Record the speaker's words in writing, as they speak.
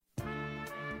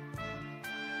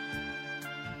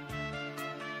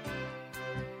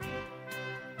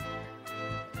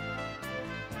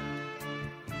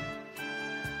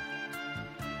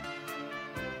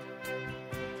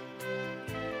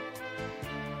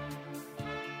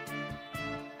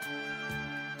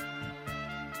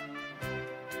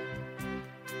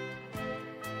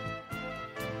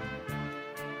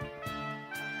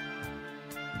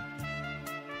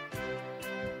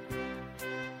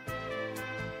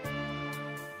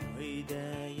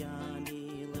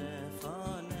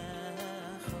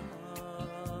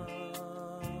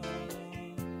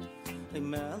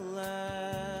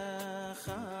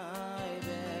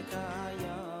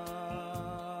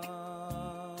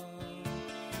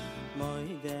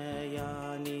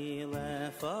moideyani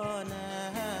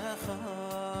lefanecha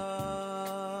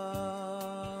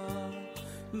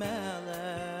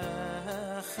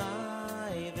melech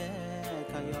chai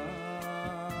v'kayam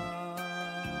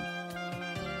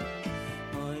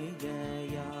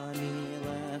moideyani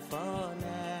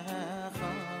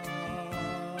lefanecha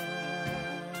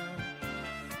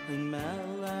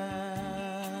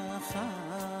melech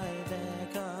chai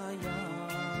v'kayam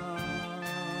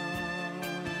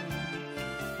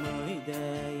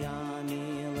moideyani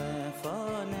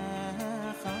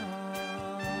lefanecha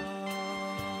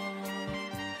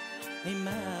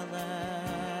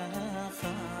melech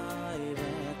chai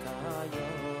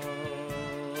v'kayam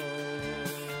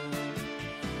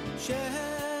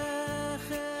shechazart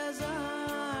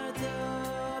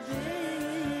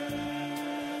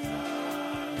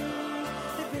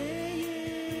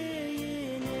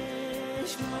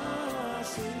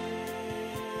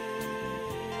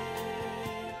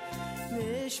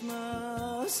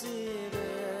nishmasi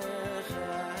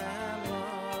v'chama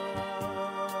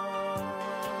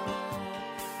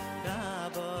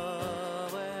Rabo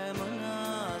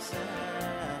emunasecha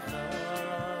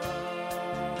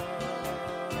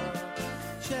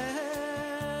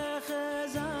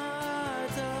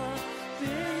shechazarta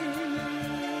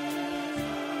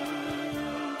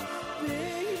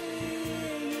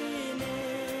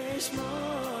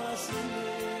nishmasi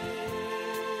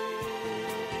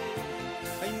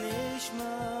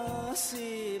nishmasi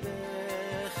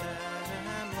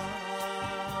v'chama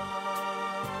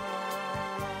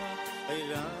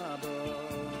Rabo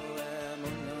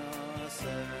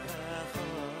emunasecha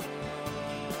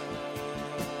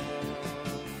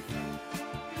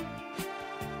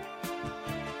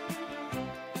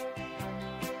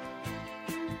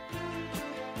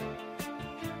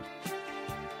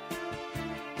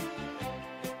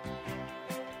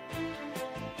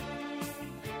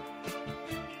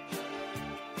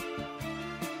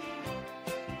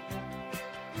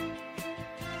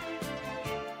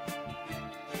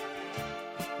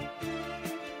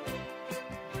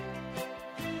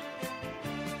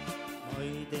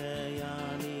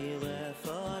moideyani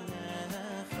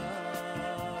lefanecha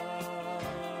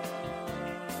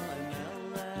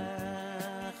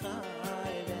melech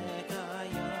chai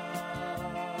v'kayam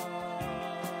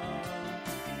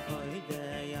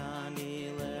moideyani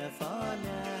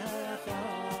lefanecha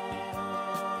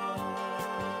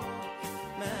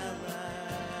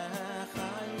melech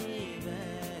chai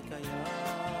v'kayam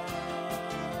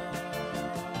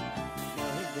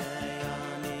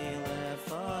moideyani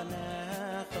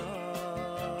lefanecha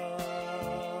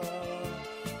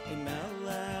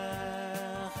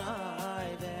melech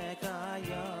chai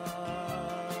v'kayam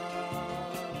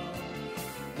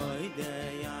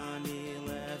moideyani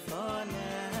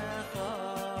lefanecha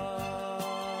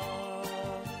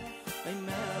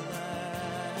melech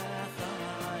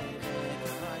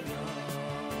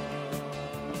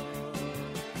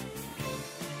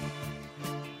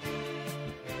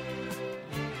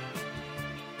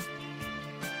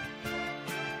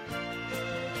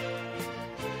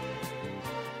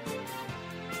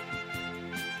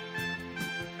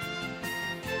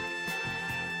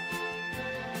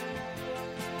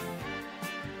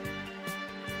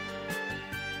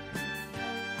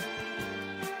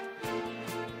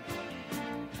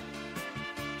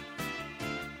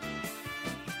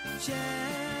chai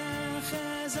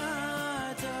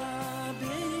shechazart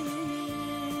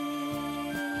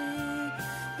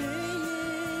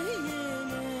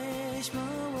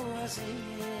nishmasi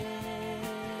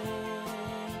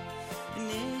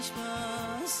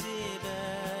nishmasi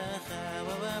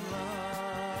v'chama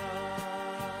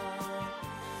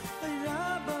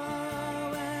Rabo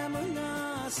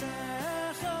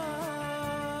emunasecha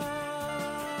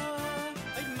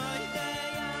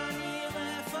moideyani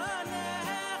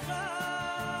lefanecha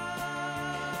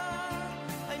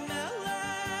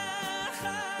melech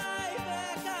chai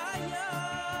v'kayam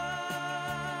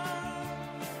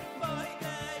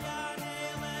moideyani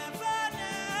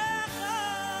lefanecha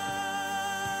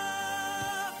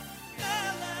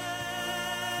melech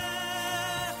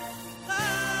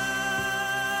chai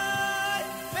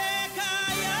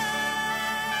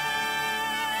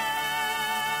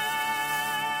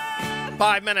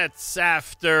 5 minutes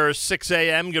after 6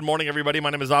 a.m. Good morning, everybody.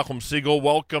 My name is Nachman Siegel.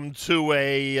 Welcome to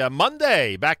a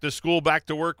Monday. Back to school, back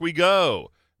to work we go.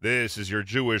 This is your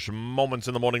Jewish Moments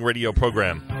in the Morning radio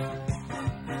program.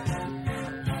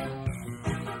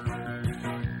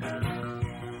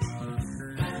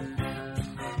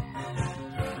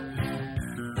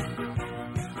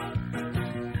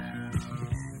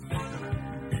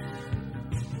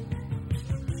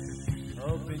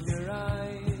 Open your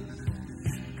eyes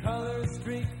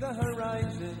streak the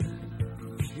horizon.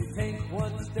 You take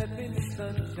one step in the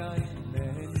sunshine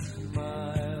and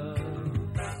smile.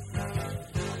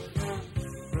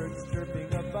 Birds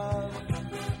chirping above,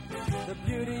 the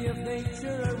beauty of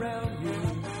nature around you.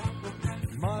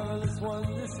 Marvelous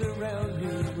wonders surround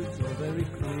you. It's all very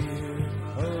clear,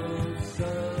 oh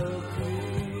so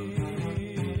clear.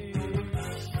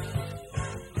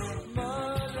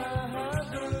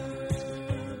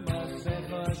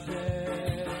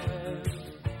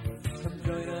 Come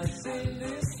join us in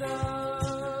this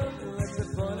song. Let the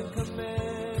fun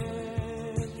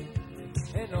commence.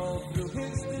 And all through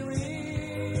history,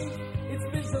 it's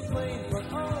been so plain for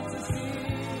all to see.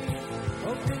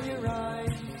 Open your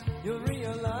eyes, you'll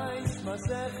realize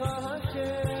Masecha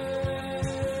Hashem.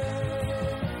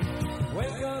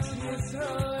 Wake up,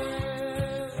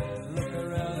 Yisrael. Look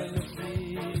around and you'll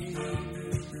see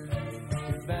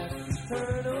His vast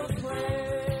eternal plan.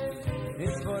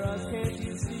 It's for us, can't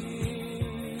you see?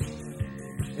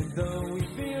 And though we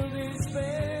feel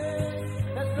despair,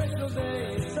 that special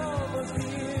day is almost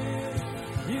here.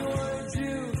 You are a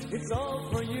Jew, it's all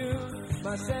for you.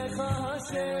 Masecha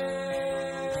Hashem.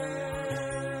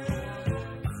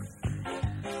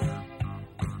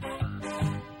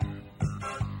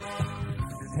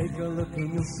 Take a look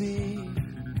and you'll see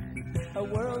a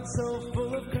world so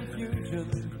full of confusion.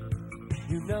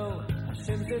 You know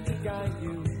Hashem's there to guide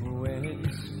you when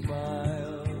you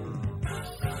smile.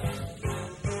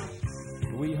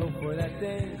 We hope for that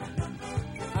day.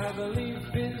 Our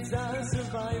belief is our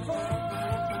survival.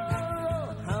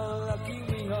 How lucky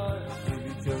we are to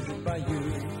be chosen by you,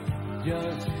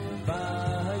 just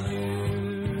by you.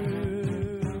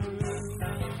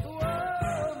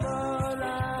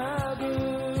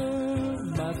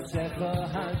 Masecha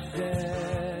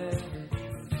Hashem.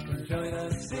 Join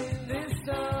us in this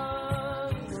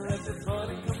song. Let the fun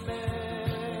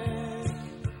commence.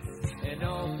 And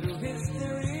all through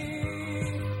history,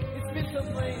 it's been so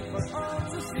plain for all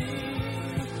to see.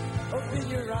 Open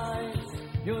your eyes,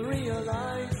 you'll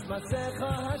realize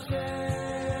Masecha Hashem.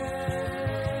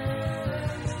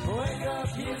 Wake up,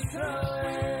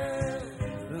 Yisrael.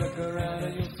 Look around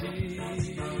and you'll see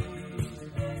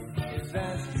His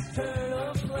vast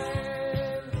eternal plan.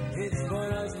 It's for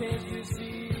us, can't you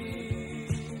see?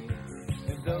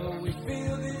 And though we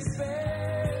feel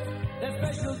despair, that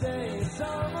special day is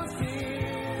almost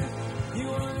here. You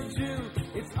are a Jew,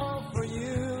 it's all for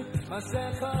you.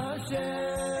 Masecha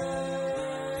Hashem.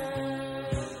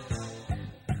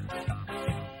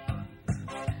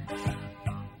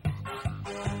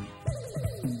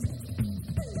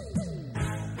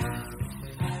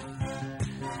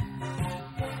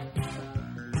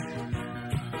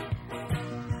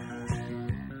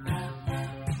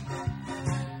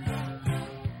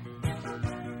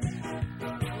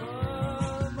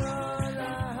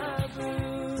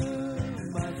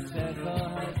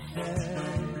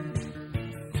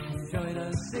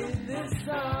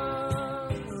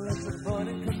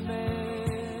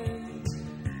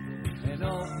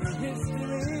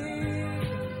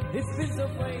 It's been so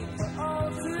plain for all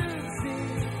to see.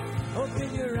 Open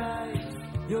your eyes,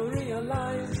 you'll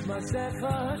realize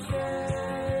Masecha Hashem.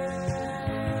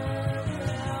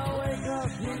 Now wake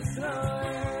up,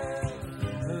 Yisrael.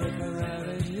 Look around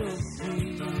and you'll see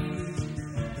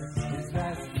His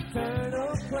vast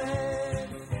eternal plan.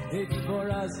 It's for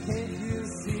us, can't you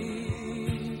see?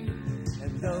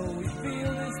 And though we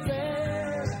feel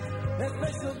despair, that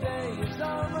special day is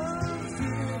almost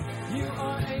here. You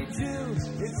are a Jew,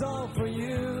 it's all for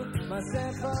you,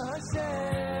 Masecha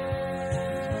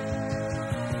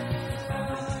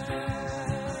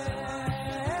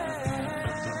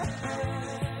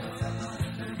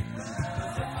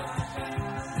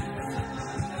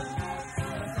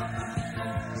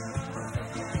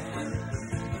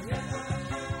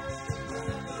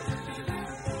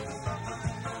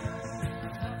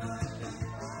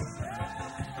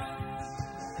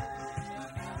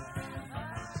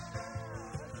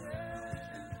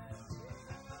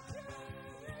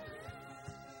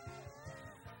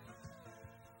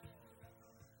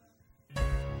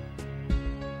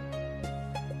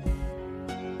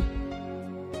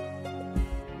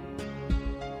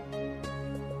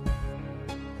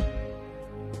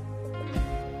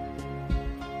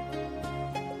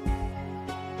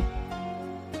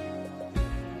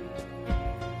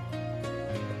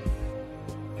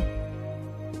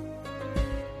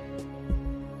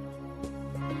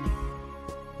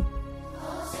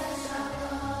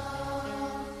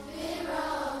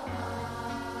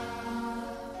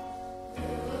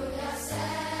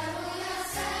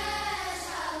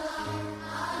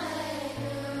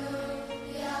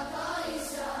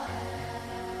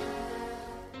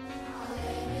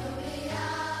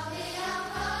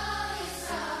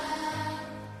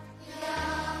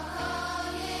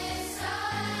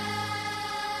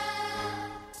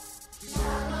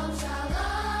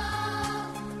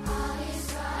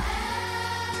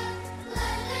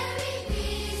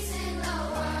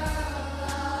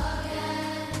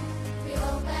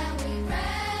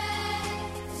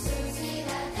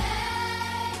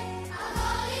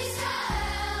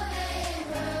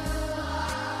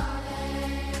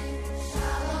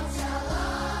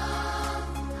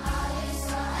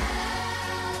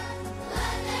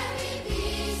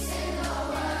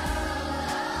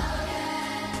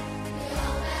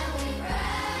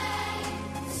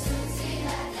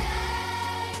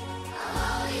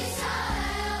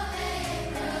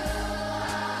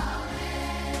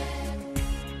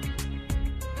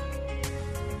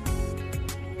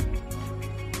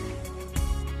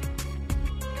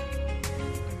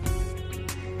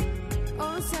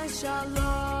say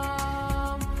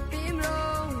shalom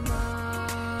bimroma.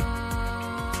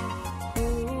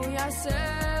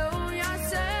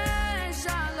 Uyaseh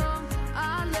shalom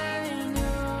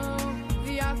aleinu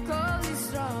v'yakol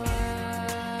Yisrael.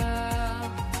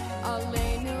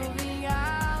 Aleinu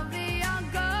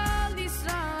v'yakol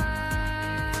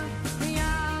Yisrael.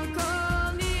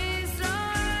 V'yakol Yisrael.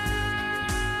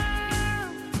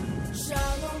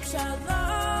 Shalom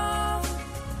shalom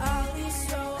al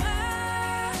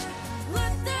Yisrael.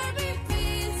 Let there be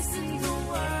peace in the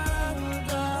world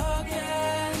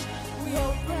again. We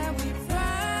hope and we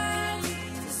pray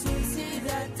to soon see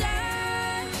that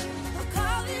day. We'll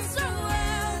call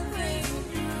Yisrael, bring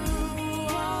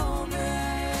through all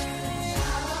men.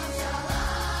 Shalom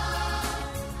shalom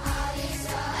al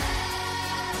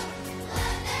Yisrael.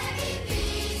 Let there be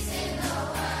peace in the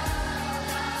world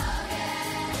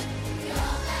again. We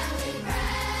hope and we pray.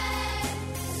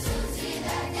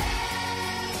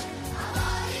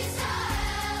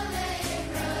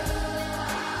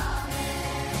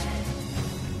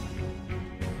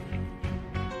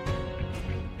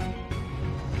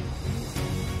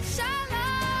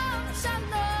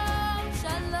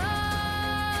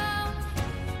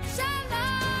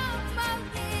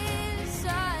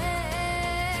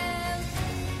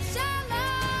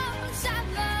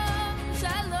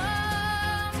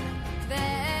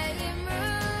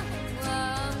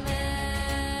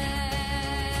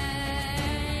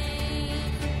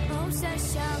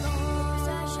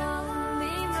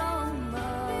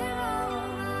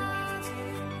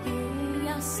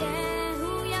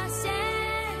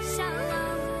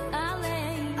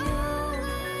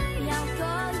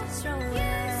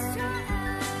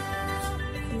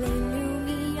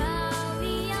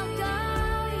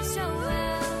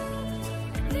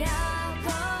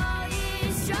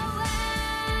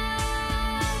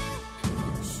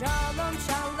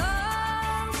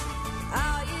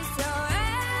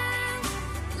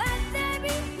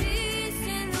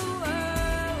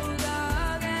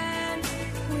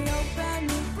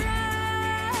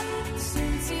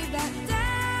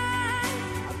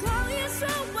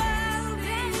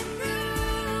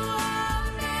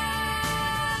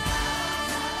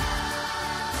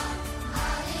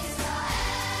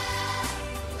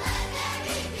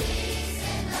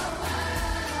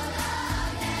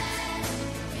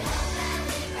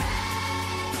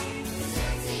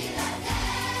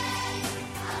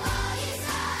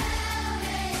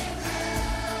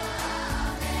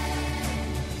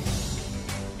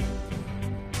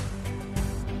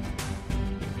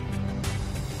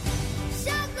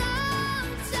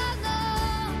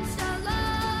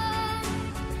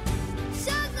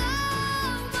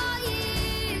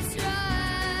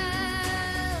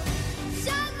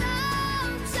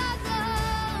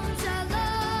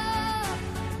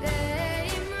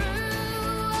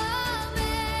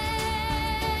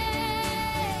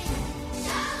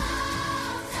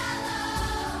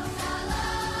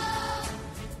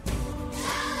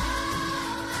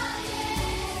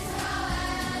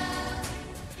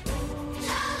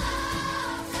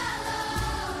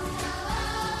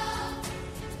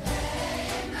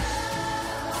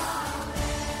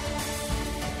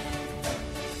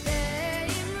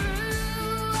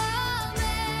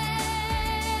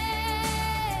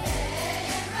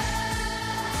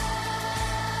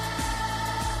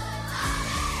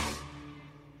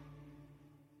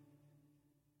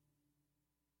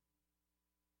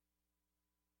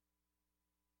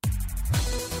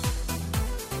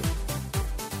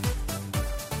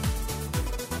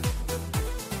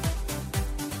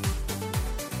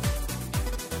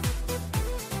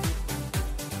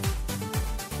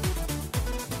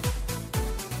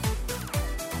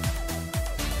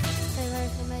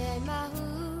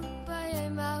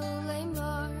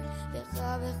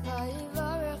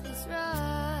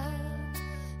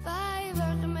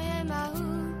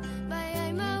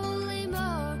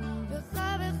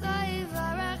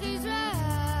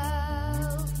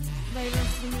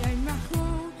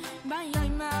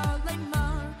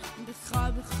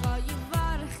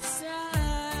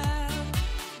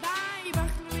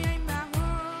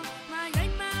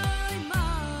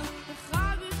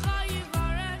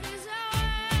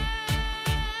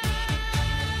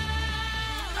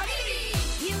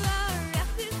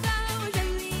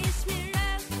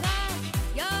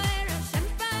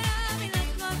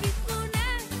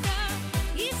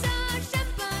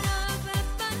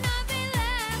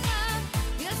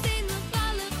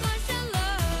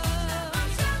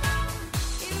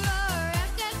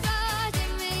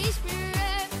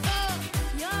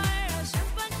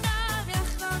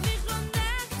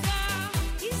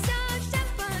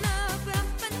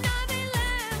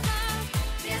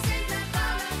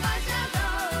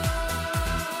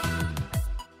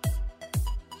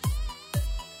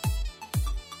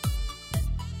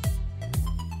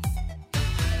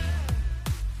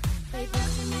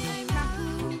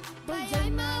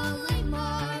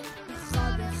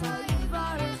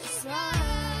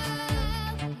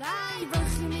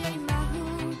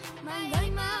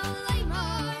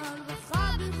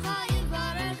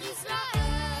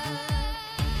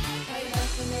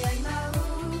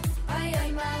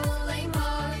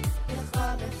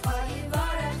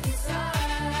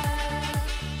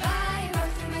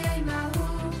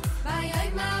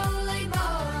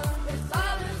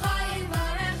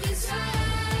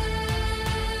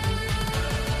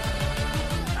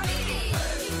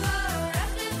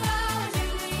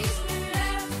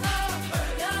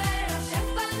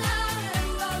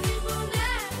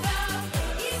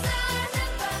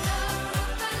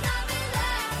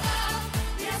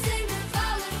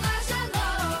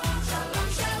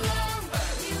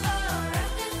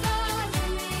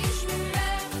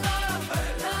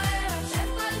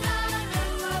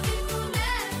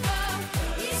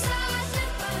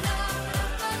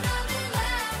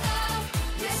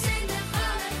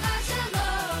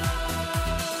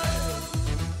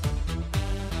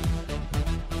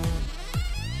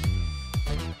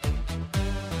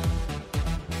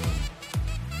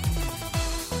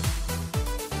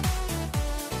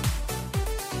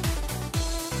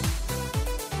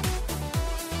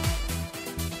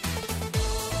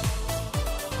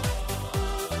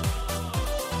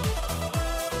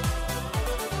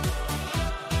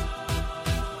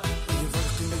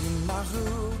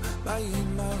 mahu, bayin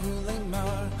mahu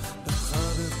leimar,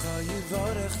 b'chabecha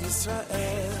yivarech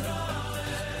Yisrael.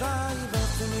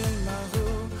 Vayivachim mahu,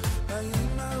 bayin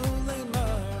mahu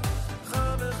leimar,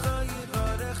 b'chabecha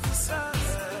yivarech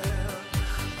Yisrael.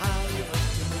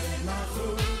 Vayivachim mahu,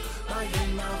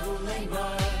 bayin mahu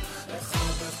leimar,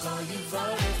 b'chabecha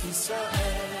yivarech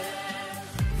Yisrael.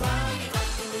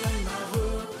 Vayivachim mahu,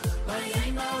 bayin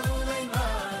mahu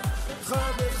leimar,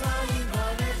 b'chabecha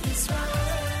yivarech Yisrael.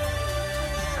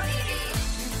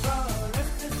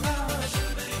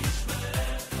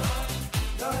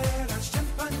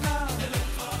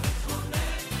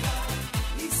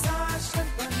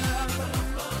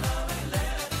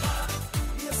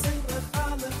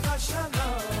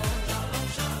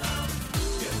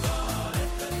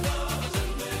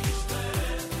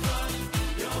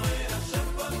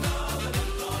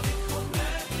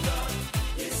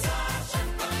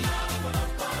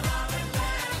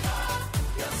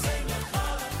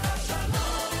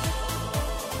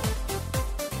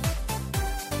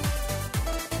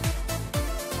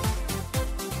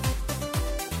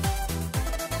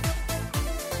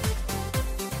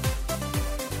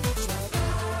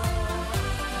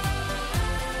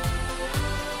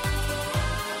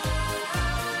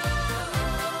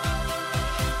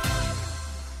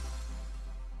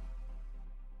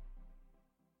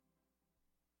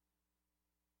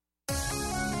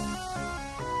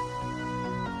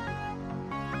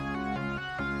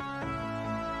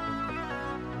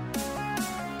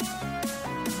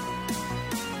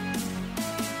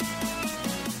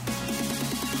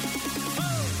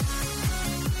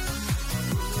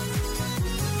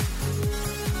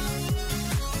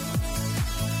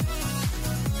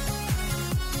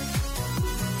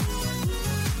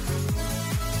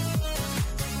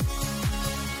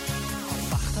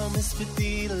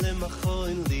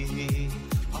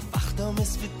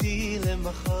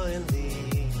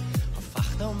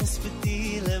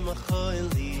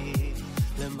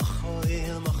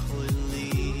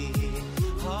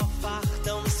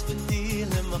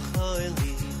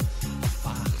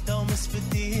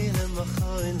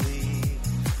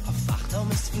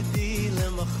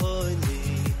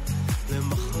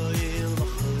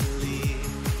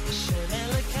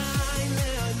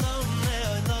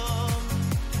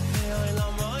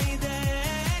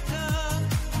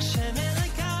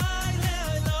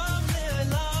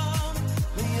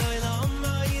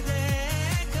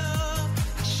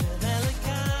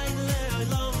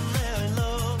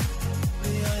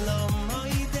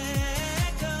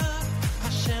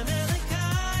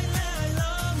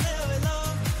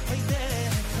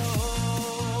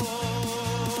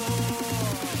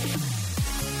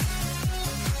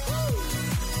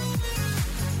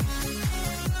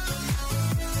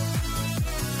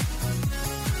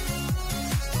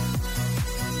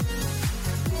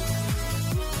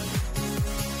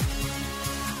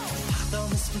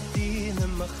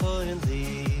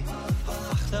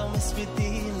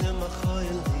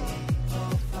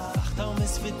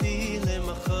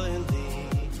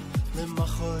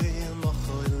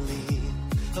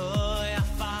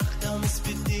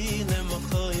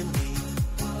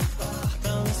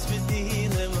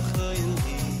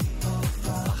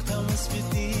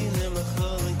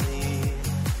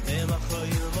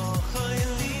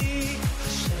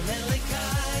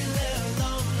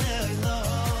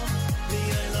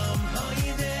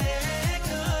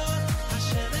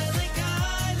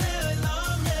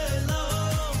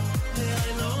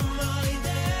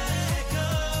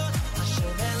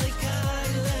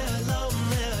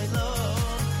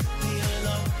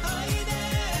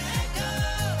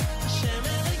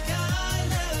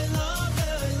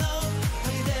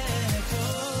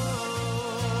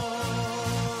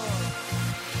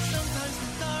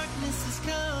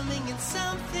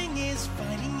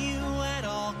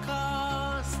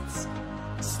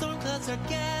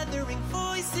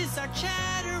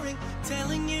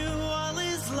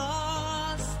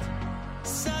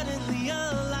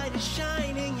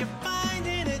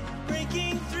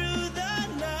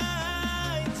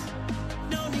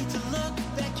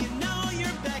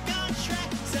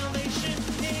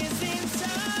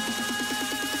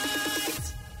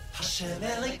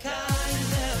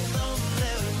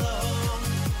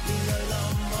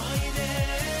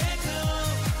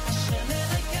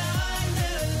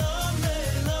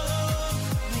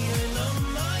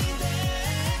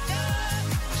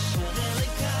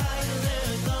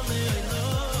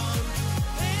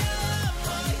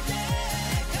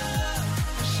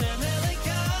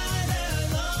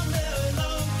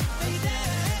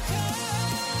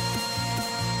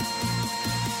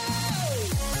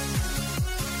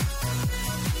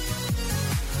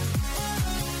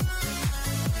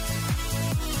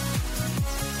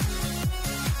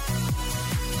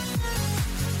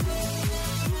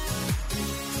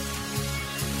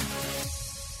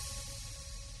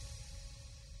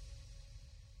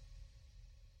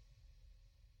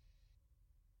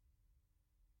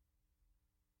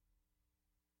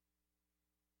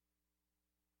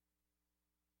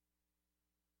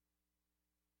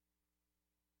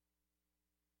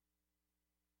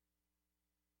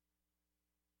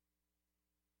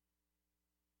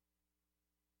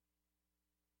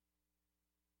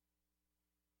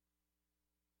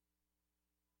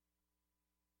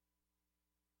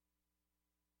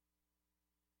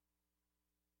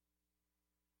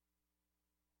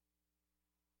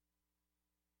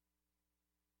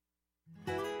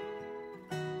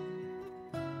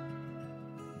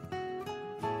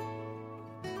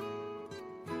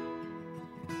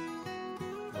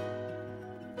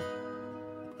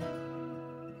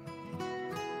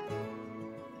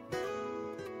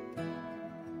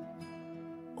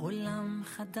 עולם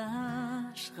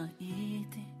חדש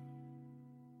ראיתי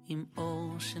עם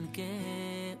אור של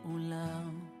גאולה,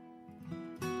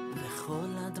 וכל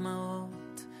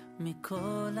הדמעות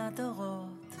מכל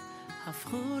הדורות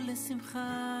הפכו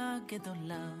לשמחה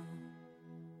גדולה.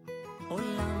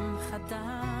 עולם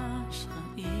חדש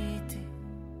ראיתי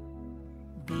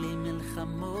בלי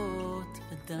מלחמות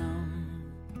ודם,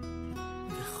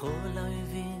 וכל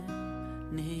האויבים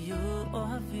נהיו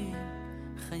אוהבים,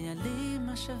 חיילים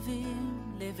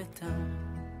השבים לביתם.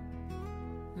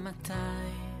 מתי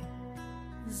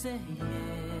זה יהיה?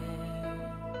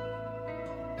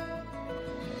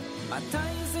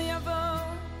 מתי זה יבוא?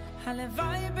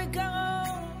 הלוואי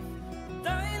בקרוב.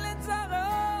 די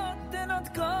לצרות, תן עוד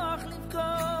כוח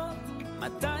לבכות.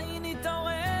 מתי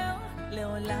נתעורר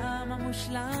לעולם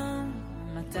המושלם?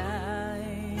 מתי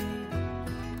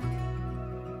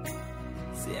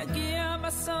זה יגיע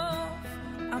בסוף?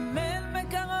 אמן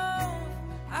בקרוב.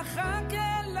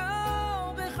 אחכה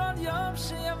לו בכל יום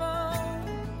שיבוא,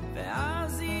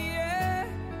 ואז יהיה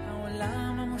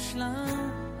העולם המושלם.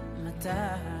 מתי?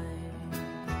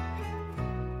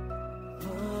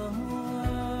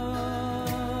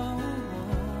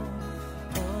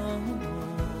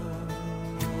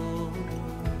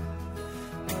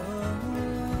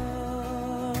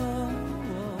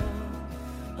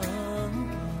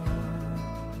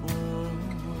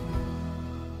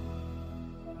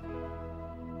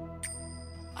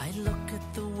 I look at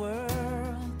the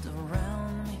world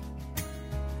around me,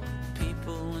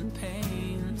 people in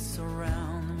pain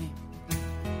surround me,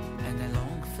 and I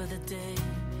long for the day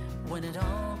when it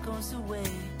all goes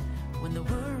away, when the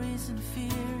worries and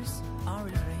fears are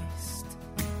erased,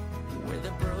 where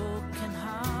the broken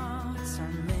hearts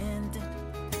are mended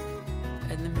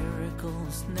and the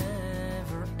miracles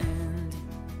never end,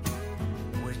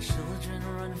 where children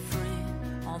run free,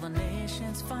 all the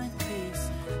nations find peace,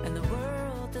 and the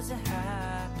world is a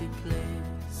happy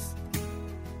place.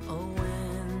 Oh,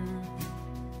 when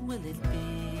will it be?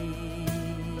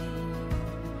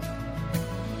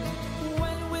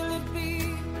 When will it be?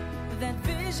 That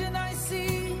vision I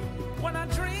see, when our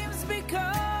dreams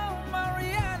become a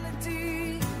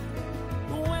reality.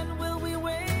 When will we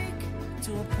wake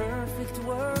to a perfect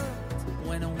world?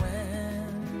 When, oh, when?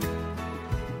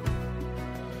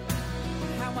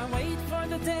 How I wait for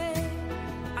the day,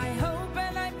 I hope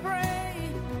and I pray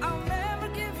I'll never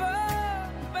give up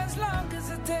as long as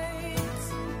it takes,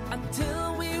 until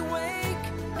we wake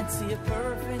and see a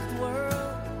perfect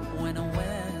world. When, oh,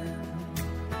 when?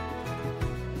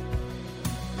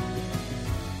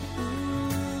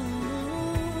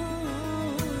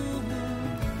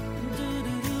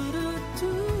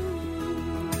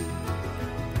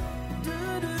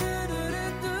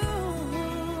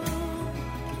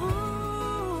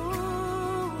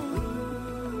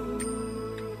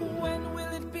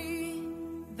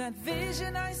 That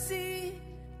vision I see,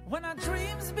 when our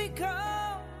dreams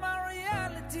become a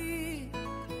reality.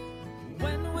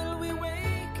 When will we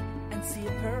wake and see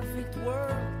a perfect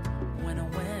world? When, oh,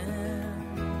 when?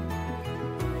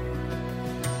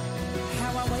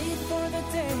 How I wait for the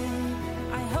day,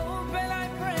 I hope and I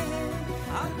pray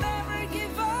I'll never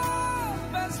give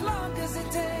up as long as it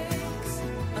takes,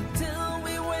 until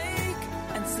we wake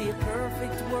and see a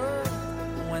perfect world.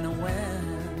 When, oh, when?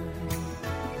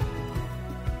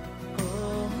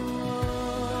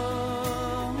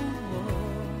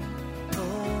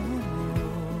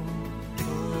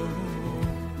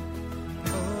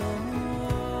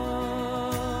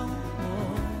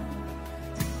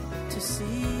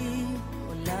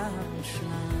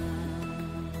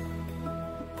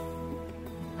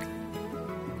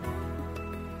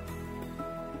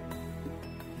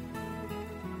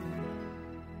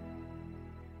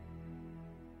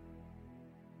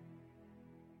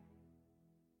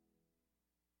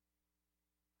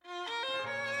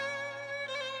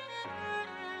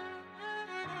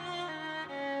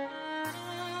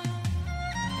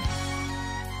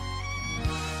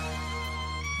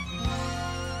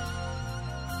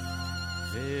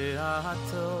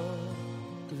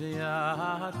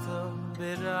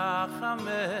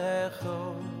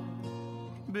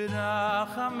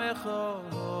 ברחמך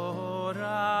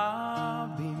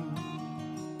רבים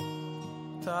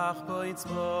תחפוץ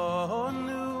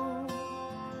בנו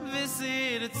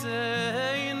וסרצנו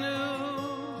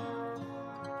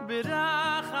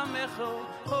ברחמך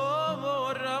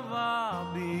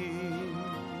רבים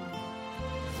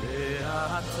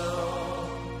ואתו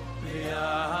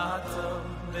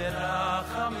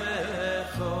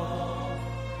ברחמך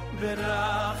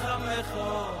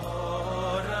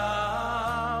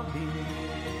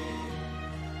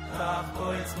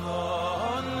תחפוץ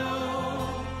בנו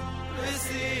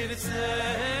וסרצנו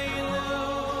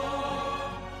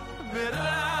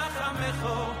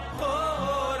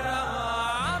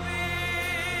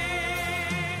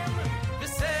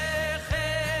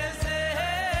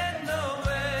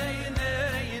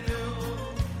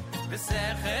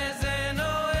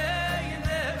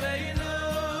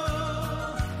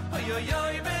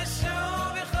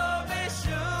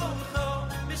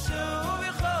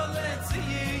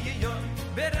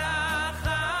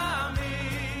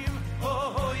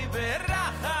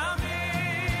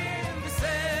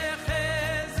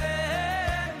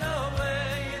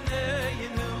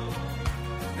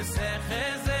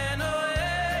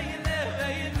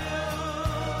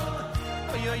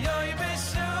Oy oy oy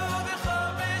beshuvecho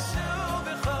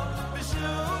beshuvecho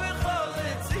beshuvecho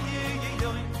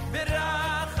letziyoy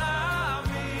berachamim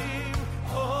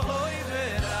oy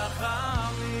berachamim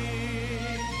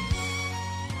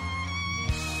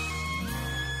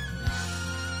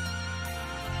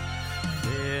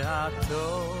Beato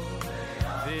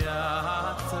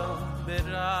Beato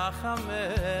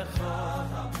berachamecho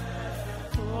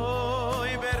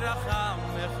oy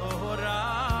berachamecho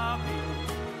rabbi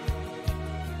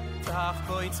Tach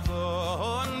koitz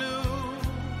bonu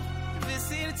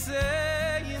Visir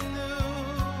tzeyinu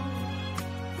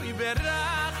Uy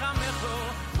berachamecho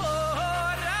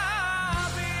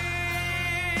Rabim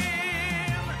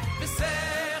V'sechezeno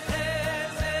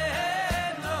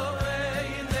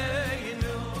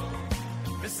eineinu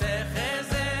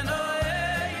V'sechezeno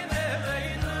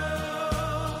eineinu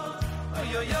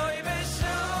Oy oy oy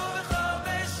beshuvecho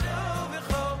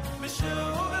beshuvecho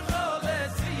beshuvecho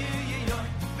letziyoy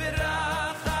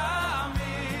berachamim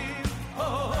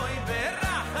oy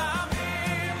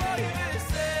berachamim oy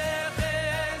v'sechezeno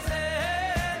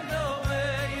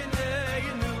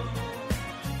eineinu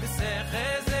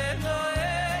v'sechezeno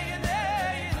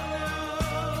eineinu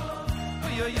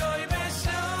oy oy oy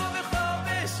beshuvecho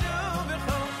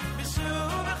beshuvecho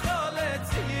beshuvecho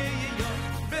letziyoy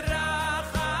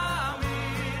berachamim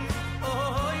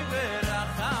oy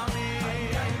berachamim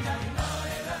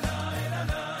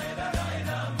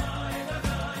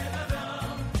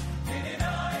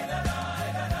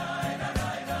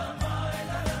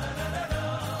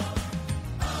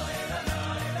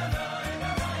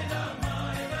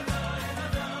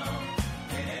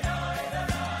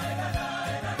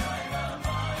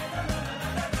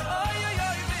oy oy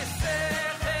oy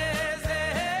v'sechezeno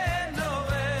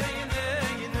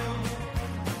eineinu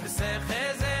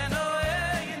v'sechezeno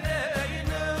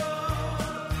eineinu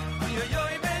oy oy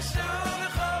oy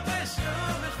beshuvecho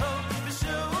beshuvecho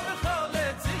beshuvecho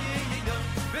letziyoy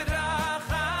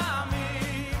berachamim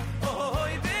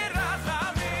oy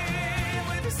berachamim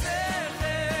oy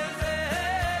v'sechezeno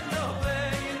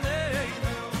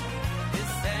eineinu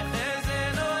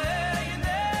v'sechezeno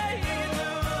eineinu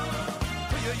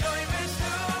oy oy oy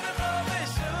beshuvecho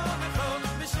beshuvecho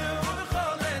beshuvecho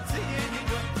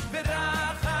letziyoy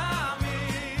berachamim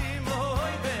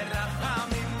oy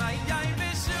berachamim ay ay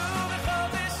beshuvecho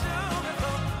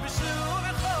beshuvecho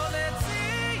beshuvecho letziyoy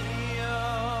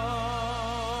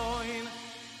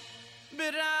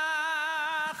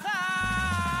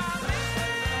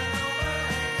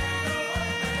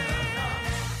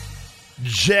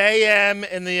JM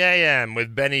in the AM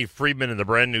with Benny Friedman and the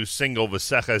brand new single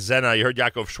V'secha Zena. You heard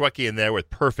Yaakov Shweki in there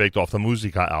with Perfect off the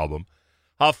Muzika album.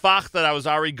 Hafach, that was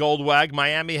Ari Goldwag.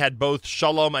 Miami had both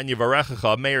Shalom and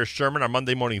Yivarechecha. Mayor Sherman, our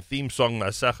Monday morning theme song,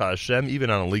 Nasecha Hashem, even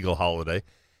on a legal holiday.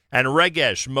 And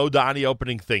Regesh Modani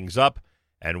opening things up.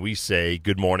 And we say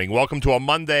good morning. Welcome to a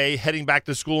Monday, heading back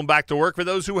to school and back to work for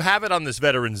those who have it on this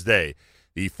Veterans Day.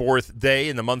 The fourth day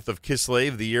in the month of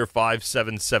Kislev, the year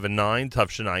 5779,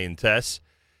 Tufshin Tes.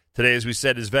 Today, as we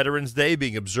said, is Veterans Day,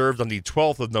 being observed on the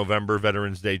 12th of November.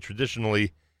 Veterans Day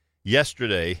traditionally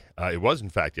yesterday, it was in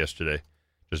fact yesterday,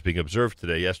 just being observed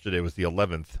today. Yesterday was the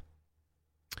 11th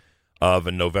of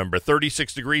November.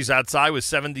 36 degrees outside with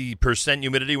 70%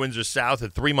 humidity. Winds are south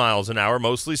at 3 miles an hour.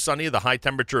 Mostly sunny. The high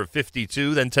temperature of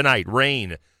 52. Then tonight,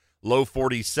 rain, low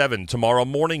 47. Tomorrow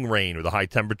morning, rain with a high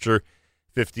temperature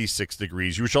 56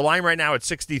 degrees. Yerushalayim right now at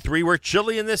 63. We're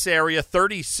chilly in this area.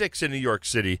 36 in New York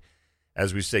City.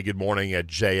 As we say good morning at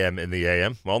JM in the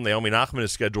AM. Well, Naomi Nachman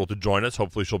is scheduled to join us.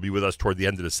 Hopefully she'll be with us toward the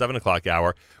end of the 7 o'clock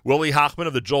hour. Willie Hochman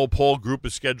of the Joel Paul Group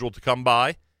is scheduled to come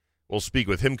by. We'll speak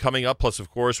with him coming up. Plus, of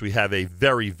course, we have a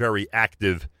very, very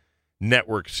active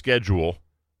network schedule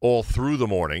all through the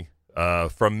morning.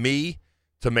 From me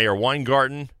to Mayor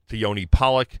Weingarten to Yoni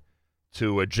Pollack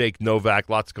to Jake Novak.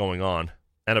 Lots going on.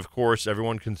 And, of course,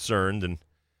 everyone concerned and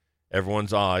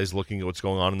everyone's eyes looking at what's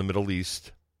going on in the Middle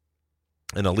East.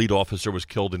 An elite officer was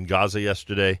killed in Gaza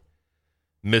yesterday.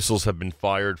 Missiles have been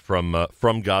fired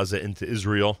from Gaza into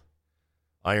Israel.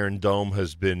 Iron Dome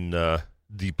has been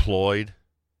deployed.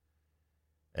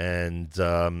 And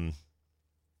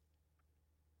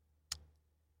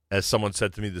as someone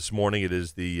said to me this morning, it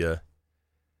is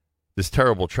this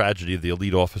terrible tragedy of the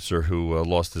elite officer who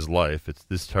lost his life. It's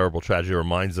this terrible tragedy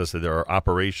reminds us that there are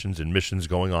operations and missions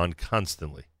going on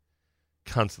constantly.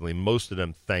 Constantly. Most of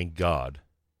them, thank God,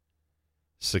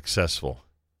 successful.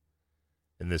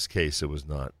 In this case, it was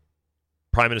not.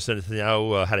 Prime Minister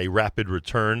Netanyahu had a rapid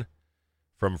return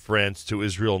from France to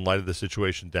Israel in light of the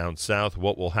situation down south.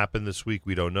 What will happen this week,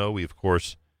 we don't know. We, of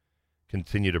course,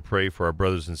 continue to pray for our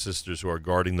brothers and sisters who are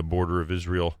guarding the border of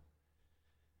Israel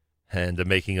and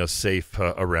making us safe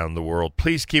around the world.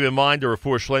 Please keep in mind a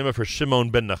refuah shlema for Shimon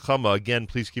ben Nechama. Again,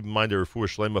 please keep in mind a refuah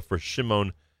shlema for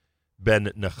Shimon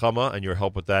ben Nechama, and your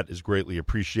help with that is greatly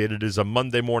appreciated. It is a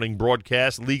Monday morning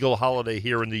broadcast, legal holiday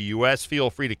here in the U.S. Feel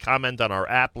free to comment on our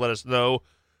app. Let us know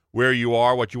where you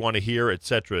are, what you want to hear,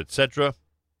 etc., etc.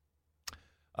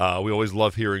 We always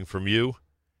love hearing from you,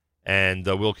 and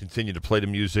we'll continue to play the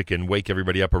music and wake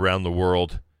everybody up around the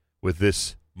world with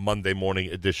this Monday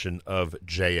morning edition of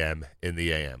JM in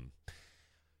the AM.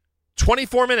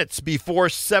 24 minutes before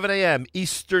 7 a.m.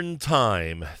 Eastern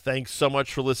Time. Thanks so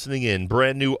much for listening in.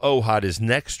 Brand new Ohad is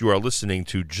next. You are listening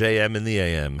to JM in the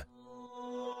AM.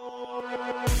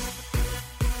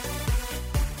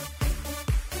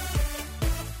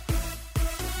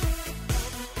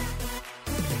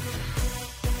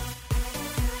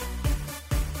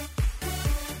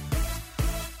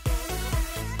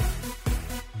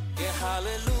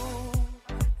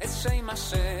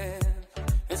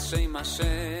 Shem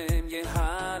Hashem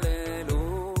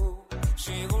Yehalelu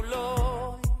Shiru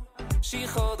Loi Shi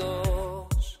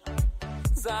Chodosh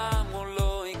Zamu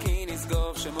Loi Ki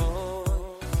Nizgov Shemo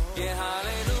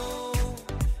Yehalelu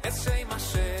Es Shem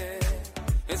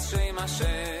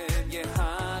Hashem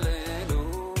Yehalelu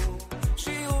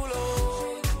Shiru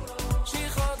Loi Shi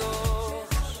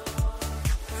Chodosh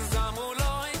Zamu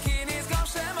Loi Ki Nizgov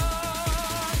Shemo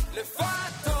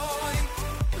Levatoi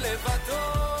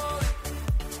Levatoi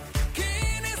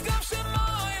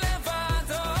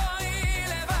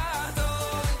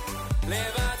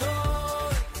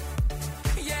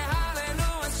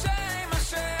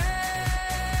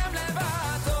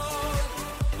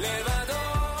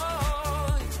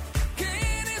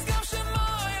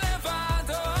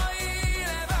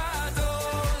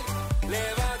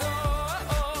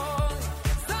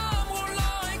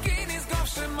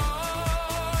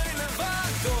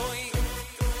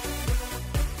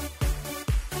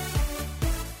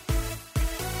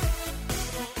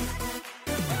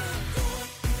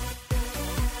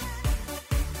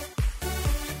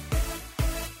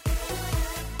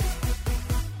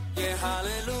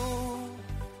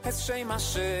Shem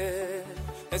Hashem,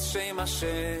 es Shem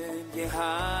Hashem,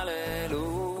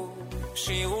 Yehalelu,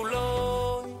 Shiru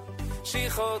Loi, Shi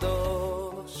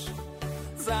Chodosh,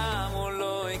 Zamu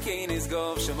Loi, Ki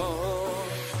Nizgov Shemo,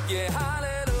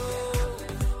 Yehalelu,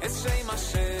 es Shem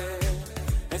Hashem,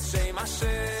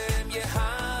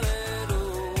 Yehalelu,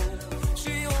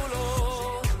 Shiru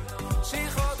Loi, Shi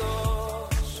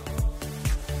Chodosh,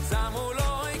 Zamu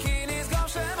Loi, Ki Nizgov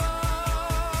Shemo.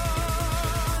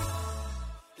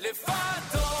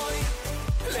 Levatoi,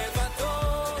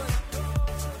 levatoi,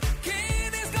 ki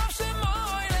nizgov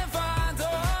shemoi,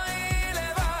 levatoi,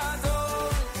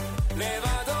 levatoi,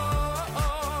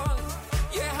 levatoi,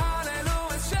 yehalelu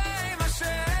es Shem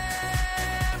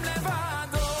Hashem,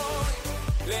 levatoi,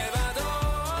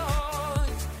 levatoi,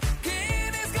 ki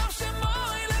nizgov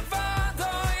shemoi,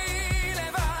 levatoi,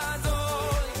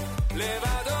 levatoi,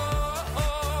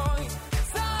 levatoi,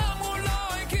 zamu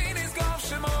loi, ki nizgov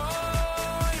shemoi.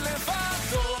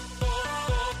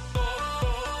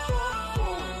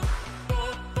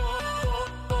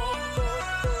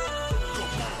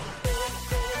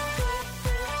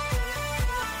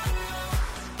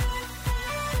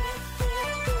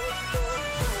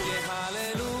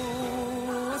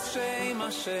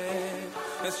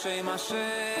 Es Shem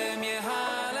Hashem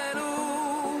Yehalelu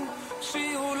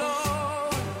Shiru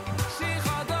Loi Shi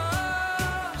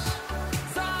Chodosh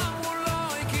Zamu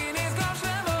Loi Ki Nizgov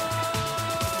Shemo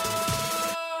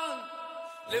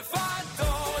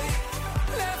Levatoi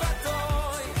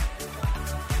Levatoi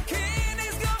Ki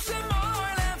Nizgov Shemo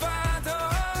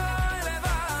Levatoi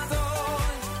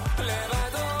Levatoi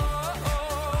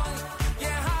Levatoi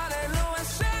Yehalelu Es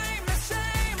Shem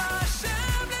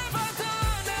Hashem Levatoi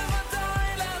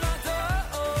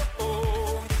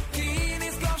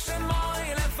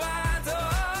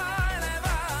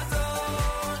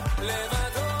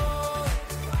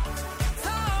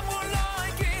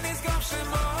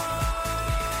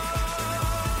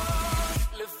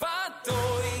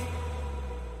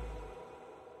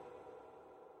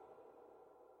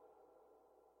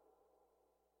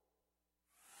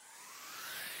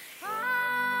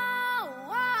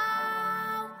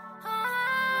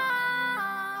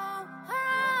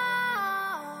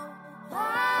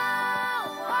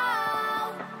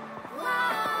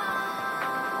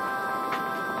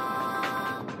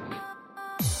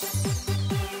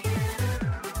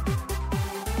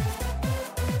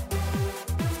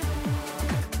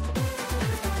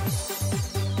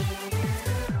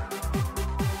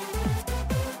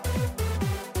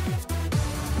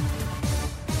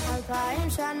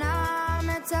שנה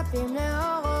מצפים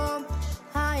לאורו,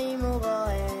 האם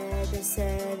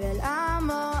מסבל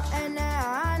עמו, אין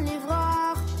לאן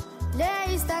לברוח,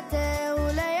 להסתתר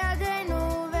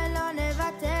ולידינו ולא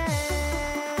נוותר.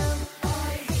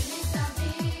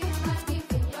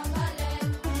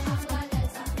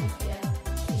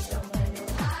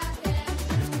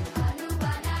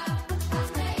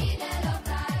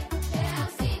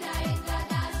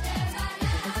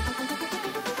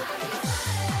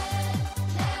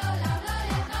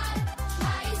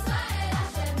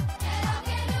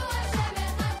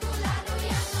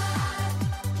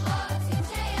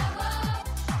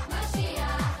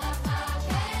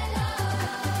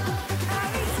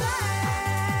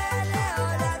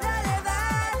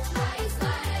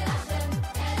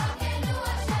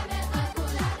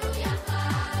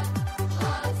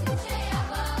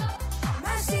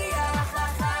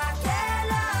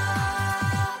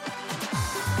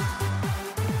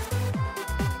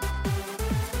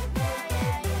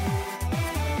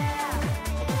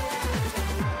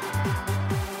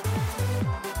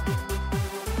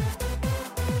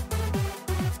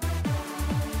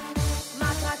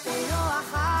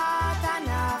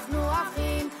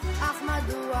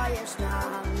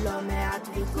 לא מעט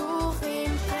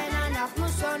ויכוחים, כן אנחנו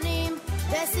שונים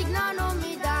בסגנון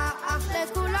ומידה, אך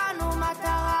לכולנו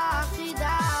מטרה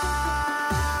אחידה.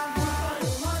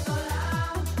 אומות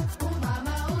עולם, אומה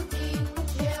מהותית,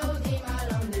 יהודים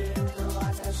הלומדים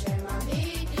תורת השם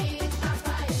אמיתית,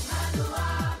 החיים מדוע,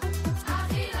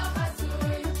 הכי לא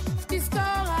חצוי,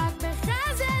 תזכור רק בך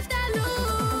זה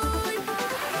תלוי.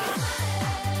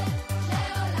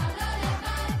 לעולם לא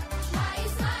לבד, מה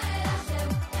ישראל השם,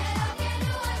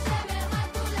 אלוקינו השם אחד,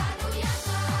 כולנו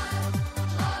יחד,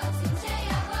 רוצים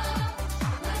שיבוא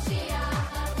משיח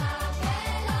חזק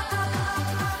אלוהים.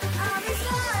 עם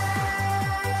ישראל,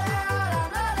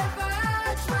 לעולם לא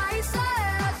לבד, שמע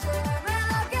ישראל השם,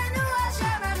 אלוקינו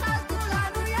השם אחד,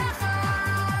 כולנו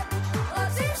יחד,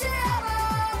 רוצים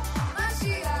שיבוא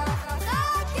משיח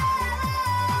חזק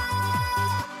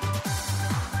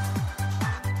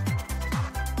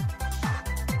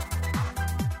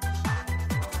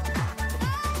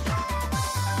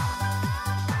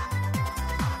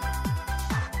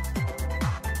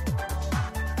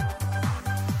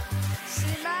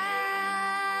שמע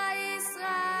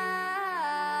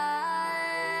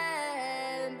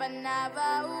ישראל, בניו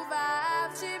אהוביו,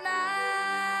 שמע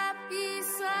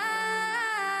ישראל.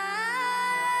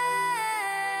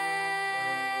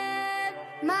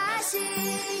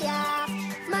 משיח,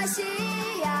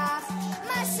 משיח,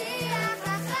 משיח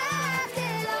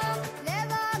החכלו,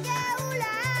 לבוא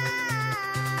גאולה,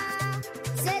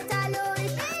 זה תלוי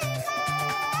בכם.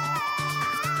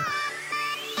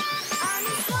 עם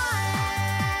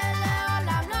ישראל,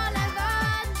 לעולם לא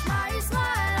לבד, שמע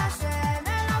ישראל השם,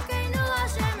 אלוקינו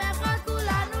השם אחד,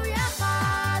 כולנו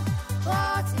יחד,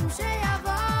 רוצים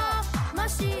שיבוא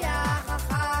משיח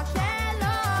החכלו.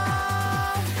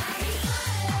 עם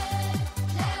ישראל,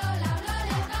 לעולם לא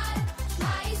לבד,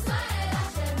 שמע ישראל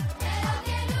השם,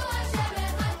 אלוקינו השם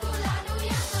אחד, כולנו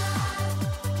יחד,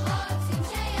 רוצים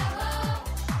שיבוא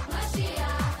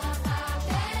משיח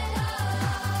החכלו.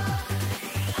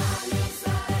 עם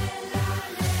ישראל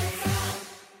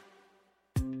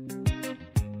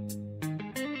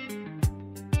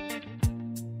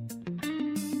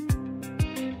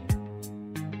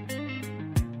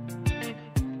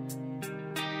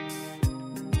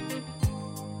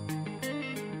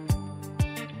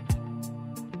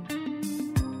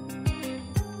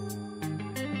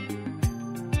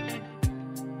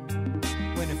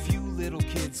When a few little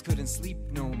kids couldn't sleep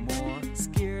no more,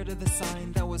 scared of the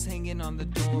sign that was hanging on the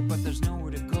door, but there's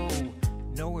nowhere to go,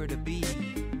 nowhere to be.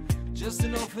 Just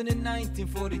an orphan in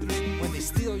 1943. When they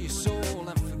steal your soul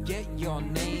and forget your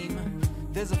name,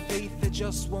 there's a faith that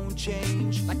just won't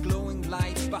change, like glowing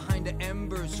lights behind the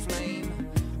embers flame,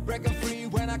 breaking free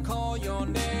when I call your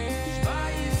name. Shema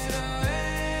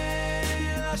Yisrael,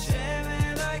 Hashem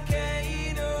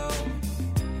Elokeinu,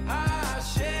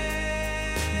 Hashem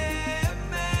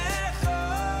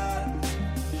Echad.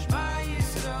 Shema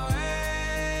Yisrael,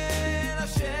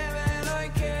 Hashem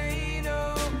Elokeinu,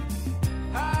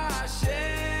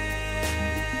 Hashem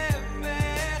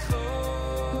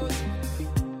Echad.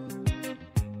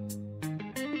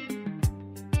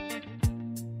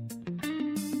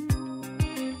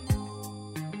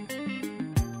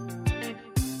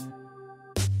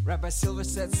 Rabbi Silver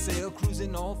set sail,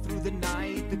 cruising all through the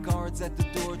night. The guards at the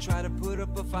door try to put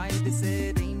up a fight. They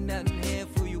said, ain't nothing here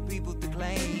for you people to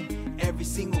claim. Every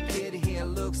single kid here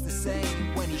looks the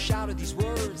same. When he shouted these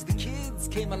words, the kids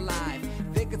came alive.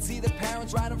 They could see the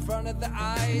parents right in front of their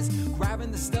eyes,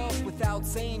 grabbing the stuff without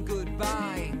saying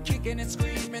goodbye. Kicking and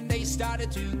screaming, they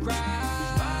started to cry.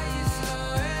 Shema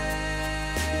Yisrael,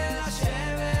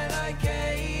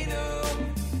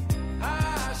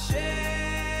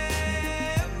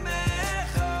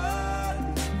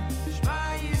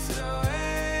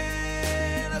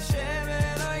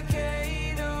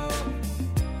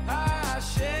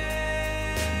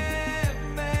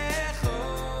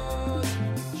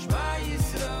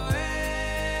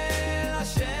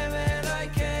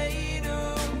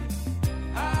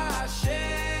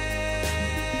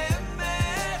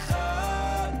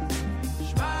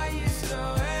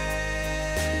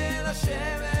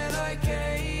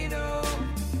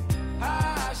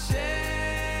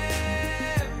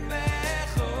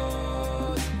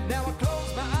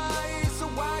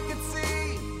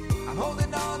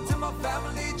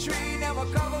 tree. Now I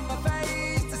cover my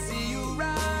face to see you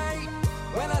right.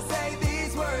 When I say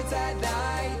these words at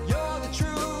night, you're the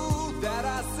truth that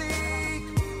I seek.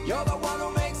 You're the one who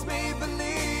makes me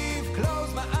believe.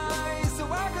 Close my eyes so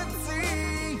I can see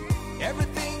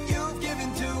everything you've given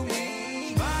to me.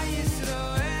 Shema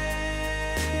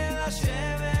Yisrael,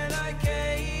 Hashem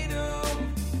Elokeinu,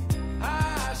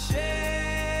 Hashem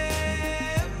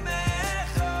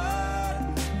Echad.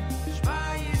 Shema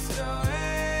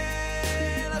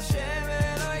Yisrael, Hashem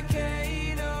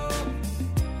Elokeinu,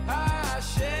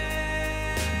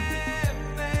 Hashem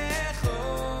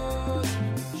Echad.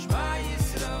 Shema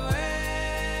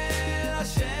Yisrael,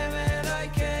 Hashem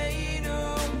Elokeinu,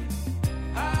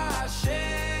 Hashem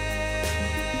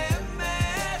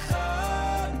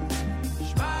Echad.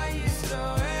 Shema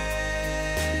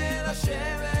Yisrael,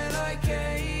 Hashem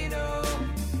Elokeinu,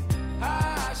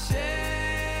 Hashem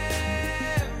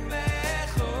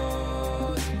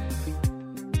Echad.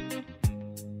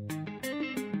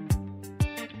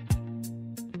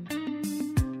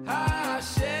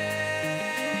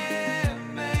 Hashem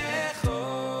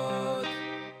Echad.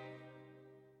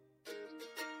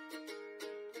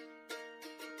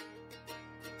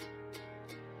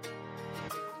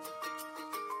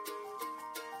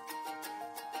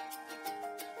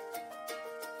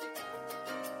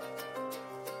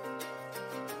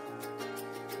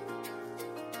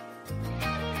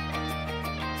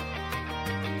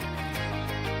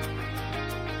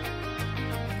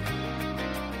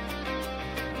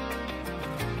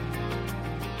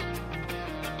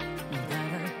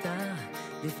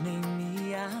 לפני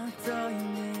מי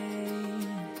הטועים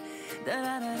דה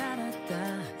דה דה דה דה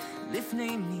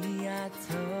לפני מי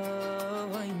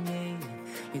הטועים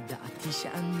ידעתי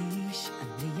שאני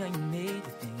יוימי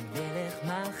לפני מלך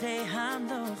מלכי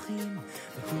המלוכים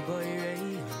והוא בורא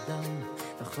עולם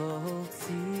וכל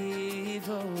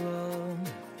צבאו.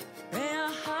 May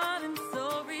our heart and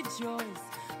soul rejoice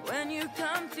when you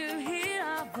come to hear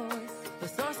our voice, the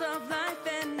source of life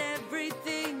and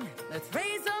everything. Let's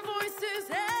raise our voices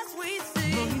as we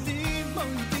sing.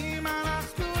 מודים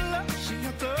אנחנו לו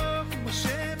שיהיה טוב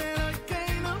השם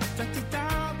אלוקינו ותדע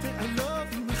תעלוב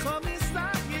ומכל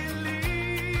ישראלי.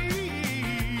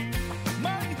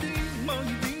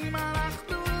 מודים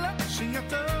אנחנו לו שיהיה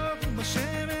טוב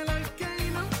השם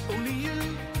אלוקינו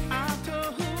וליהו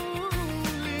עטוהו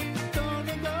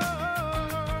לתודתו.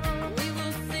 We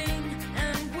will sing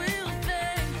and we'll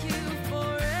thank you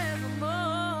forevermore.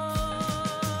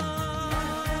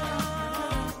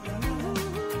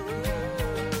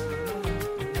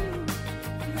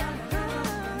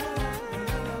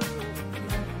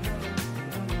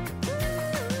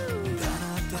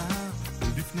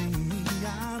 לפני מי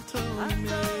הטוב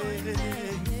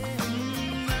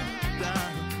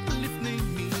לפני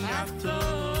מי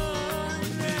הטוב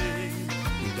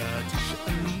ידעתי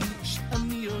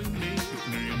שאני יוימי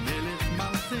לפני מלך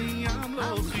מלכי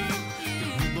המלוכים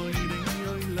והוא בורא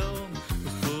עולם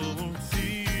וכל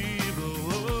צבאו.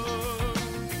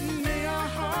 May our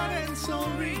heart and soul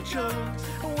rejoice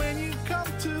when you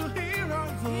come to hear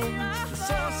our voice, the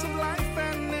source of life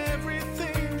and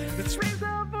everything. Let's raise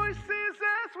our voices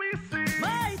as we sing.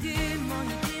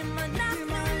 מודים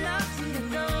אנחנו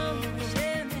נפסידו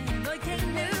השם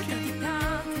אלוקינו תדע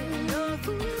תעלוב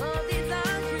ומכל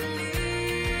ישראלי.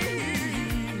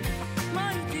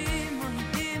 מודים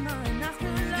אנחנו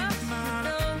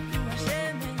נפסידו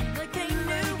השם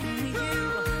אלוקינו וליהו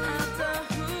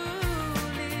עטוהו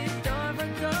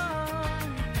לתודתו.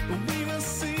 We will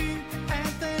sing and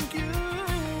thank you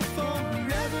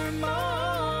forevermore.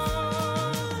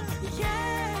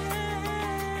 Yeah.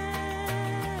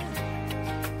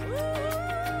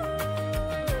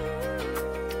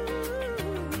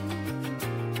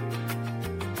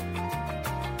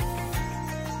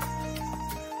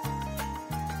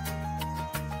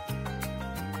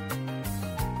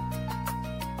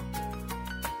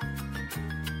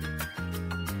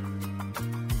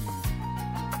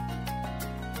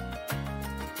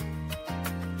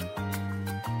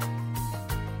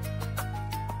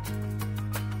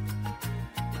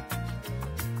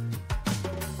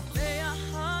 May our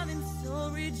heart and soul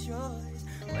rejoice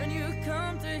when you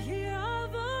come to hear our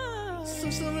voice.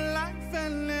 Source of life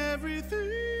and everything.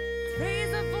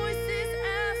 Raise our voices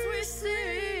as we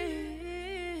sing.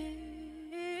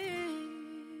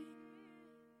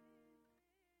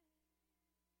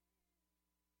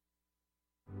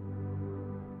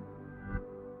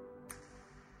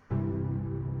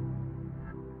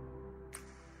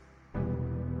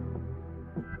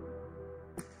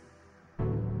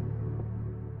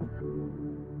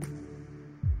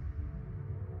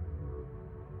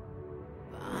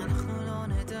 אנחנו לא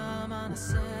נדע מה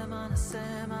נעשה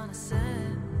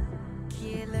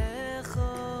כי אליך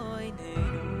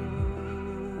עינינו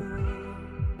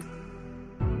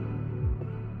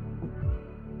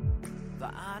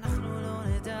ואנחנו לא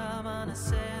נדע מה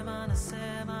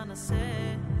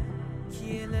נעשה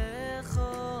כי אליך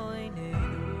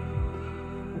עינינו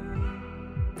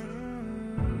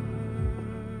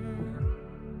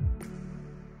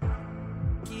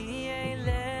כי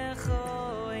אליך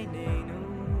עינינו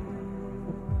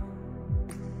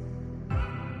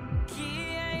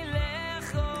כי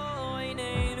אליך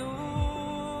עינינו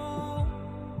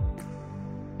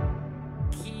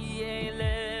כי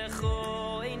אליך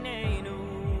עינינו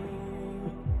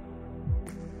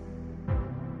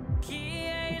כי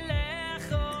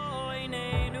אליך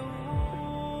עינינו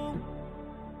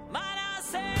מה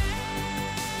נעשה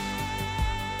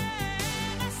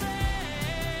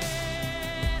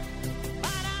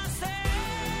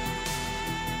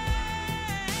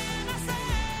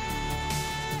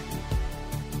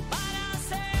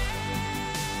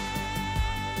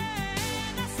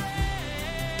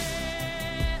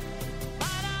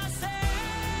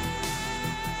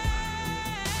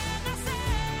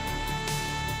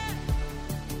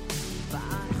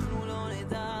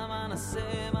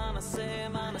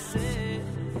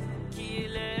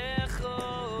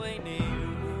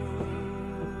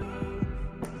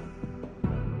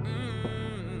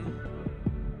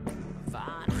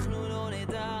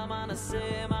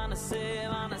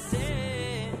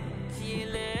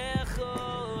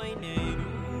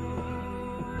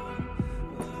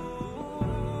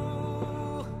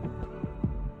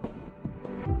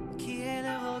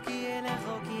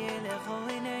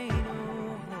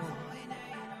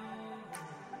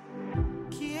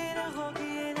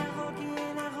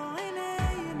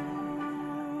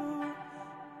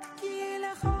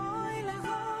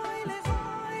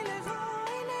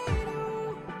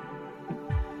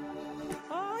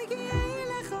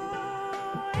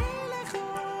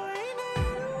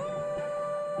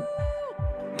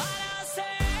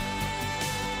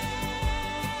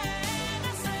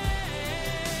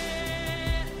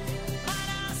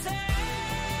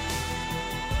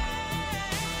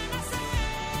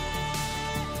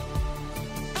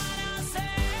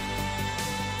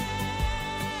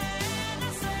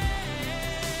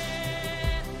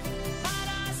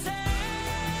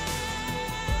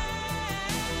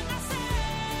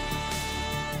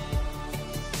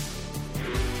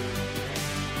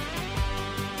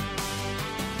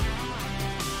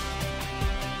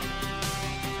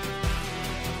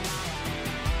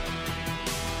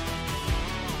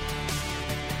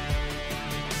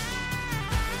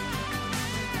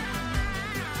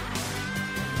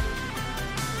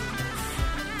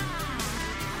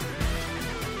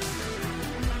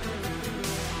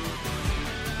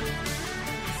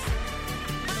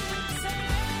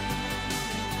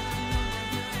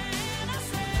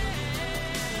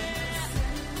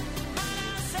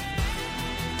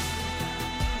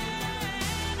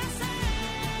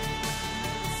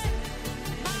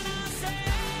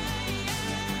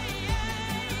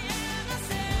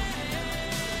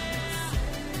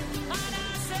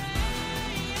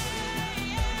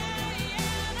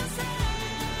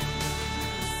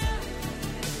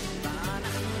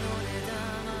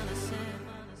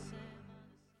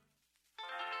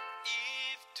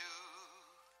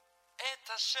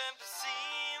השם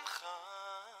בשמחה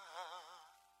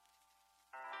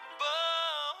בוא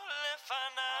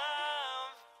לפניו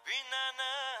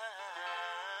בננה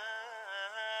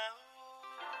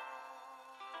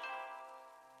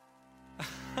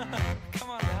Come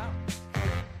on now.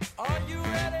 Are you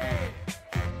ready?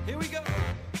 Here we go.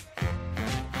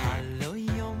 הלא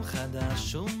יום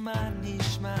חדש ומה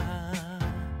נשמע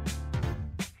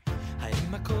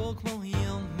האם הכל כמו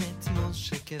יום אתמול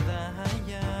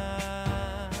שכבהיה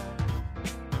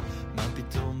מה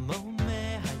פתאום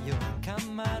אומר היום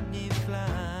כמה נפלא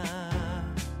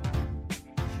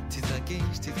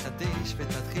תתרגש תתחדש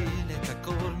ותתחיל את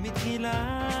הכל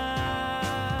מתחילה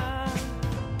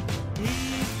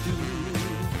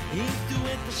יפדו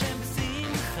את השם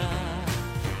בשמחה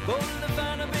בוא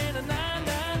לבנה בין נה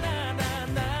נה נה נה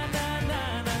נה נה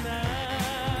נה נה נה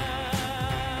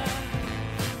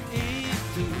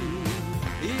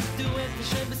יפדו את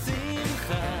השם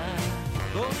בשמחה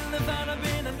בוא לבנה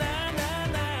בין נה נה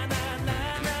נה נה נה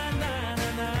נה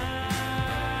נה נה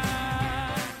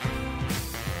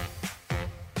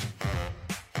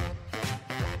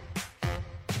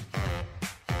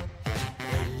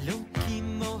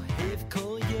אלוקים אוהב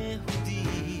כל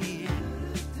יהודי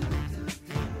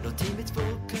נוטים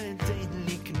לצפור כדי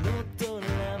לקנות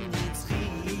עולם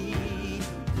נצחי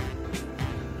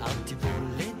אל תיפול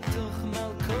לתוך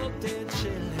מלכודת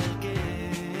של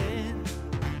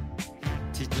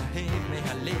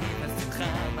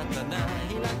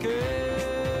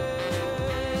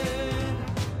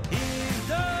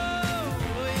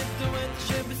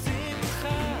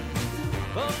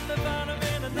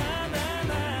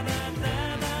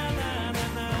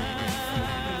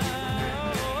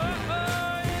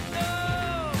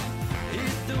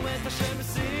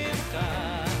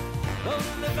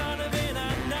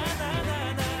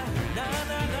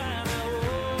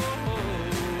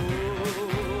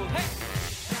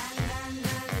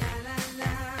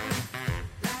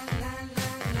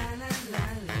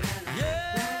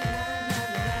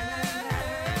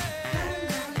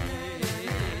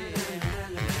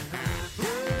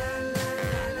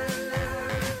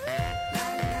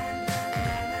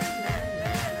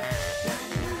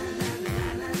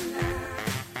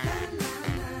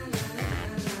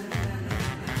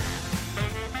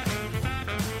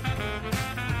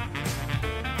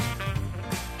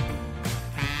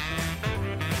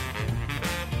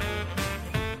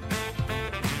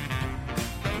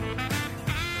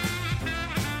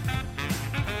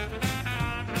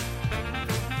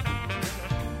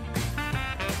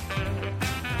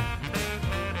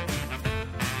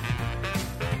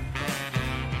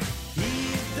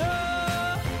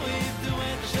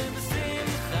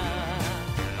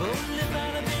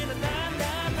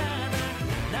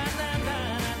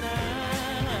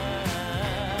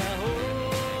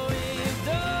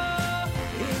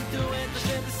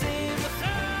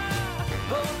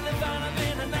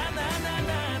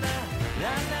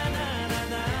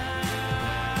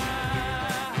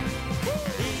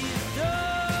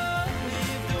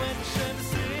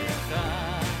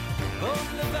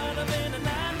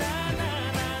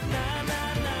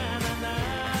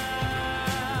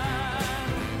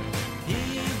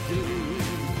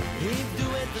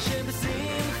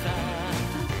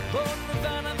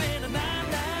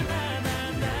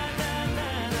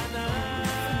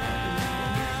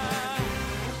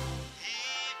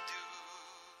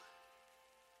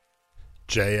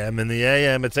JM in the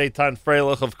AM. It's Eitan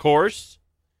Freilich, of course.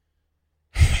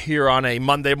 Here on a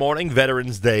Monday morning,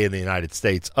 Veterans Day in the United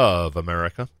States of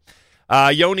America.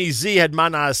 Yoni Z had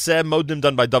Mana Aseh, Modim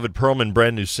done by David Perlman,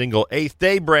 brand new single. 8th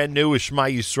Day, brand new, is Shema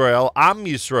Yisrael, Am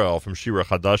Yisrael from Shira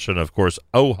Chadash, and of course,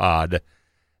 Ohad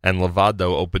and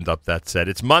Levado opened up that set.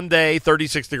 It's Monday,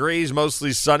 36 degrees,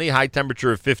 mostly sunny, high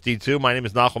temperature of 52. My name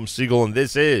is Nachum Siegel, and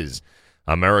this is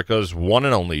America's one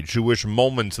and only Jewish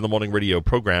Moments in the Morning radio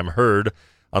program, heard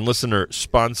on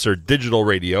listener-sponsored digital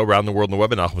radio around the world on the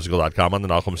web at NachumSiegel.com, on the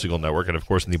Nachum Siegel Network, and, of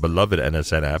course, in the beloved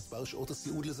NSN app.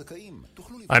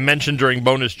 I mentioned during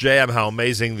Bonus Jam how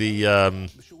amazing the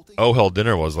Ohel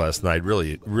dinner was last night.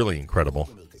 Really, really incredible.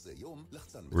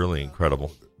 Really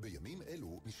incredible.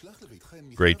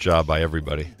 Great job by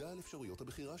everybody.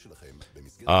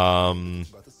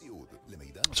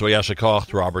 So Yasha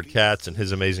Koch, Robert Katz, and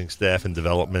his amazing staff in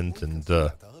development, and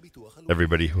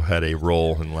everybody who had a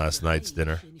role in last night's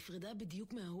dinner.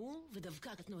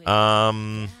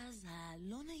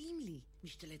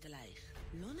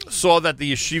 Saw that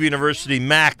the Yeshiva University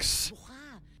Max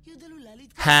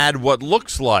had what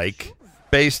looks like,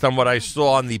 based on what I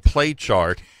saw on the play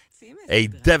chart, a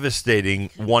devastating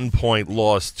 1-point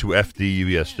loss to FDU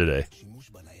yesterday.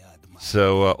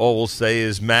 So all we'll say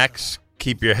is, Max,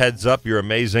 keep your heads up. You're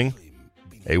amazing.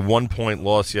 A 1-point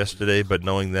loss yesterday, but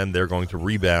knowing them, they're going to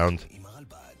rebound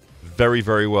very,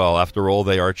 very well. After all,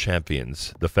 they are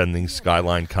champions, defending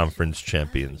Skyline Conference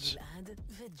champions.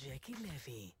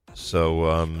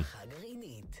 So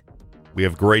we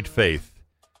have great faith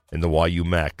in the YU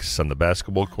Max on the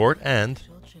basketball court and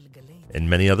in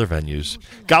many other venues.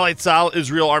 Galei Tzahal,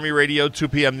 Israel Army Radio, 2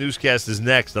 p.m. newscast is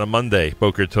next on a Monday.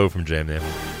 Boker Tov from JM.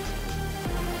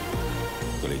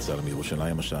 גלי צה"ל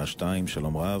מירושלים, השעה 2,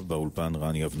 שלום רב, באולפן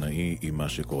רני אבנאי עם מה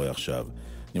שקורה עכשיו.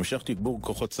 נמשך תגבור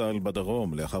כוחות צה"ל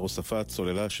בדרום, לאחר הוספת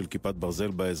צוללה של כיפת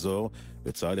ברזל באזור,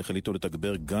 וצה"ל החליטו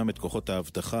לתגבר גם את כוחות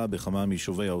האבטחה בכמה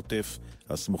מיישובי העוטף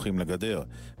הסמוכים לגדר.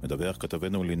 מדווח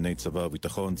כתבנו לענייני צבא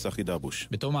וביטחון, צחי דבוש.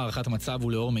 בתום הערכת מצב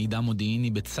ולאור מידע מודיעיני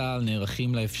בצה"ל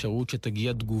נערכים לאפשרות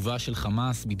שתגיע תגובה של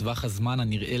חמאס בטווח הזמן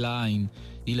הנראה לעין.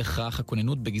 אי לכך,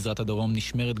 הכוננות בגזרת הדרום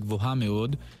נשמרת גבוהה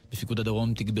מאוד. בפיקוד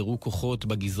הדרום תגברו כוחות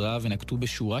בגזרה ונקטו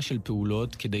בשורה של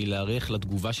פעולות כדי להיערך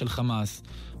לתגובה של חמאס.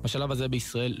 בשלב הזה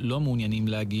בישראל לא מעוניינים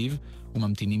להגיב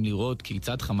וממתינים לראות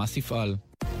כיצד חמאס יפעל.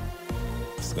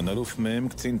 סגן אלוף מ'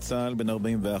 קצין צה"ל בן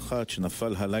 41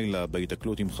 שנפל הלילה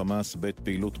בהיתקלות עם חמאס בית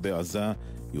פעילות בעזה,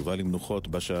 יובא למנוחות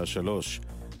בשעה 3.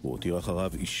 הוא הותיר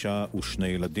אחריו אישה ושני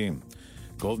ילדים.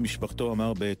 קרוב משפחתו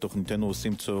אמר, בתוכניתנו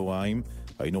עושים צהריים,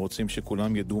 היינו רוצים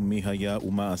שכולם ידעו מי היה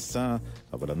ומה עשה,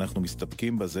 אבל אנחנו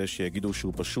מסתפקים בזה שיגידו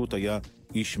שהוא פשוט היה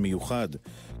איש מיוחד.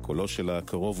 קולו של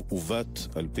הקרוב עוות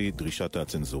על פי דרישת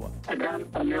הצנזורה.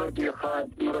 אדם מאוד מיוחד,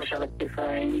 מראש על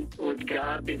הכתפיים, הוא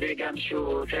התגאה בזה גם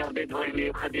שהוא עושה הרבה דברים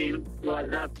מיוחדים. הוא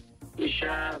עזב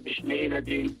אישה ושני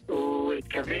ילדים. הוא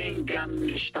התכוון גם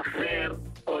להשתחרר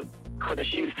עוד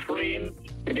חודשים ספורים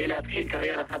כדי להתחיל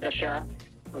קריירה חדשה,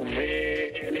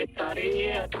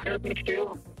 ולצערי התוכניות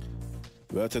נקטעו.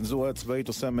 והצנזורה הצבאית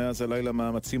עושה מאז הלילה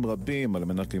מאמצים רבים על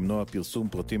מנת למנוע פרסום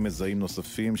פרטים מזהים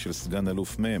נוספים של סגן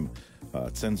אלוף מ'.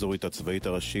 הצנזורית הצבאית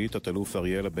הראשית, התלוף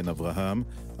אריאלה בן אברהם,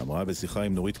 אמרה בשיחה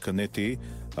עם נורית קנטי,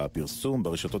 הפרסום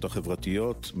ברשתות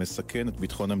החברתיות מסכן את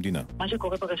ביטחון המדינה. מה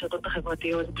שקורה ברשתות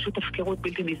החברתיות זה פשוט הפקרות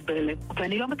בלתי נסבלת.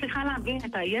 ואני לא מצליחה להבין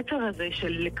את היצר הזה של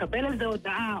לקבל על זה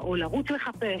הודעה, או לרוץ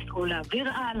לחפש, או להעביר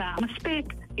הלאה.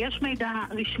 מספיק, יש מידע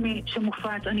רשמי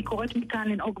שמופץ, אני קוראת מכאן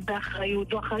לנהוג באחריות.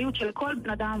 זו אחריות של כל בן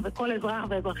אדם וכל אזרח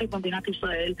ואזרחית במדינת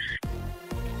ישראל.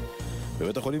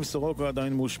 בבית החולים סורוקה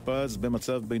עדיין מאושפז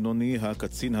במצב בינוני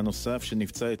הקצין הנוסף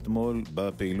שנפצע אתמול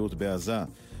בפעילות בעזה.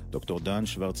 דוקטור דן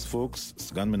שוורץ פוקס,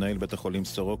 סגן מנהל בית החולים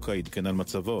סורוקה, עדכן על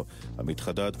מצבו. עמית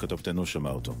חדד, כתבתנו, שמע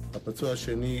אותו. הפצוע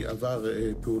השני עבר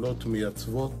פעולות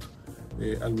מייצבות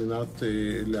על מנת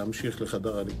להמשיך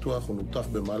לחדר הניתוח. הוא נותח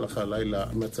במהלך הלילה,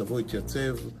 מצבו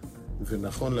התייצב,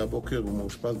 ונכון להבוקר הוא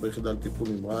מאושפז ביחידה לטיפול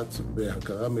נמרץ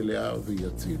בהכרה מלאה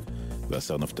ויציב.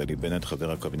 והשר נפתלי בנט,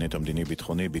 חבר הקבינט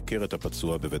המדיני-ביטחוני, ביקר את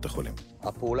הפצוע בבית החולים.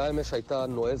 הפעולה אמש הייתה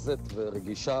נועזת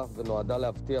ורגישה ונועדה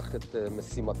להבטיח את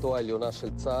משימתו העליונה של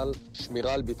צה"ל,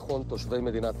 שמירה על ביטחון תושבי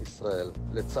מדינת ישראל.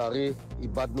 לצערי,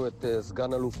 איבדנו את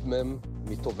סגן אלוף מ'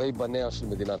 מטובי בניה של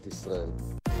מדינת ישראל.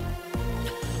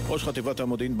 ראש חטיבת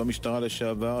המודיעין במשטרה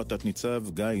לשעבר, תת ניצב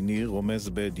גיא ניר, רומז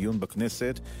בדיון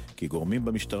בכנסת כי גורמים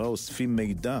במשטרה אוספים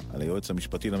מידע על היועץ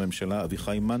המשפטי לממשלה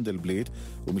אביחי מנדלבליט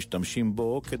ומשתמשים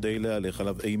בו כדי להלך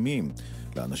עליו אימים.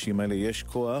 לאנשים האלה יש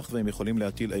כוח והם יכולים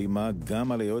להטיל אימה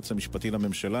גם על היועץ המשפטי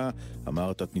לממשלה,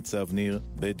 אמר תת ניצב ניר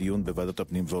בדיון בוועדת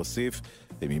הפנים, והוסיף,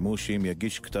 הם אימו שאם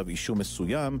יגיש כתב אישום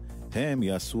מסוים הם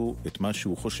יעשו את מה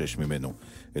שהוא חושש ממנו.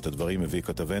 את הדברים מביא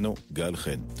כתבנו גל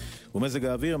חן. ומזג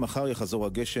האוויר, מחר יחזור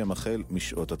הגשם החל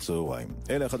משעות הצהריים.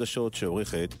 אלה החדשות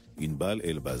שעורכת ענבל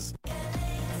אלבז.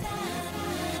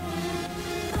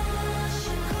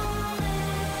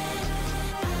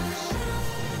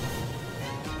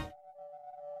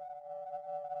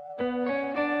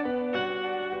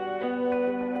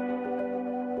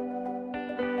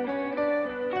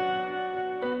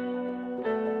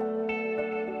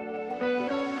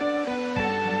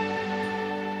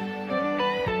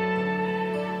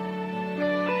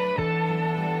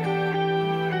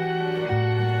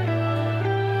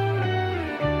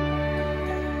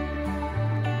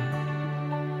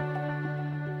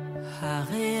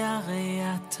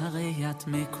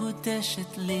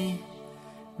 מקודשת לי,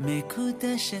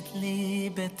 מקודשת לי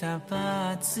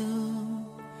בטבעצו.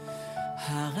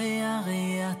 הרי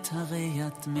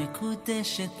את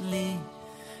מקודשת לי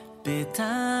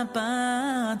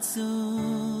בטבעצו.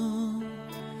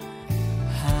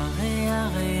 הרי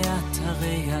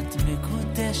את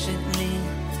מקודשת לי,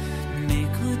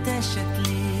 מקודשת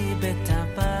לי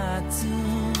בטבעצו.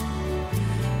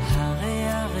 הרי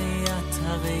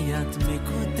את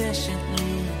מקודשת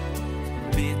לי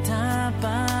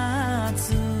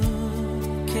בטבעצו.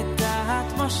 כדעת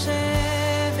משה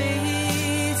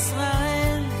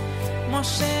וישראל,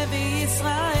 משה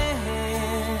וישראל.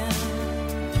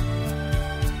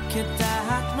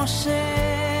 כדעת משה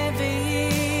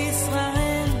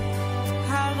וישראל,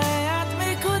 הרי את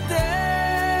מקודשת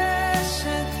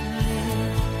לי.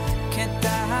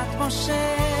 כדעת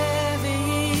משה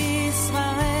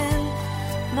וישראל,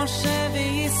 משה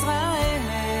וישראל.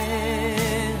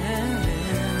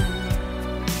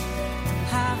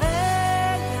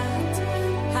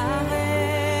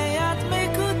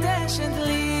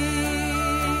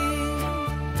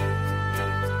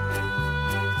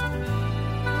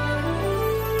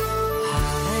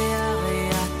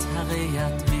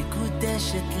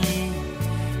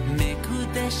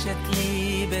 מקודשת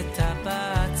לי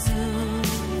בטבעצו.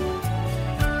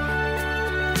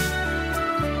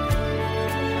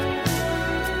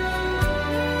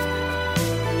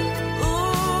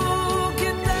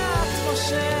 וכדעת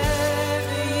משה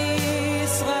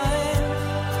וישראל,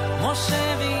 משה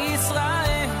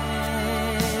וישראל.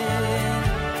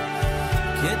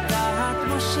 כדעת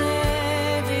משה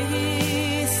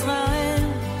וישראל,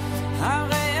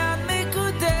 הרי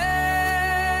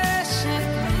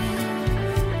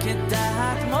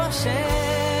משה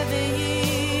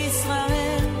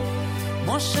וישראל,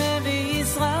 משה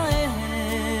וישראל.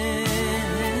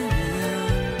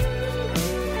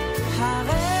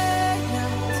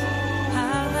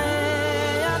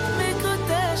 הרי את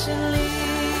מקודשת לי.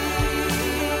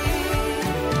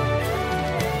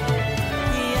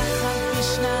 יחד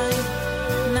בשניים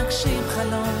נגשים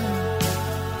חלום,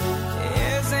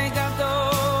 איזה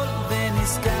גדול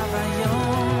ונשגב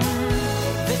היום.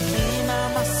 ועם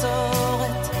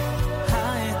המסורת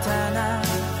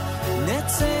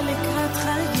נצא לקראת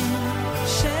חיים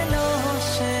שלא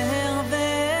שר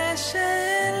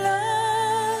ושלא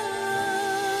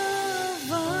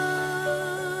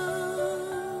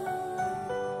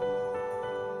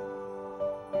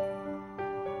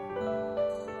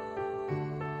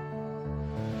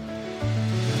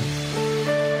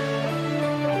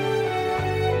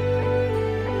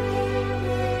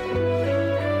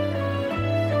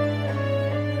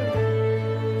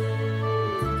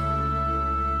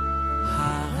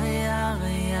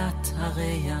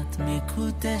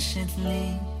מקודשת לי,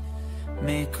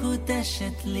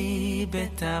 מקודשת לי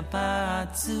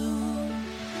בטבעצו.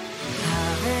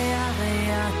 הרי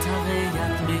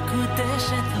את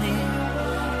מקודשת לי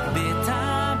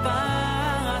בטבעצו.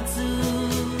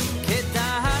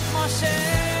 כדעת משה,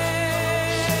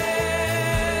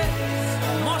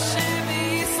 משה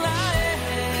וישראל.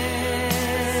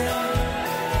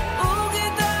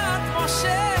 וכדעת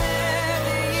משה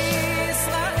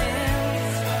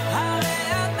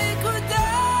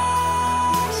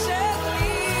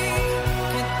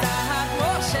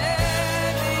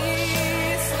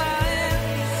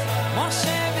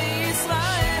משה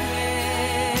וישראל.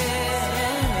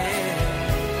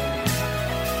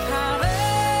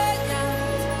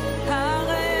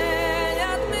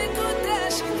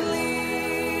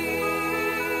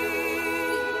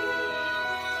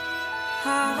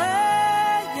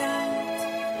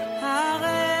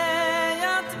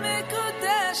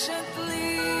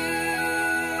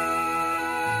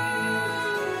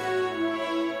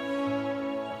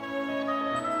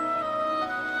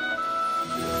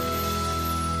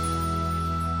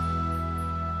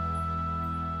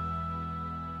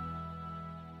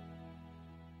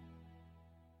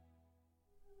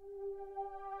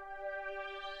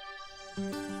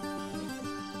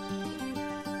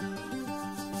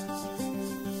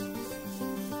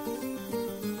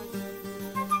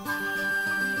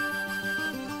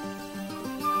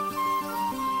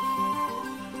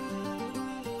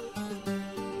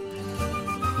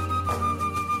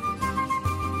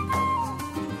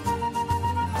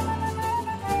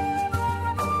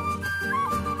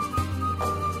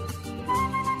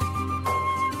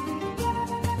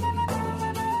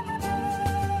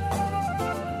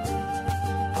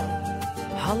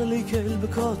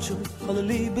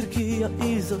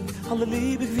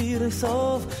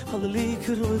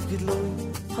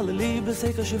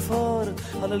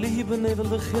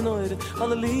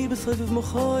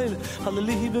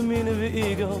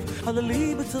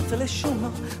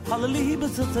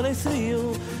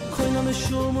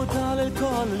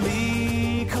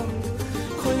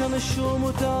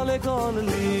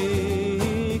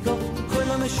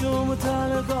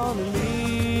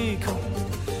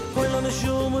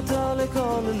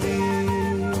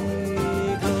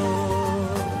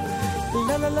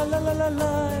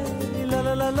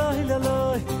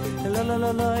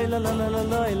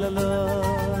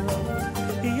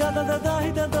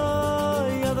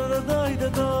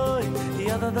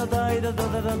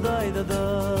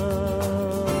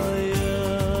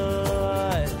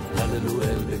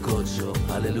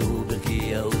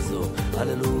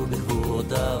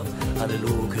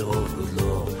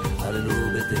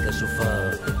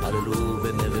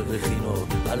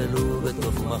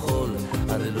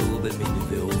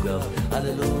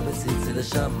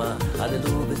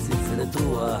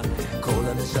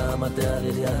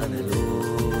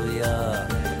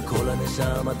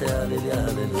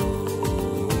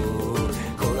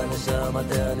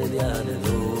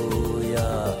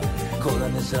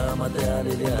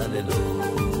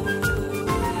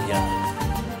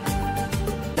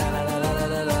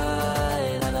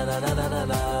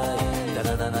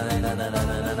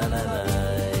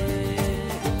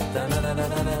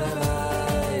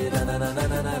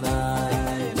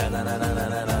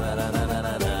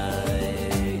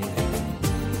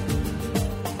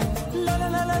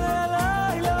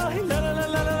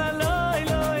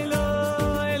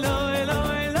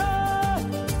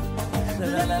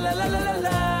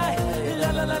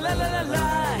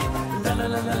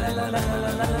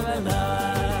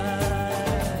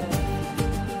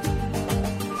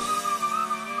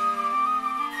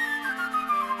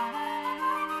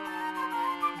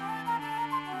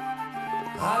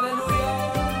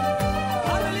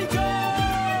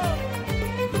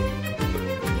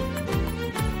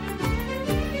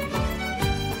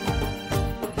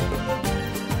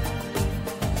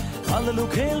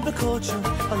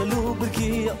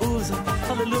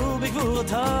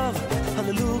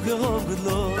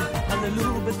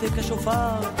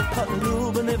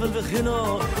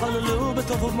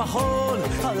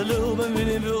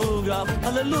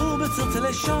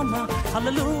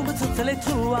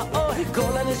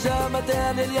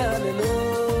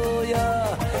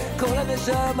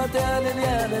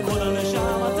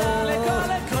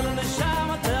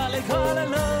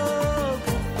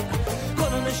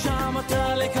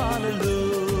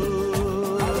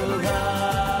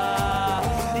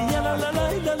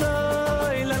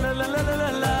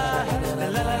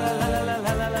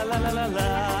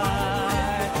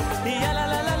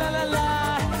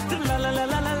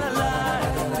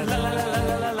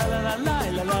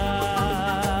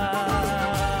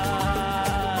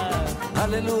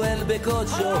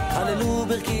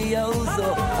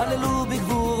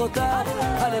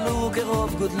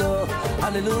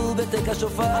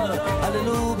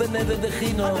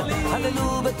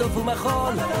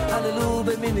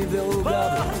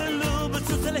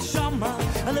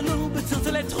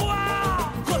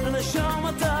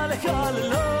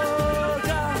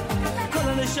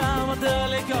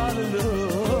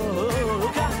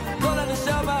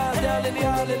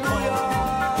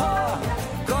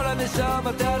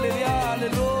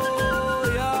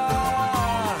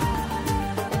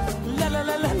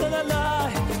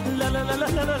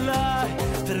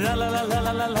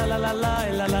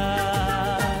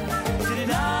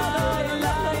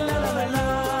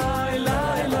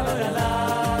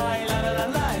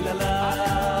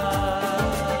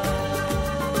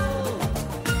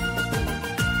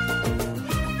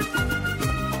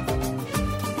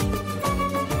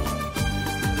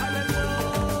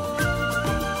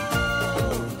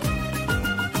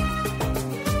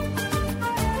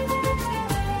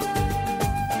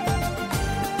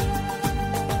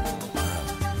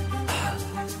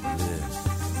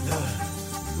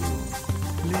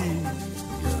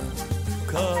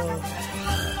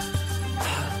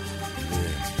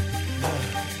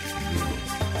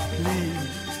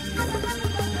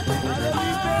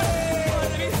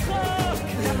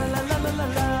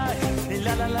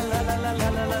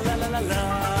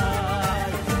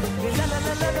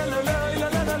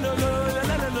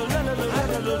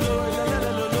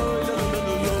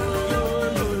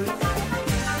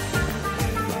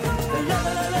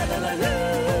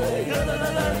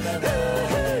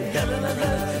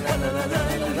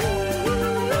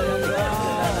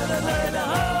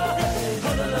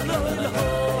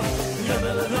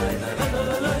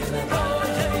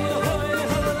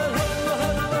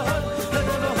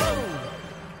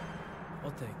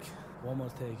 more take. One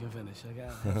more take and finish. I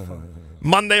got have fun.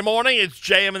 Monday morning, it's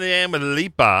JM in the AM with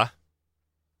Lipa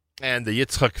and the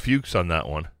Yitzchak Fuchs on that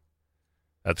one.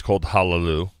 That's called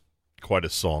Hallelujah. Quite a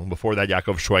song. Before that,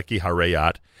 Yaakov Shweki,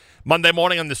 Hareyat. Monday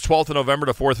morning on this 12th of November,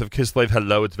 the 4th of Kislev.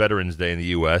 Hello, it's Veterans Day in the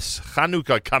U.S.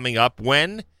 Chanukah coming up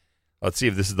when? Let's see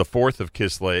if this is the 4th of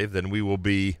Kislev. Then we will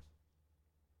be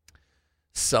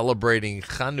celebrating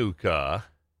Chanukah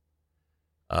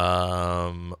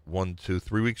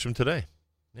 3 weeks from today.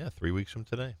 Yeah, 3 weeks from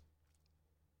today.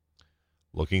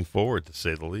 Looking forward, to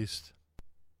say the least.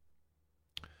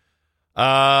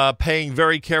 Paying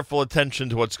very careful attention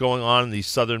to what's going on in the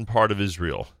southern part of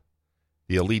Israel.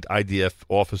 The elite IDF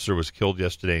officer was killed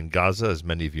yesterday in Gaza. As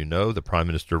many of you know, the Prime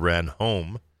Minister ran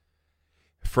home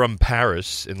from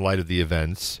Paris in light of the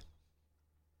events.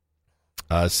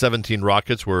 17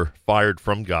 rockets were fired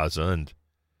from Gaza, and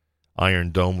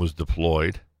Iron Dome was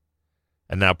deployed.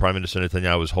 And now Prime Minister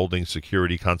Netanyahu is holding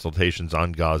security consultations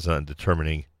on Gaza and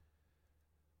determining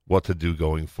what to do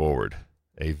going forward.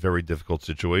 A very difficult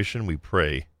situation. We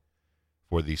pray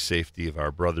for the safety of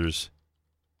our brothers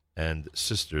and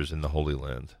sisters in the Holy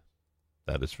Land.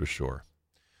 That is for sure.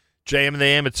 JM and the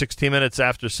AM at 16 minutes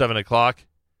after 7 o'clock.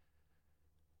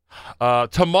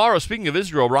 Tomorrow, speaking of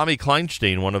Israel, Rami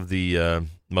Kleinstein, one of the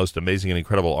most amazing and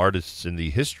incredible artists in the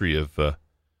history of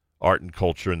art and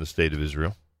culture in the state of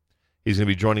Israel. He's going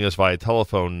to be joining us via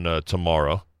telephone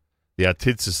tomorrow. The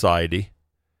Atid Society,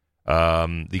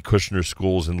 the Kushner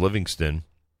Schools in Livingston,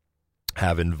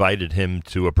 have invited him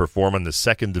to perform on the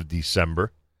 2nd of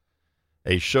December,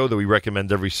 a show that we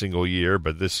recommend every single year.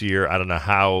 But this year, I don't know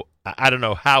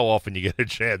how often you get a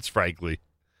chance, frankly,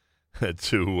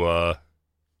 to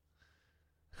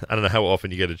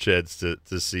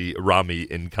see Rami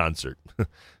in concert.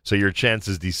 So your chance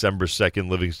is December 2nd,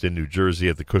 Livingston, New Jersey,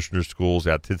 at the Kushner Schools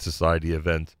Atid Society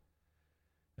event.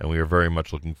 And we are very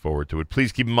much looking forward to it.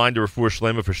 Please keep in mind the Refuah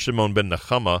Shlema for Shimon ben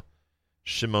Nechama.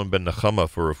 Shimon ben Nechama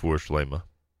for Refuah Shlema.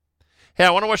 Hey, I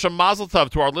want to wish a mazel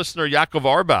tov to our listener, Yaakov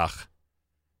Arbach.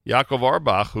 Yaakov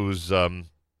Arbach, whose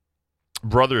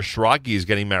brother Shragi is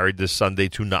getting married this Sunday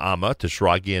to Naama, to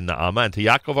Shragi and Naama, and to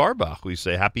Yaakov Arbach. We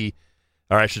say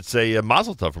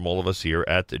mazel tov from all of us here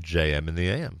at JM in the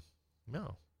AM.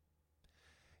 No.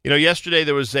 You know, yesterday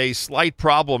there was a slight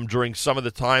problem during some of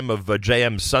the time of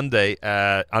JM Sunday.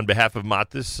 On behalf of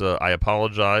Matis, I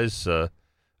apologize. Not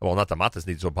that Matis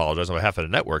needs to apologize. On behalf of the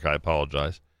network, I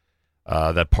apologize.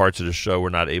 That parts of the show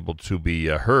were not able to be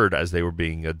heard as they were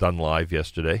being done live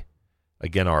yesterday.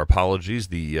 Again, our apologies.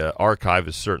 The archive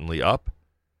is certainly up.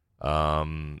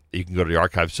 You can go to the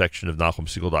archive section of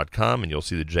NachumSegal.com and you'll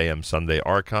see the JM Sunday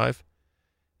archive.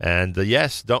 And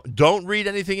yes, don't read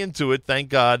anything into it. Thank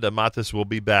God, Matis will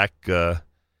be back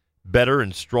better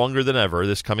and stronger than ever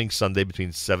this coming Sunday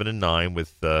between 7 and 9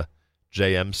 with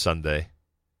JM Sunday.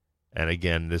 And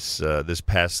again, this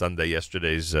past Sunday,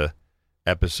 yesterday's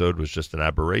episode was just an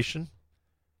aberration.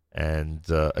 And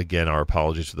again, our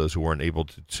apologies to those who weren't able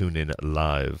to tune in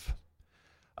live.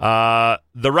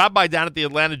 The rabbi down at the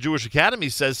Atlanta Jewish Academy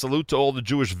says, salute to all the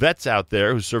Jewish vets out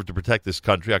there who serve to protect this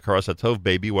country. Akaras Hatov,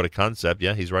 baby. What a concept.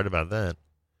 Yeah, he's right about that.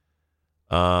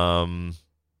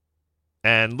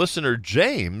 And listener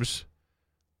James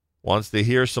wants to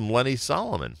hear some Lenny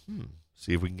Solomon.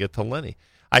 See if we can get to Lenny.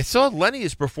 I saw Lenny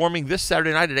is performing this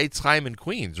Saturday night at Eitz Chaim in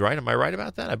Queens, right? Am I right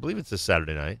about that? I believe it's this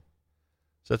Saturday night.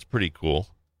 So that's pretty cool.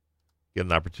 Get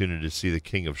an opportunity to see the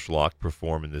King of Schlock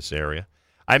perform in this area.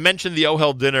 I mentioned the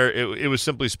Ohel dinner. It was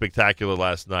simply spectacular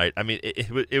last night. I mean,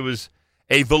 it was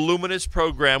a voluminous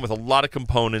program with a lot of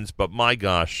components, but my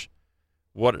gosh,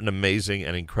 what an amazing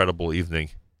and incredible evening.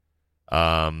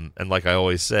 And like I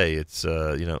always say,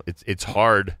 it's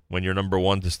hard when you're number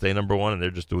one to stay number one, and they're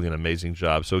just doing an amazing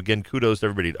job. So again, kudos to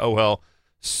everybody at Ohel.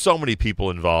 So many people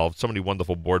involved, so many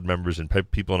wonderful board members and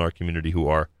people in our community who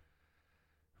are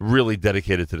really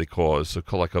dedicated to the cause. So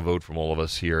collect a vote from all of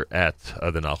us here at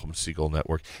the Nachum Segal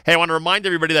Network. Hey, I want to remind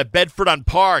everybody that Bedford on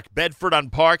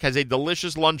Park has a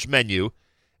delicious lunch menu,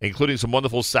 including some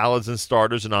wonderful salads and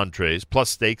starters and entrees,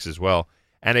 plus steaks as well,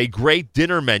 and a great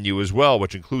dinner menu as well,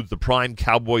 which includes the prime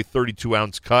Cowboy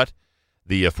 32-ounce cut,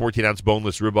 the 14-ounce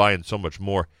boneless ribeye, and so much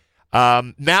more.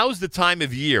 Now's the time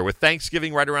of year, with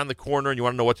Thanksgiving right around the corner, and you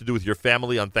want to know what to do with your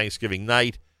family on Thanksgiving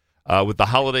night, with the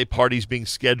holiday parties being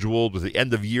scheduled, with the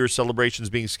end-of-year celebrations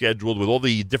being scheduled, with all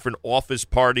the different office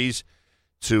parties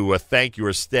to thank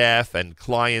your staff and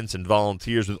clients and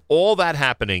volunteers. With all that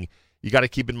happening, you got to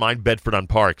keep in mind Bedford on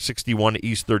Park, 61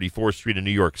 East 34th Street in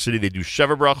New York City. They do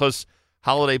Sheva Brachos,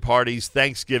 holiday parties,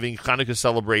 Thanksgiving, Hanukkah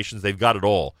celebrations. They've got it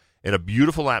all in a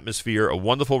beautiful atmosphere, a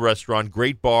wonderful restaurant,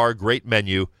 great bar, great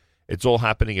menu. It's all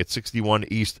happening at 61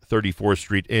 East 34th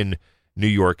Street in New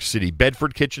York City.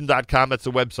 BedfordKitchen.com, that's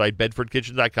the website,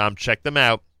 BedfordKitchen.com. Check them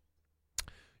out.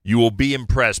 You will be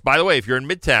impressed. By the way, if you're in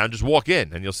Midtown, just walk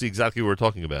in, and you'll see exactly what we're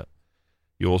talking about.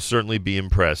 You will certainly be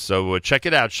impressed. So check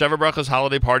it out. Sheva Brachas,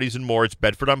 holiday parties, and more. It's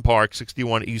Bedford on Park,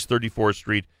 61 East 34th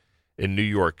Street in New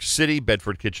York City,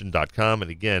 BedfordKitchen.com.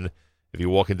 And again, if you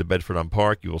walk into Bedford on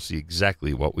Park, you will see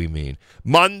exactly what we mean.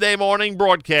 Monday morning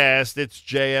broadcast. It's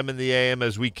JM in the AM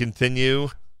as we continue.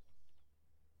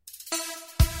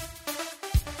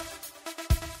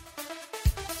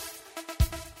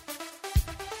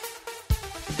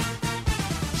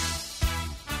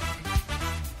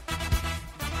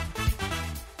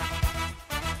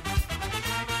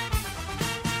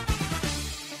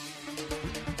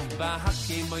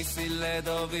 בהקים מויסי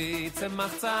לדובי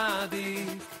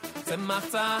צמח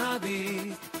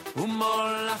צדיק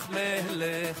ומולך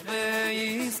מלך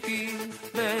ויסקי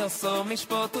ויוסו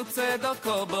משפוט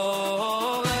וצדוקו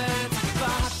בורת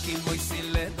בהקים מויסי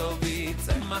לדובי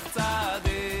צמח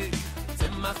צדיק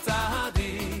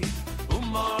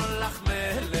ומולך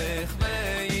מלך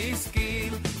ויסקי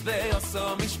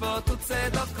ויוסו משפוט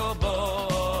וצדוקו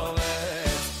בורת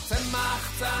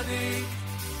צמח צדיק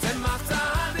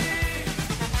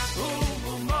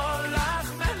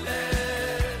ומולך מלך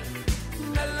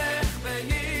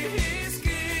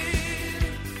ויסקי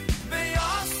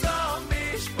ויוסו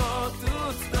משפוט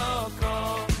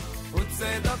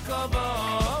וצדוקו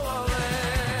בורת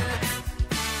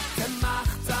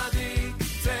צמח צדיק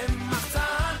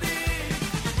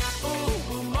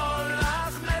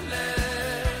ומולך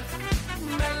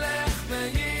מלך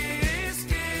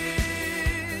ויסקי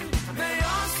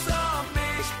ויוסו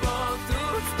משפוט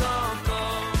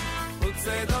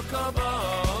וצדוקו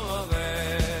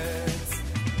בארץ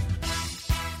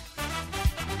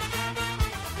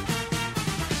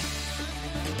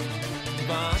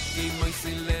באתי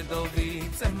מויסי לדובי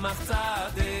צמח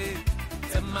צדיק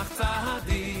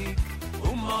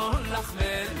ומולך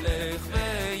מלך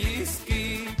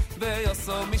ויסקי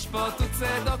ויוסו משפוט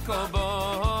וצדוקו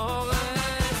בארץ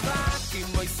באתי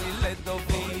מויסי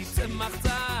לדובי צמח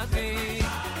צדיק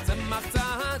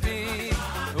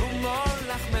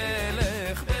ומולך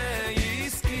מלך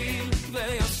ויסקי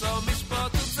ויוסו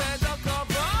משפוט וצדוקו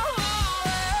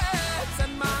בארץ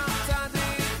צמח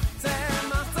צדיק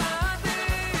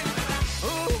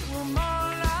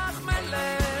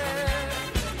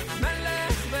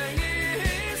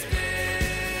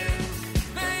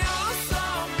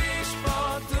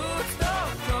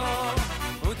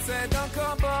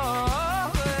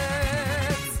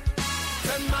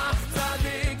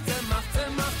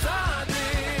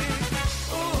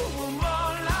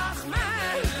ומולך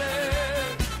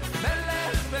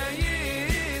מלך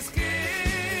ויסקי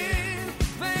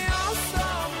ויוסו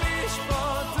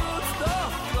משפוט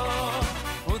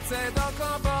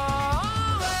וצדוקו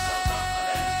בארץ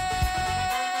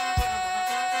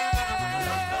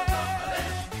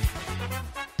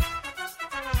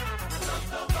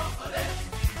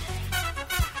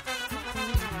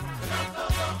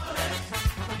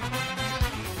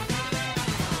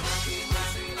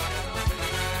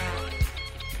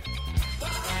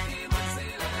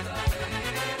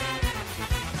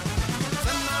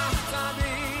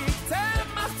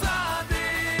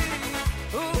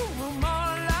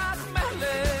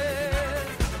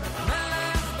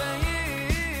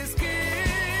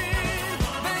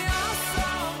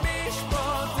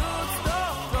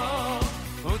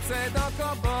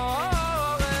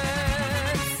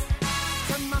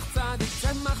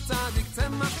צמח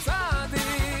צדיק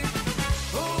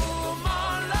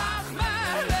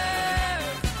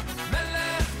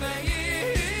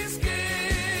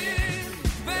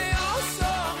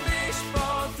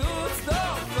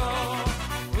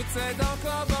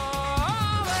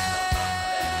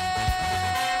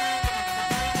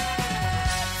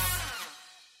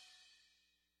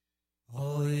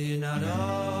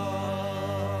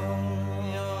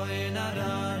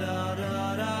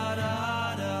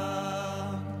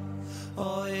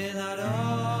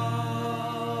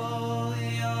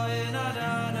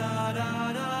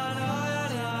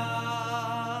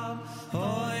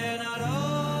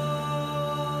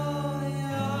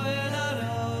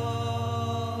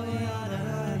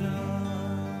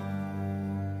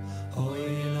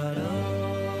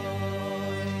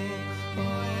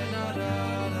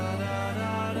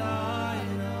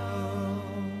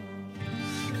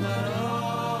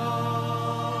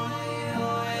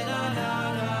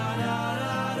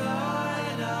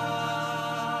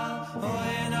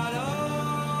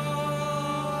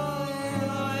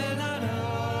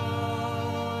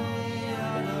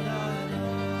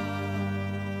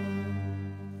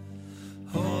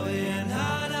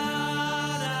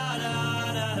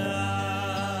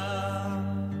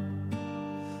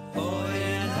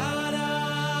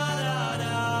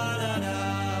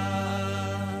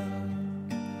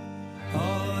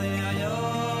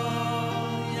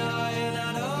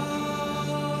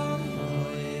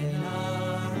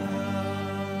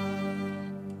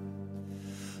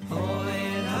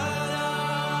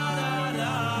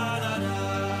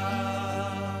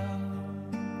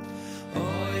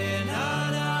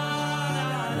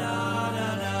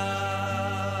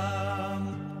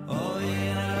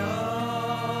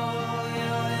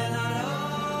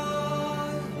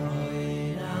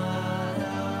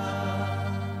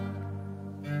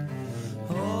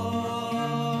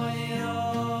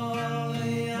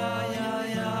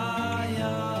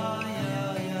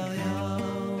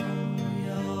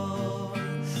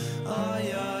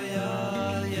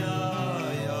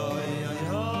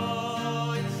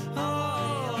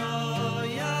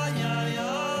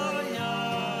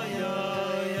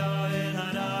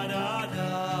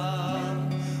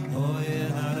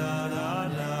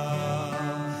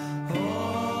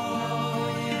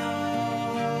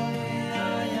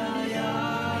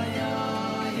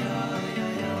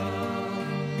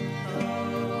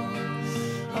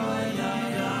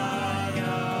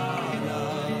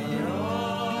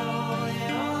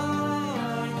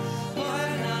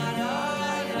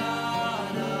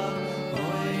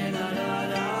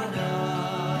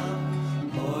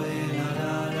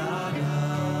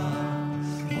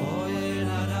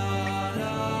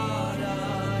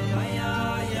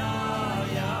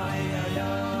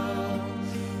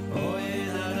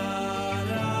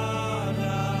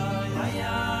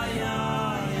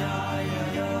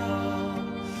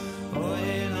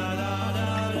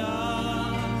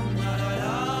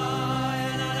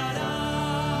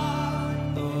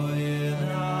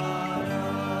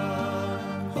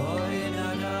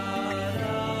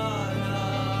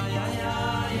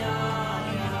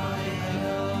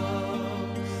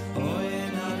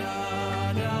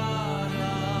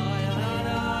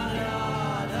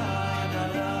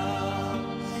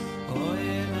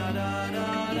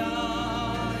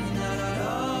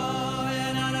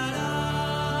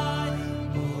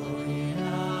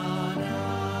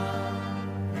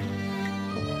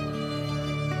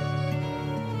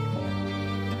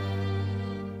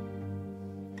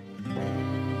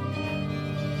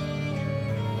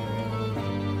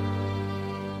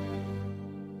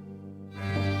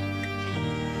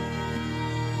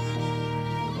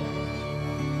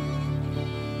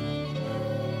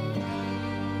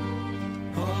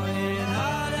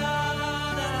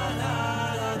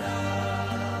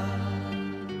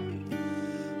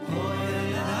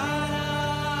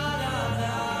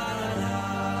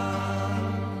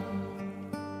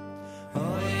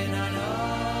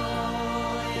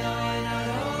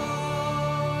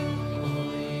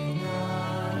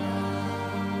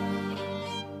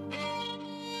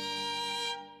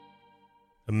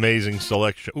Amazing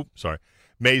selection. Oops, sorry.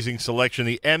 Amazing selection.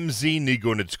 The MZ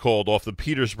Nigun, it's called, off the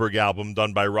Petersburg album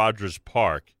done by Rogers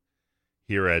Park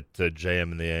here at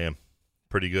JM in the AM.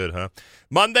 Pretty good, huh?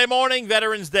 Monday morning,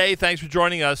 Veterans Day. Thanks for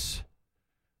joining us.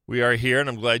 We are here, and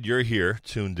I'm glad you're here,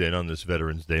 tuned in on this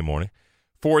Veterans Day morning.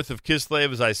 4th of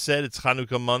Kislev, as I said, it's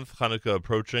Hanukkah month, Hanukkah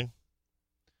approaching.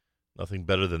 Nothing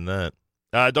better than that.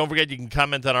 Don't forget, you can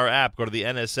comment on our app. Go to the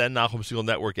NSN, Nachum Segal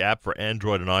Network app for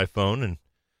Android and iPhone, and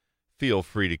feel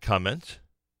free to comment.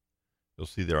 You'll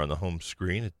see there on the home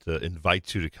screen. It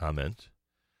invites you to comment.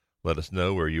 Let us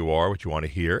know where you are, what you want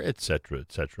to hear, etc.,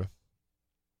 etc.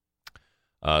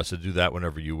 So do that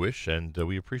whenever you wish, and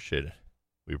we appreciate it.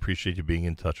 We appreciate you being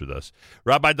in touch with us.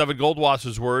 Rabbi David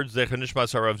Goldwasser's words, Zecher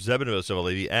Nishmas Harav Zeben Yosef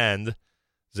Alevi, and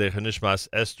Zecher Nishmas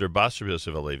Esther Basar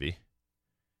Yosef Alevi.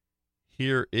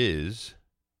 Here is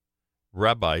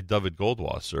Rabbi David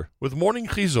Goldwasser with Morning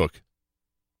Chizuk.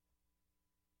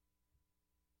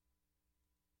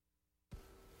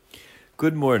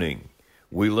 Good morning.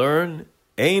 We learn,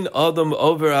 Ein Adam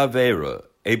over Avera,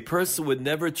 a person would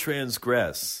never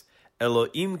transgress,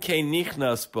 Elohim ke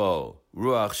nichnas bo,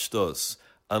 Ruach Shtos,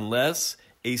 unless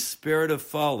a spirit of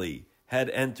folly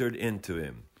had entered into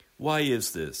him. Why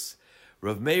is this?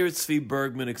 Rav Meir Tzvi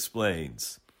Bergman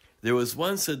explains, there was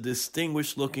once a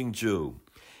distinguished-looking Jew.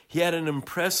 He had an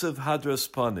impressive hadras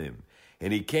panim,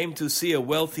 and he came to see a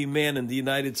wealthy man in the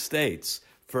United States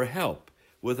for help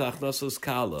with achnasos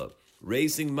kala,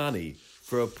 raising money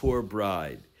for a poor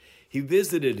bride. He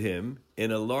visited him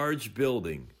in a large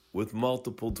building with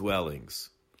multiple dwellings.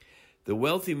 The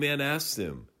wealthy man asked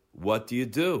him, "What do you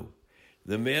do?"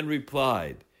 The man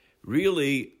replied,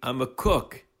 "Really, I'm a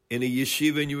cook in a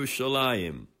yeshiva in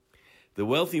Yerushalayim." The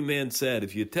wealthy man said,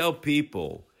 "If you tell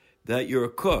people that you're a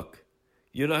cook,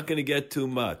 you're not going to get too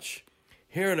much.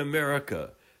 Here in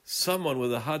America, someone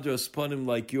with a hadras panim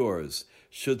like yours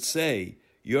should say,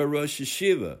 you're Rosh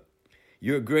Yeshiva,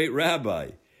 you're a great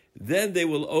rabbi. Then they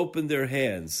will open their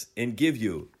hands and give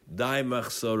you dai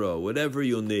machsoro, whatever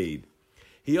you'll need."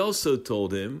 He also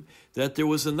told him that there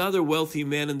was another wealthy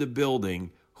man in the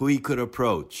building who he could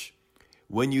approach.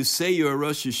 When you say you're a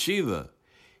Rosh Yeshiva,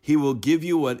 he will give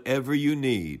you whatever you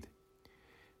need.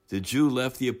 The Jew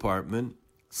left the apartment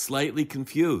slightly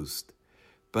confused,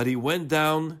 but he went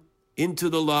down into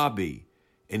the lobby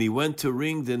and he went to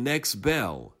ring the next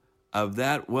bell of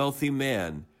that wealthy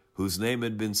man whose name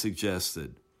had been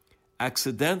suggested.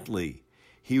 Accidentally,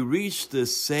 he reached the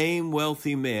same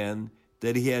wealthy man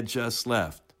that he had just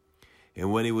left.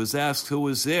 And when he was asked who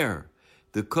was there,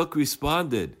 the cook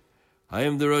responded, "I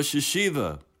am the Rosh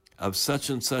Yeshiva of such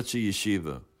and such a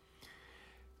yeshiva."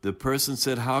 The person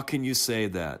said, "How can you say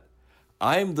that?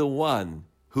 I am the one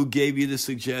who gave you the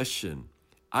suggestion.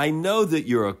 I know that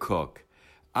you're a cook.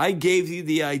 I gave you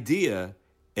the idea,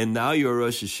 and now you're a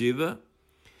Rosh Yeshiva?"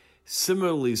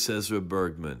 Similarly, says Reb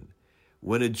Bergman,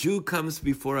 when a Jew comes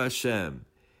before Hashem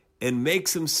and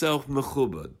makes himself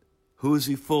mechubad, who is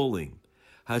he fooling?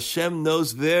 Hashem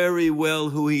knows very well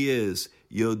who he is.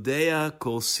 Yodea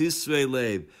kol sisrei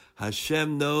lev.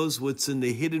 Hashem knows what's in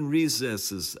the hidden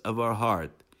recesses of our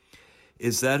heart.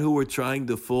 Is that who we're trying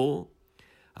to fool?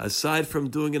 Aside from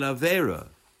doing an avera,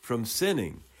 from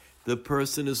sinning, the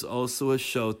person is also a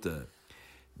shota.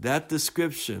 That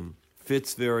description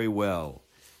fits very well.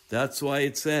 That's why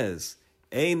it says,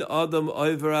 Ein Adam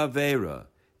over avera.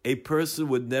 A person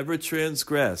would never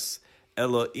transgress,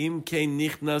 Elohim ke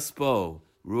nichnas bo,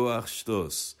 Ruach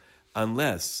Shtos,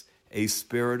 unless a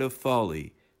spirit of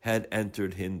folly had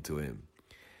entered into him.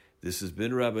 This has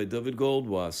been Rabbi David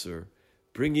Goldwasser,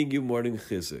 bringing you Morning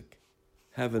Chizuk.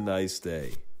 Have a nice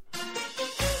day.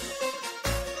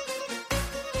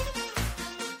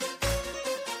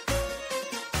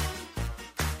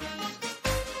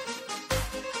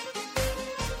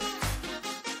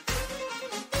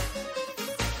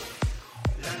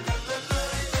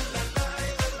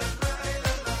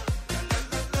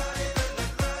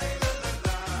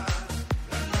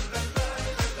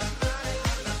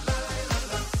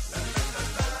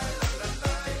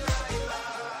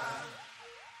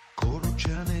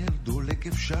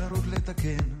 אפשר עוד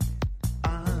לתקן,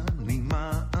 אני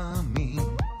מאמין.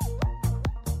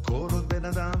 כל עוד בן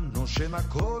אדם נושם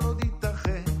הכל עוד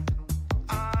ייתכן,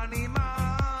 אני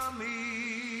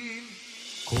מאמין.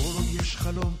 כל עוד יש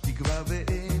חלום, תקווה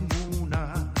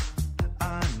ואמונה,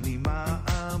 אני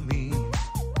מאמין.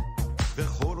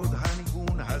 וכל עוד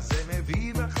הניגון הזה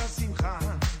מביא בך שמחה,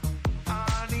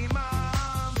 אני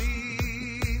מאמין.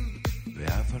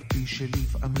 ואף על פי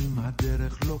שלפעמים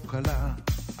הדרך לא קלה,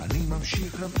 אני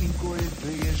ממשיך גם אם כואב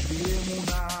ויש בי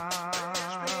אמונה.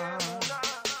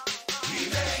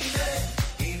 הנה, הנה,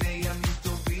 הנה ימים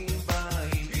טובים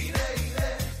באים,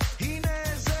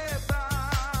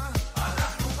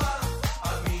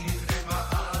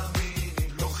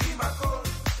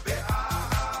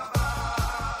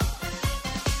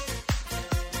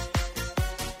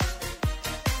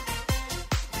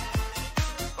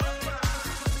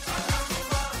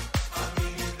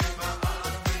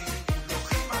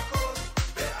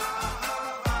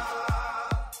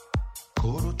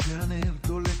 הלב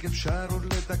דולק אפשר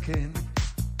עוד לתקן,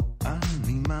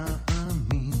 אני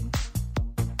מאמין.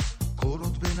 כל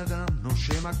עוד בן אדם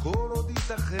נושם הכל עוד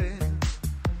ייתכן,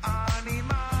 אני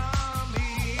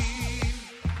מאמין.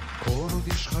 כל עוד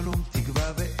יש חלום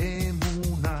תקווה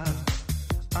ואמונה,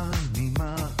 אני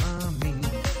מאמין.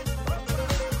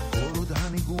 כל עוד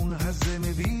הניגון הזה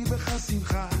מביא בך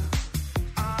שמחה,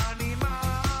 אני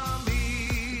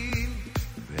מאמין.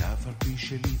 ואף על פי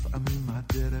שלפעמים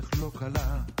הדרך לא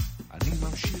קלה, אני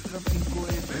ממשיך גם אם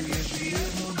כואב ויש לי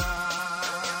אמונה.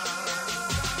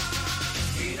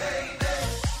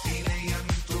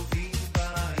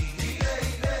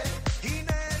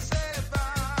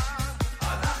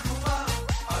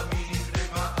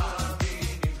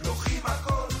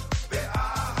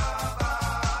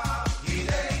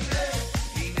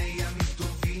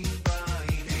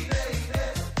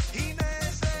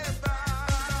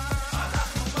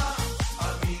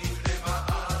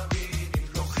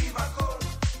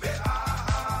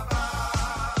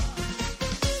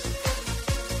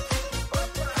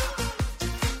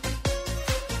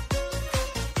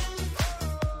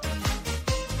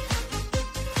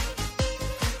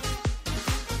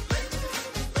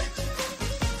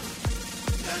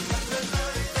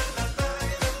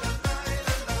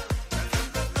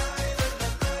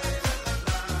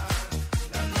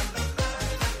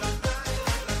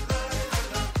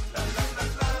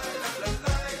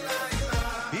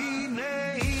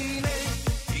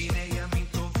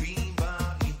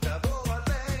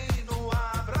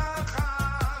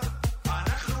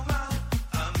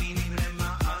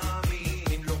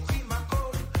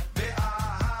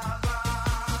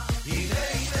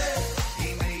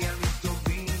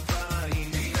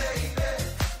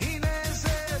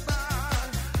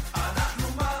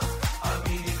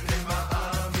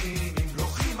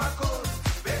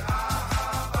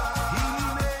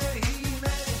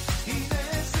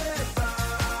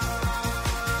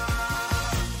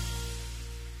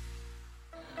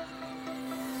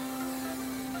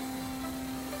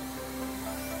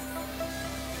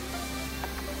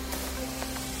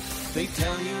 They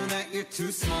tell you that you're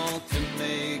too small to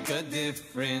make a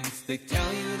difference. They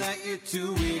tell you that you're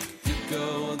too weak to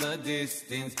go the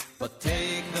distance. But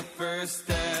take the first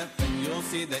step and you'll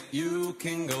see that you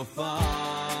can go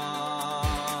far.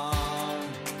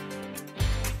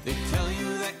 They tell you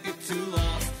that you're too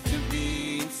lost to be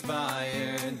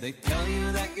inspired. They tell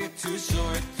you that you're too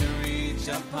short to reach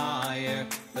up higher.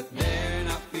 But they're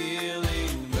not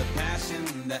feeling the passion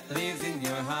that lives in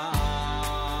your heart.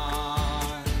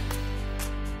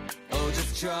 Oh,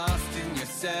 just trust in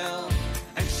yourself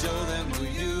and show them who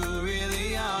you really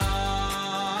are.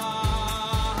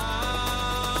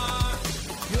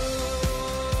 You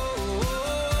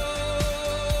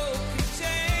can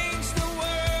change the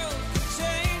world,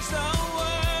 change the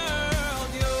world.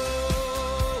 You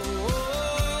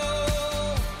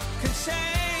can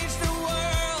change the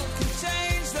world, can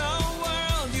change the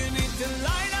world. You need to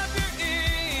light up your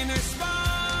inner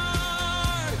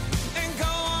spark and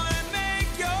go on and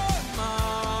make your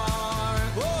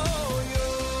mark. Oh, you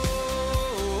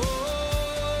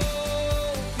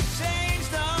can change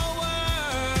the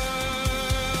world.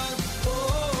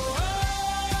 Oh,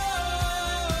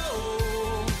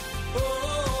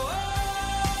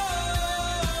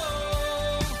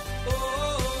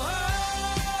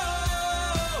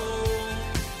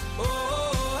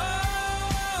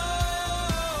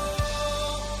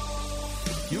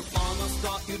 You almost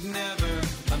thought you'd never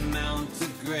amount to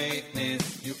greatness.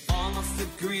 You almost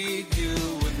agreed you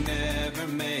would never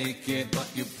make it. But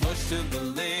you pushed to the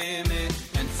limit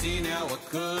and see now what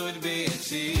could be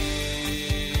achieved.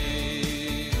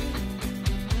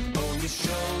 Oh, you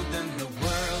showed them the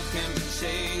world can be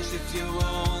changed if you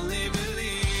only believe.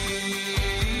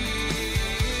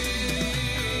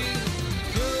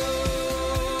 You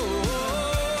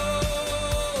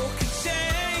can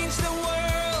change the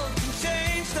world, can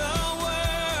change the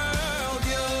world.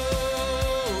 You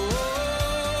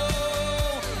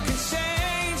can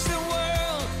change the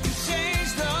world, can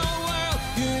change the world.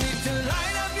 You need to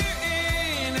light up your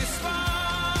inner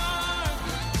spark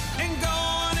and go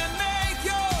on and make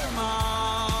your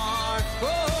mark.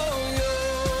 Oh, you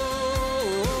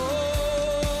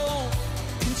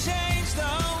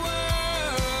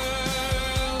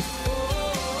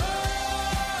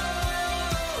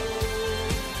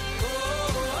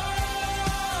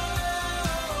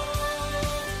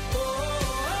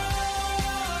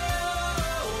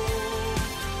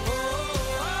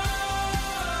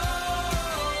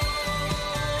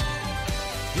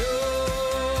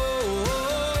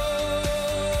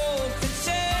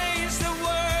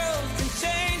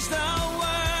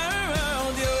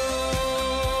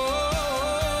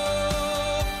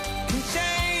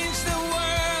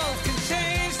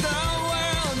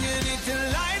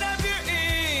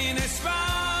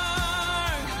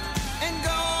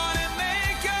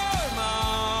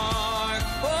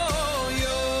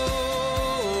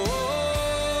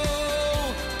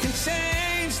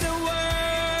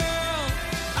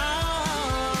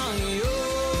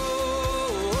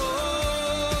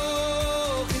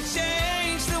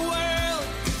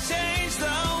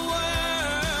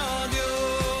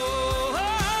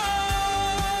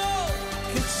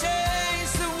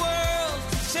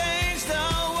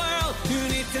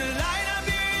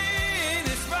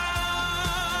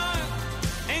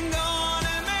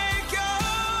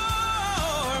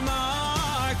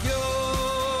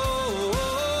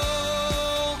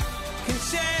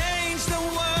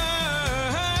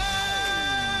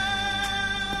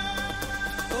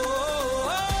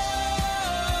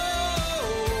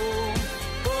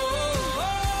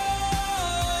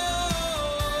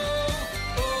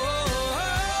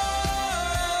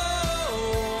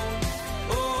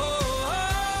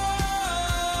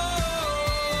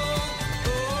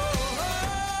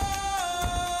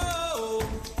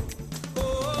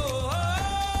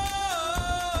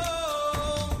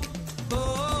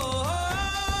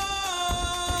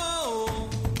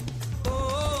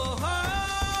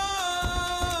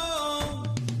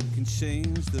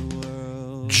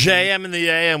JM in the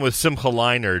AM with Simcha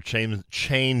Leiner.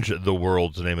 Change the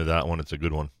World's the name of that one. It's a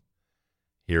good one.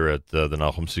 Here at the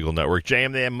Nachum Siegel Network. JM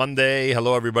in the AM Monday.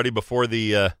 Hello, everybody. Before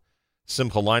the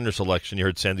Simcha Leiner selection, you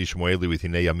heard Sandy Shmueli with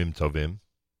Hinei Yamim Tovim.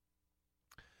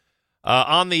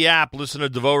 On the app, listener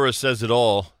Devora says it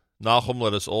all. Nachum,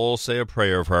 let us all say a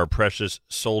prayer for our precious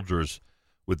soldiers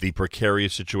with the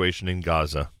precarious situation in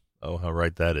Gaza. Oh, how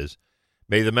right that is.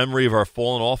 May the memory of our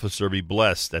fallen officer be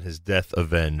blessed and his death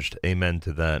avenged. Amen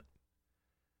to that.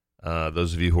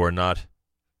 Those of you who are not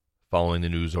following the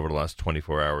news over the last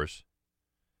 24 hours,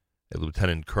 a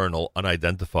lieutenant colonel,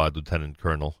 unidentified lieutenant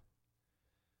colonel,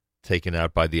 taken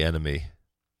out by the enemy.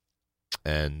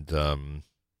 And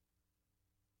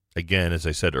again, as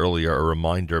I said earlier, a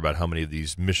reminder about how many of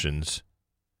these missions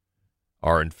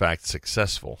are in fact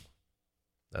successful.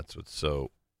 That's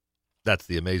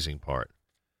the amazing part.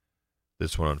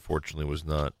 This one, unfortunately, was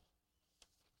not.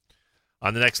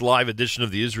 On the next live edition of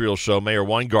the Israel Show, Mayor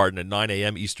Weingarten at 9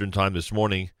 a.m. Eastern Time this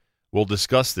morning will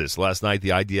discuss this. Last night, the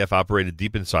IDF operated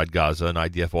deep inside Gaza. An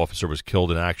IDF officer was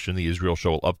killed in action. The Israel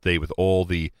Show will update with all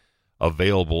the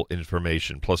available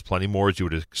information, plus plenty more as you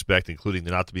would expect, including the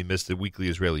not-to-be-missed weekly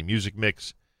Israeli music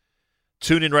mix.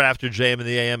 Tune in right after JM in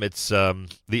the AM. It's the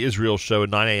Israel Show at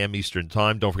 9 a.m. Eastern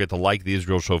Time. Don't forget to like the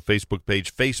Israel Show Facebook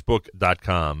page,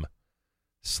 facebook.com/The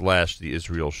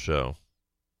Israel Show.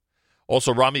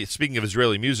 Also, Rami, speaking of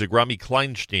Israeli music, Rami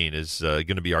Kleinstein is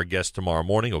going to be our guest tomorrow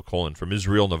morning. He'll call in from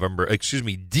Israel December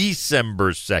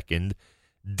 2nd.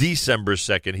 December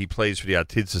 2nd, he plays for the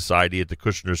Atid Society at the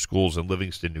Kushner Schools in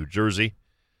Livingston, New Jersey.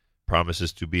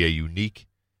 Promises to be a unique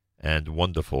and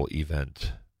wonderful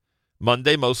event.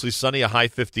 Monday, mostly sunny, a high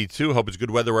 52. Hope it's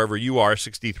good weather wherever you are.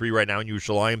 63 right now in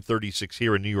Yerushalayim, 36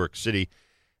 here in New York City,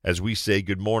 as we say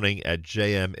good morning at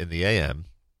JM in the AM.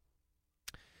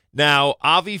 Now,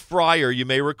 Avi Fryer, you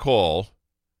may recall,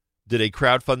 did a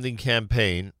crowdfunding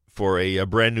campaign for a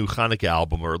brand new Hanukkah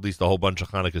album, or at least a whole bunch of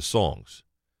Hanukkah songs.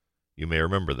 You may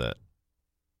remember that.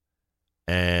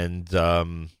 And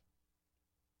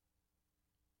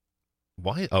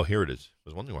why? Oh, here it is. I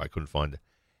was wondering why I couldn't find it.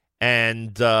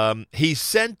 And he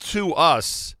sent to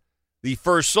us the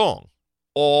first song,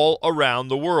 All Around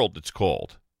the World, it's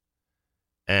called.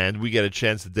 And we get a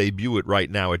chance to debut it right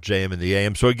now at JM in the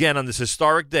AM. So again, on this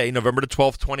historic day, November the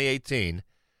 12th, 2018,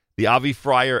 the Avi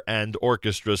Fryer and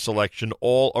Orchestra selection,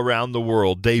 All Around the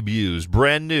World, debuts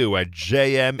brand new at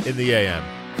JM in the AM.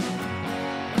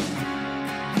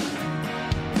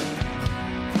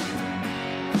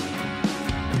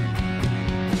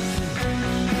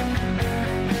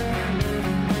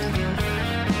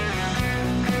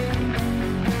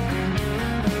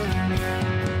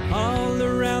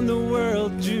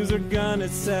 Jews are gonna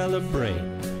celebrate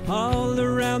all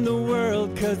around the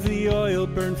world, 'cause the oil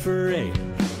burned for rain.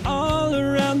 All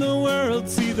around the world,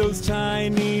 see those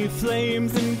tiny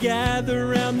flames and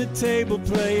gather around the table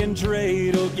playing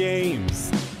dreidel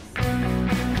games.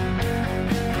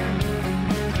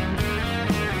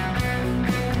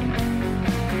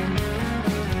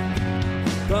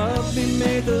 Bubby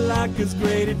made the latkes,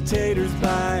 grated taters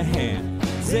by hand.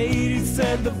 Zadie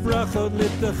said the brachot,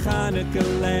 lit the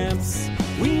Hanukkah lamps.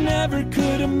 We never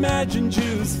could imagine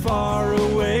Jews far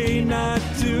away not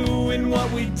doing what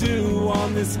we do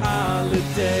on this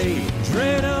holiday.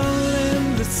 Dreidel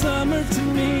in the summer to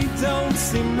me don't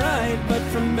seem right, but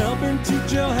from Melbourne to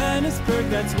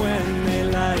Johannesburg, that's when they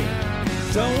light.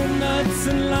 Donuts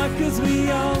and latkes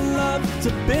we all love to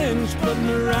binge, but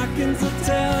Moroccans will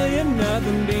tell you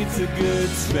nothing beats a good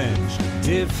svench.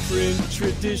 Different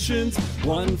traditions,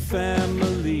 one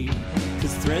family,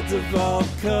 'cause threads of all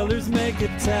colors make a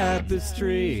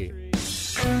tapestry.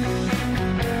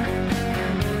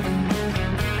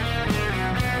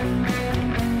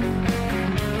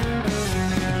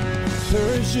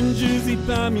 Persian Jews eat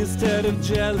bami instead of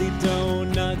jelly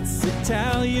donuts.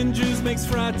 Italian Jews make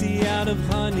sfrati out of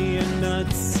honey and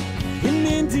nuts. In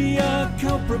India,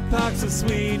 copra pox of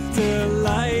sweet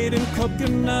delight, and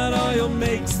coconut oil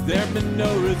makes their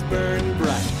menorahs burn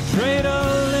bright.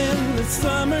 Dreidel in the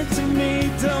summer to me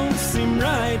don't seem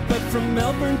right, but from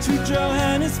Melbourne to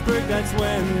Johannesburg, that's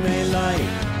when they light.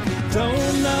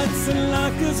 Donuts and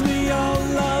latkes we all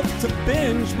love to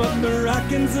binge, but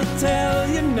Moroccans will tell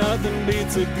you nothing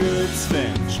beats a good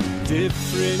svench.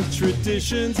 Different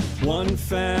traditions, one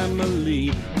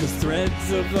family, 'cause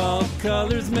threads of all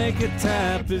colors make a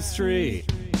tapestry.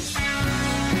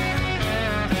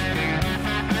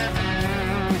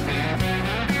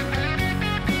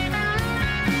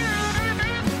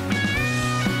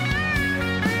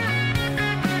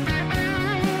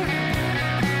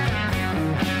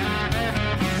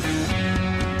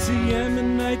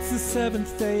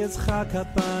 seventh day is Chag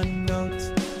HaBanot,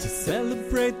 to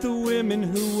celebrate the women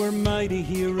who were mighty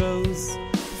heroes.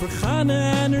 For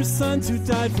Hannah and her sons who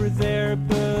died for their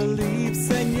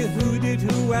beliefs, and Yehudit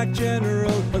who act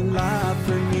general alive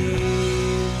for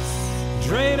needs.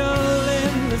 Dreidel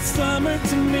in the summer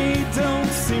to me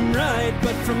don't seem right,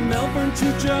 but from Melbourne to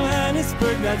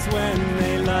Johannesburg, that's when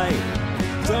they light.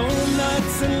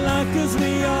 Donuts and latkes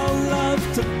we all love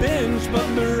to binge, but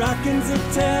Moroccans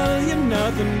will tell you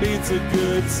nothing beats a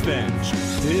good svench.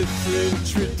 Different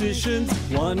traditions,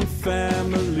 one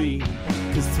family,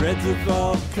 'cause threads of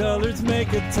all colors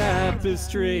make a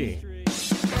tapestry.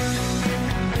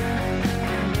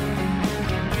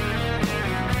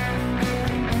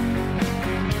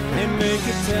 They make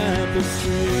a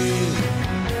tapestry.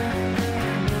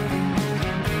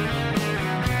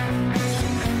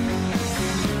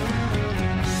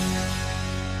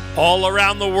 All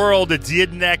around the world, it's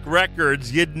Yidneck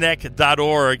Records,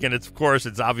 yidneck.org, and of course,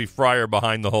 it's Avi Fryer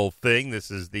behind the whole thing. This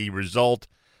is the result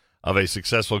of a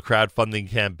successful crowdfunding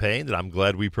campaign that I'm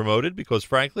glad we promoted because,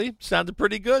 frankly, it sounded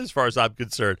pretty good as far as I'm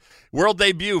concerned. World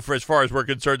debut for as far as we're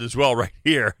concerned as well right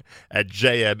here at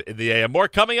JM in the AM. More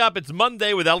coming up. It's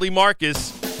Monday with Ellie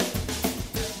Marcus.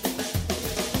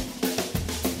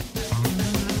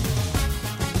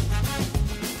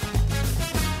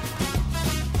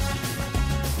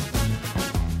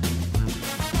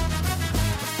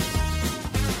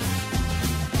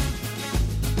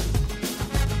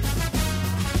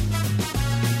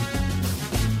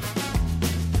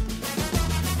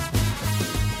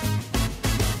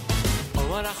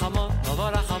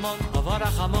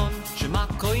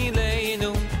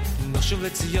 נשוב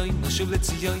לציון, נשוב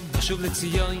לציון, נשוב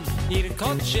לציון, עיר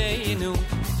קודשנו,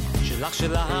 שלך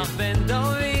שלך בן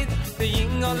דוד,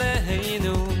 וינגול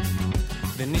עלינו,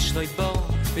 ונשלוט בו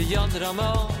ביד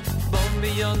רמו, בו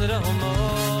ביד רמו.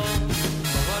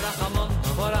 נבוא רחמון,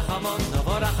 נבוא רחמון,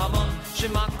 נבוא רחמון,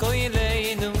 שמה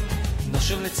כהלנו,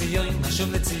 נשוב לציון,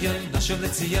 נשוב לציון, נשוב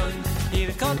לציון,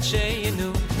 עיר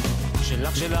קודשנו,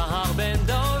 שלך שלך בן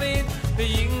דוד,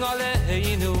 וינגול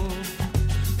עלינו,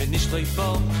 ונשלוט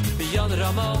בו ביד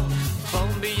רמו, בו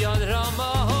ביד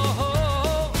רמו.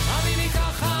 חביבי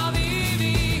כך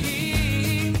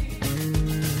חביבי,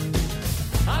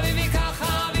 חביבי כך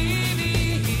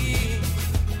חביבי,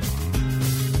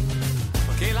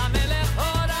 וכל המלך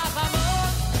אור החמון,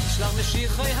 שלח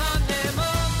משיחוי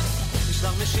הנאמון,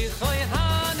 שלח משיחוי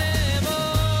הנאמון.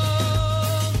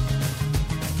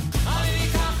 חביבי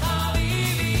כך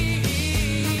חביבי,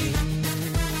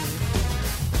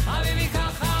 חביבי כך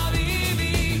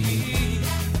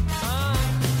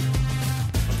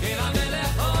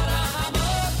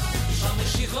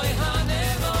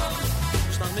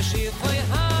משיחוי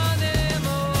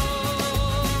הנאמון.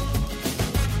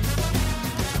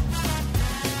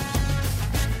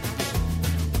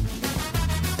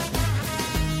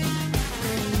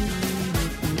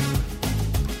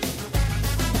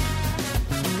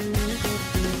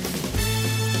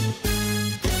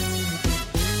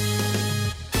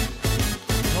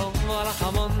 נבוא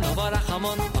רחמון, נבוא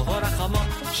רחמון, נבוא רחמון,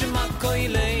 שמה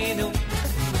כהלנו,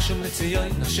 נשוב לציון,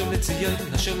 נשוב לציון,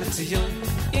 נשוב לציון,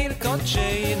 עיר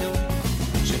קודשנו,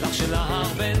 שלך שלך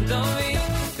בן דוד,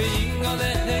 וינגול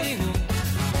עלינו,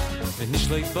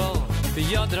 ונשלוט בו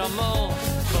ביד רמו,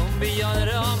 בו ביד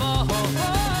רמו.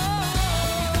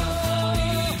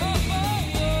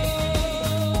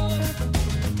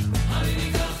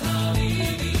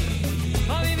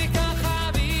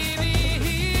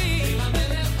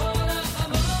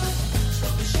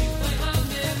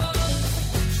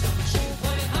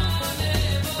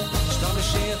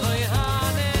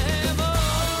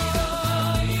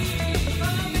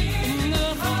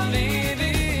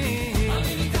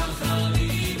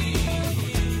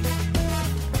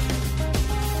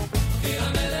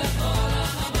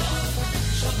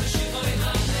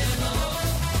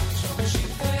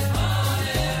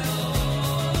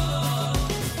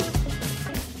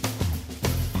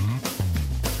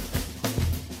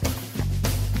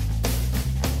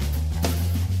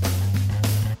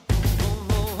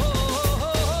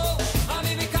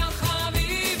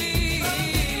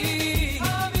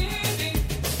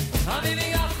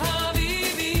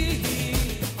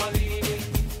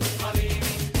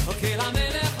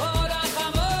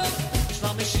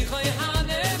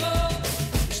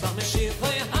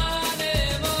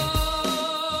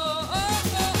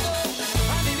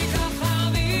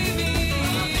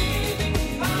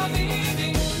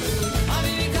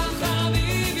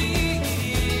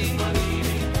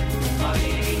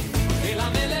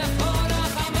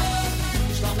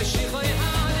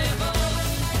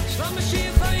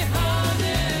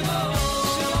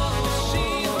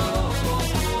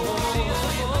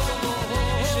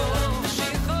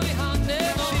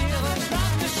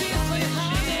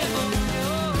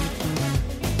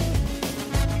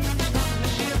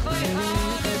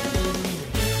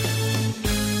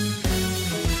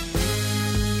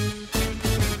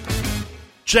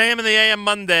 JM in the AM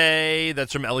Monday.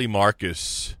 That's from Ellie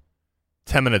Marcus.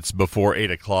 10 minutes before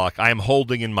 8 o'clock. I am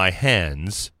holding in my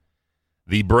hands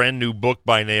the brand new book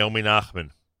by Naomi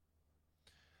Nachman,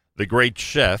 the great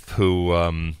chef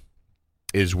who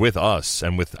is with us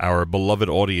and with our beloved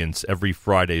audience every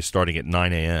Friday starting at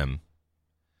 9 a.m.,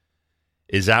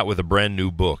 is out with a brand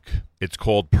new book. It's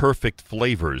called Perfect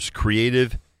Flavors,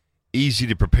 Creative,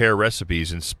 Easy-to-Prepare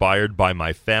Recipes Inspired by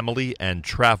My Family and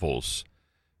Travels.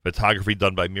 Photography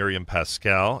done by Miriam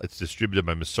Pascal. It's distributed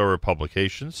by Masora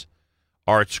Publications.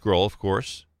 Art Scroll, of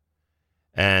course.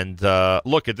 And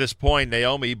look, at this point,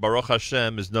 Naomi, Baruch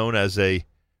Hashem, is known as a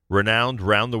renowned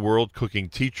round-the-world cooking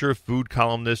teacher, food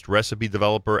columnist, recipe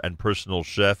developer, and personal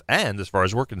chef, and, as far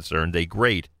as we're concerned, a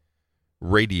great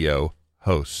radio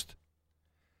host.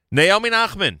 Naomi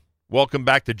Nachman, welcome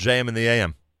back to JM in the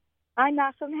AM. Hi,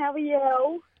 Nachman. How are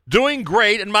you? Doing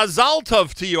great, and Mazal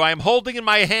Tov to you. I am holding in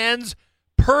my hands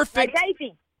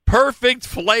perfect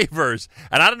flavors.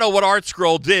 And I don't know what Art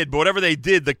Scroll did, but whatever they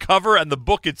did, the cover and the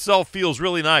book itself feels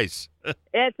really nice.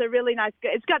 It's a really nice.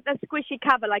 It's got the squishy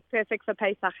cover, like perfect for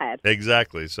Pesach had.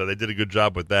 Exactly. So they did a good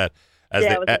job with that.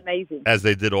 It was amazing. As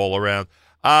they did all around.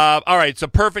 All right, so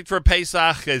Perfect for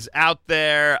Pesach is out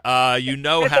there. You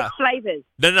know perfect how flavors.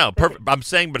 No, perfect. I'm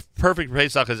saying, but Perfect for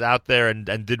Pesach is out there and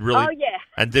did really. Oh yeah.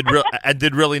 and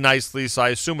did really nicely. So I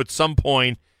assume at some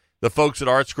point the folks at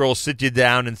Art Scroll sit you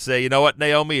down and say, you know what,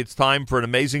 Naomi, it's time for an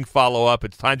amazing follow-up.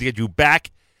 It's time to get you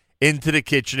back into the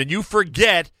kitchen. And you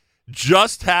forget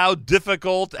just how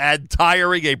difficult and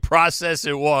tiring a process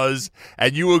it was.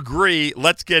 And you agree,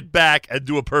 let's get back and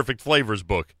do a Perfect Flavors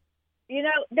book. You know,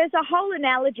 there's a whole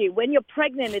analogy. When you're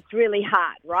pregnant, it's really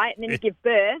hard, right? And then you give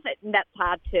birth, and that's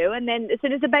hard too. And then as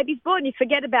soon as the baby's born, you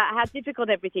forget about how difficult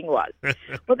everything was.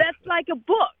 Well, that's like a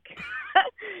book.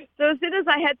 So as soon as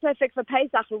I had Perfect for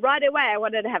Pesach, right away I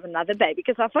wanted to have another baby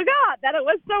because I forgot that it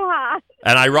was so hard.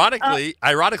 And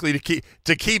ironically,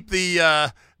 to keep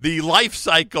the life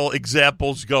cycle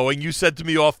examples going, you said to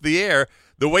me off the air,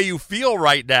 the way you feel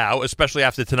right now, especially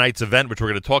after tonight's event, which we're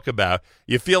going to talk about,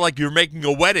 you feel like you're making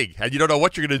a wedding, and you don't know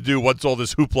what you're going to do once all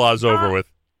this hoopla is over with.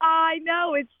 I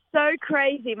know. It's so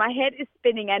crazy. My head is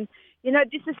spinning. And, you know,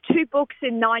 this is 2 books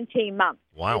in 19 months.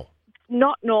 Wow. It's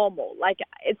not normal. Like,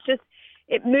 it's just,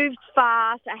 it moved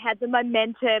fast. I had the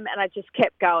momentum, and I just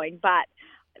kept going. But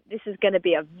this is going to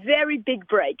be a very big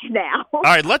break now. All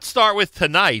right, let's start with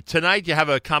tonight. Tonight you have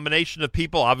a combination of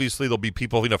people. Obviously, there'll be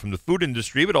people from the food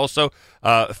industry, but also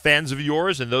fans of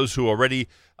yours and those who already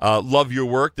love your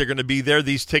work. They're going to be there.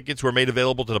 These tickets were made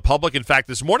available to the public. In fact,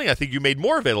 this morning I think you made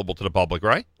more available to the public,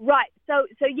 right? Right. So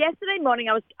yesterday morning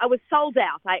I was sold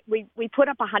out. We put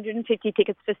up 150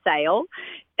 tickets for sale.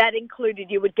 That included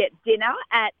you would get dinner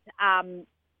at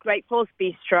Great Falls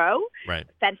Bistro, right?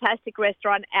 Fantastic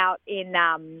restaurant out in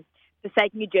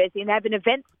Passaic, New Jersey, and they have an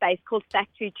event space called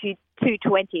Factory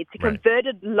 220. It's a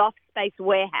converted loft space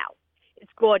warehouse.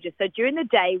 It's gorgeous. So during the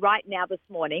day, right now this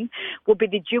morning, will be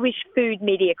the Jewish Food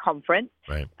Media Conference,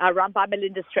 run by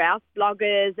Melinda Strauss.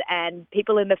 Bloggers and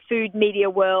people in the food media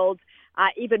world,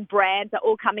 even brands are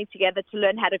all coming together to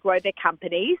learn how to grow their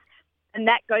companies, and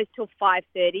that goes till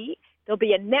 5:30. There'll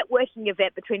be a networking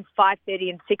event between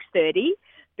 5:30 and 6:30.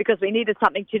 Because we needed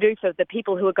something to do for the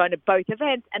people who are going to both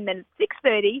events. And then at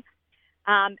 6:30,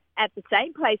 at the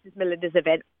same place as Melinda's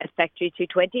event at Factory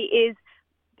 220, is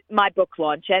my book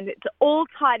launch. And it's all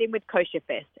tied in with Kosher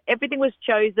Fest. Everything was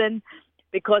chosen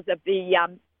because of the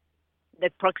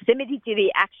proximity to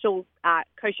the actual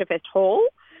Kosher Fest hall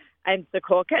and the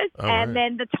caucus. And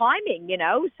then the timing, you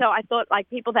know. So I thought, like,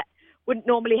 people that wouldn't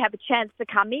normally have a chance to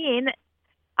come in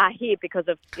are here because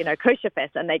of, you know, Kosher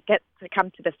Fest, and they get to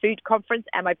come to the food conference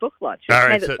and my book launch. Which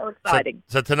made it so exciting.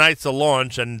 So tonight's the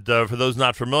launch, and for those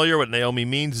not familiar, what Naomi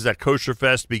means is that Kosher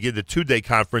Fest the 2-day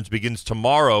conference begins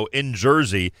tomorrow in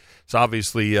Jersey. So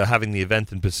obviously having the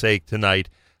event in Passaic tonight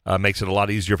makes it a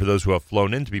lot easier for those who have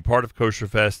flown in to be part of Kosher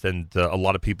Fest, and a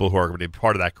lot of people who are going to be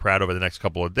part of that crowd over the next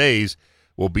couple of days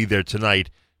will be there tonight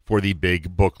for the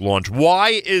big book launch.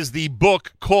 Why is the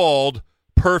book called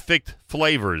Perfect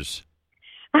Flavors?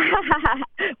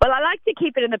 Well, I like to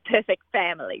keep it in the perfect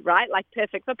family, right? Like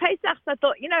Perfect for Pesach. So I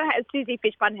thought, you know, how Susie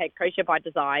Fishbun had Kosher by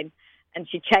Design, and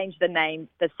she changed the name,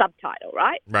 the subtitle,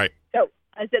 right? Right. So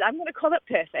I said, I'm going to call it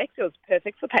Perfect. It was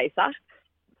Perfect for Pesach.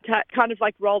 Kind of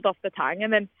like rolled off the tongue.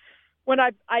 And then when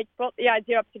I brought the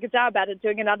idea up to Gazar about it,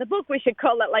 doing another book, we should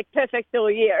call it like Perfect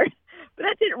All Year. But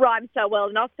that didn't rhyme so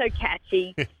well, not so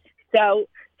catchy.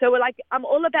 So we're like, I'm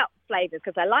all about flavors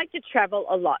because I like to travel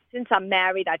a lot. Since I'm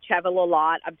married, I travel a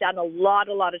lot. I've done a lot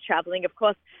of traveling. Of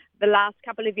course, the last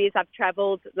couple of years I've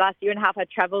traveled. Last year and a half I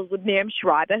traveled with Miriam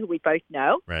Schreiber, who we both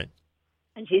know. Right.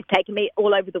 and she's taken me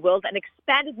all over the world and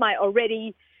expanded my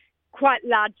already quite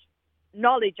large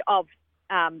knowledge of,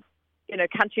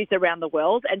 countries around the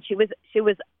world. And she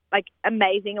was like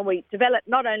amazing. And we developed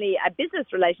not only a business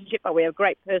relationship, but we have a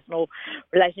great personal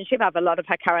relationship. I have a lot of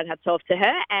her current hats off to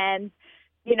her. And,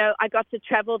 I got to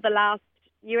travel the last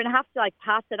year and a half to like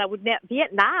parts that I would never,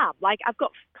 Vietnam. Like I've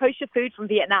got kosher food from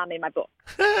Vietnam in my book.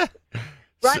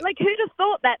 Right? Like who'd have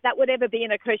thought that would ever be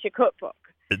in a kosher cookbook?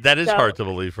 That is hard to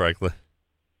believe, frankly.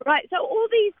 Right. So all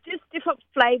these just different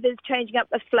flavors, changing up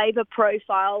the flavor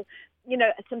profile,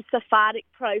 some Sephardic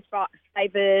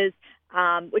flavors,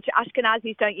 which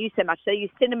Ashkenazis don't use so much. They use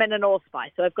cinnamon and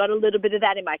allspice. So I've got a little bit of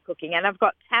that in my cooking. And I've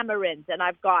got tamarinds and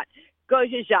I've got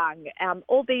gochujang, and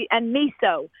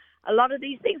miso. A lot of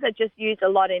these things are just used a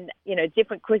lot in,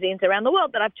 different cuisines around the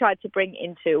world that I've tried to bring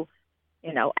into,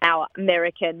 our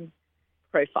American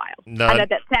profile. I know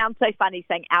that sounds so funny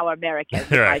saying our American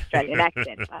with my Australian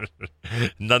accent.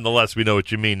 But. Nonetheless, we know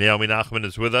what you mean. Naomi Nachman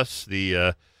is with us.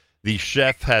 The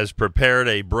chef has prepared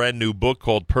a brand new book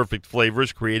called Perfect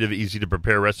Flavors, Creative,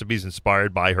 Easy-to-Prepare Recipes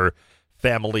Inspired by Her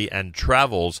Family and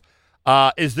Travels.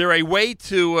 Is there a way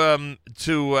to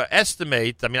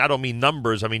estimate, I mean, I don't mean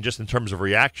numbers, I mean just in terms of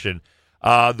reaction,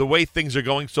 the way things are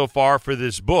going so far for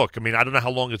this book? I mean, I don't know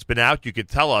how long it's been out. You could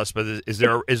tell us, but is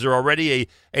there already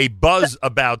a buzz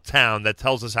about town that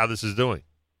tells us how this is doing?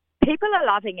 People are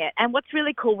loving it. And what's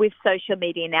really cool with social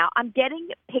media now, I'm getting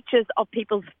pictures of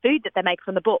people's food that they make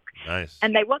from the book. Nice.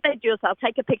 And what they do is they'll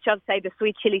take a picture of, say, the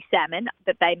sweet chili salmon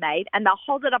that they made, and they'll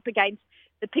hold it up against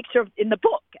the picture in the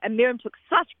book. And Miriam took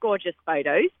such gorgeous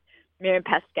photos, Miriam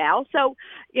Pascal. So,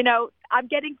 I'm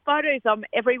getting photos of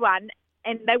everyone,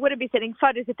 and they wouldn't be sending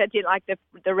photos if they didn't like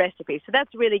the recipe. So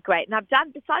that's really great. And I've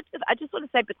done, besides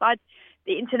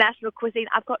the international cuisine,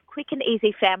 I've got quick and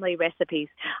easy family recipes.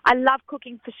 I love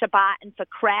cooking for Shabbat and for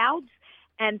crowds.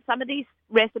 And some of these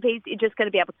recipes you're just going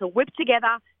to be able to whip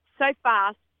together so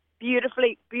fast,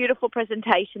 beautiful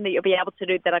presentation that you'll be able to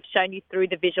do that I've shown you through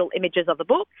the visual images of the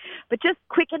book, but just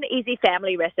quick and easy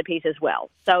family recipes as well.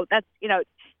 So that's,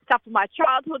 stuff from my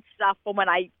childhood, stuff from when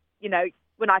I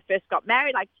first got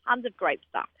married, like tons of great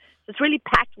stuff. So it's really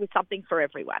packed with something for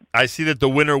everyone. I see that the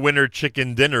winner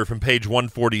chicken dinner from page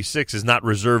 146 is not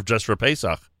reserved just for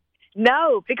Pesach.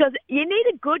 No, because you need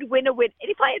a good winner.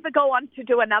 If I ever go on to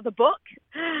do another book,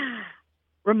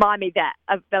 remind me that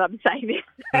I'm saying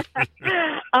this.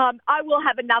 I will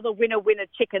have another winner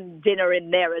chicken dinner in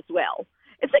there as well.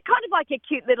 It's kind of like a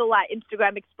cute little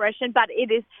Instagram expression, but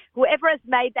it is whoever has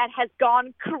made that has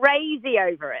gone crazy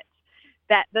over it.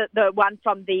 That the one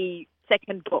from the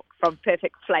second book from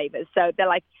Perfect Flavors. So they're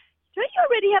like, don't you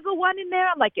already have a one in there?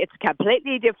 I'm like, it's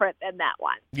completely different than that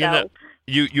one.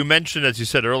 You mentioned, as you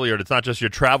said earlier, it's not just your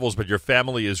travels, but your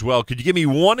family as well. Could you give me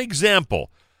one example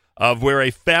of where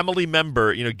a family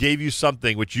member, gave you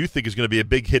something which you think is going to be a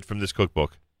big hit from this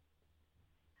cookbook?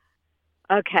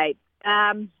 Okay.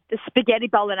 The spaghetti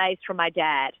bolognese from my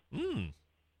dad.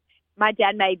 My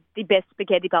dad made the best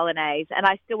spaghetti bolognese, and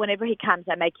I still, whenever he comes,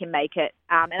 I make him make it.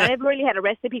 And I never really had a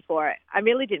recipe for it. I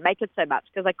really didn't make it so much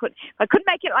because I couldn't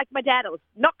make it like my dad. I was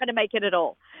not going to make it at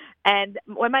all. And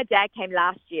when my dad came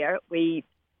last year, we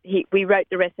wrote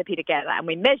the recipe together, and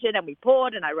we measured and we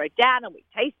poured, and I wrote down and we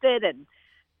tasted, and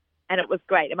it was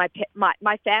great. And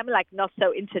my family, like, not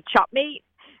so into chop meat,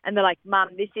 and they're like, Mum,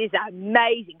 this is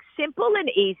amazing, simple and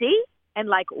easy, and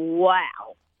like,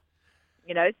 wow.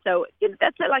 So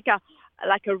that's like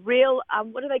a real,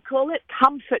 what do they call it?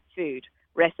 Comfort food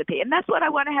recipe. And that's what I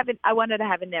wanted to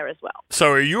have in there as well.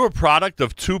 So are you a product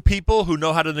of two people who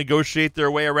know how to negotiate their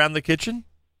way around the kitchen?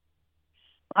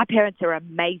 My parents are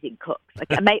amazing cooks.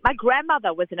 My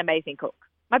grandmother was an amazing cook.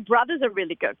 My brother's a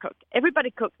really good cook.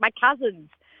 Everybody cooks. My cousins,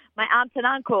 my aunts and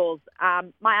uncles.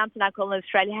 My aunt and uncle in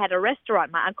Australia had a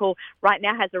restaurant. My uncle right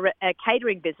now has a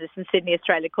catering business in Sydney,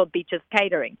 Australia called Beaches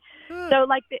Catering. So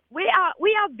we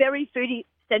are very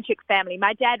foodie-centric family.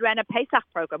 My dad ran a Pesach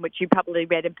program, which you probably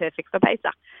read in Perfect for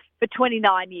Pesach, for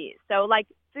 29 years. So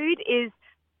food is,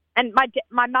 and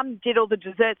my mum did all the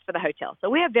desserts for the hotel. So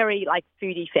we are very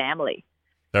foodie family.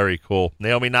 Very cool.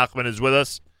 Naomi Nachman is with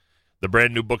us. The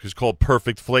brand new book is called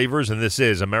Perfect Flavors, and this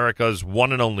is America's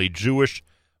one and only Jewish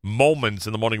Moments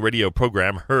in the Morning radio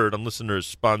program, heard on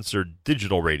listeners-sponsored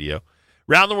digital radio.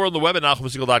 Around the world on the web at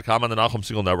NachumSegal.com, on the Nachum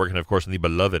Segal Network, and, of course, on the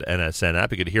beloved NSN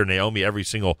app. You can hear Naomi every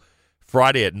single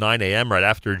Friday at 9 a.m. right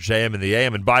after JM and the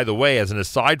AM. And, by the way, as an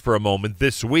aside for a moment,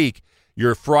 this week,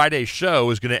 your Friday show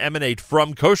is going to emanate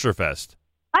from Kosher Fest.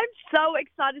 I'm so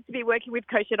excited to be working with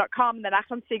Kosher.com and the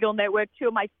Nachum Segal Network, two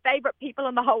of my favorite people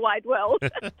in the whole wide world,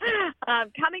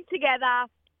 coming together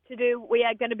to do, we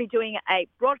are going to be doing a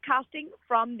broadcasting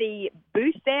from the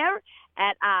booth there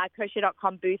at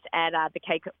kosher.com booth at the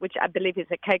Keiko, which I believe is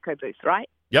a Keiko booth, right?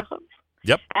 Yep.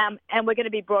 Yep. And we're going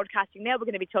to be broadcasting there. We're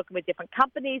going to be talking with different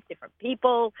companies, different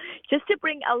people, just to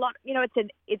bring a lot.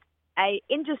 It's a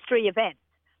industry event,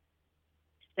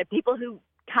 so people who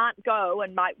can't go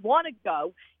and might want to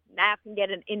go now can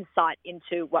get an insight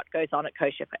into what goes on at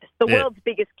Kosher Fest, the world's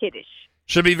biggest kiddush.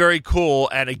 Should be very cool.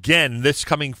 And again, this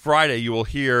coming Friday, you will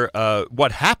hear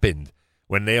what happened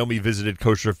when Naomi visited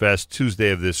Kosher Fest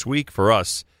Tuesday of this week. For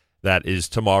us, that is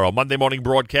tomorrow. Monday morning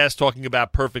broadcast talking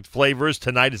about perfect flavors.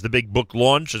 Tonight is the big book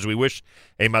launch as we wish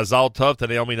a mazal tov to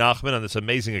Naomi Nachman on this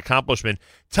amazing accomplishment.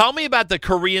 Tell me about the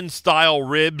Korean-style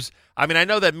ribs. I mean, I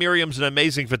know that Miriam's an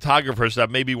amazing photographer, so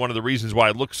that may be one of the reasons why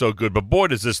it looks so good. But boy,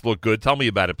 does this look good. Tell me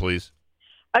about it, please.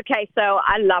 Okay, so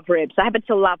I love ribs. I happen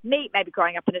to love meat. Maybe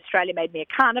growing up in Australia made me a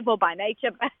carnivore by nature.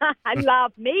 But I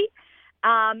love meat.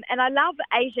 And I love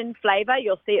Asian flavor.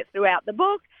 You'll see it throughout the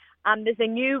book. There's a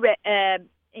new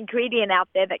ingredient out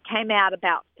there that came out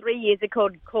about 3 years ago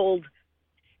called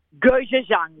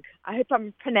gochujang. I hope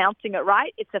I'm pronouncing it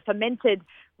right. It's a fermented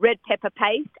red pepper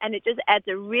paste, and it just adds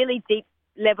a really deep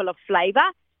level of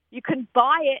flavor. You can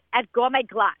buy it at Gourmet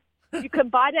Glass. You can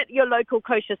buy it at your local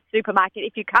kosher supermarket.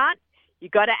 If you can't, you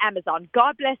go to Amazon.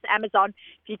 God bless Amazon.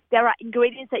 If there are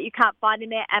ingredients that you can't find in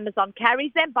there, Amazon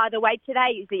carries them. By the way,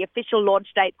 today is the official launch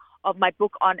date of my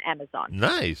book on Amazon.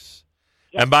 Nice.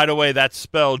 Yes. And by the way, that's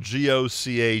spelled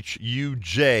Gochujang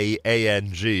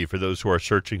for those who are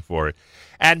searching for it.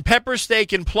 And pepper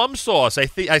steak and plum sauce. I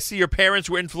see your parents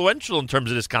were influential in terms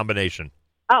of this combination.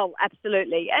 Oh,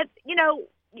 absolutely. And,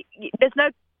 there's no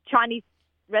Chinese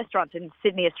restaurant in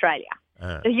Sydney, Australia.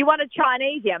 So you want a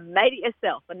Chinese, you made it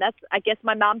yourself. And that's, I guess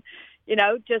my mum,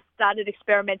 just started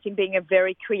experimenting, being a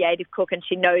very creative cook, and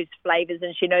she knows flavors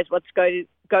and she knows what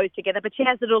goes together, but she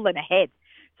has it all in her head.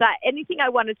 So anything I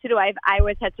wanted to do, I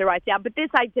always had to write down. But this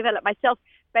I developed myself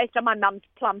based on my mum's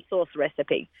plum sauce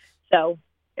recipe. So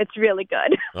it's really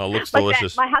good. Oh, it looks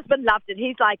delicious. My husband loved it.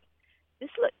 He's like,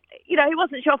 he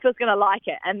wasn't sure if he was going to like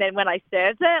it. And then when I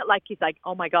served it, he's like,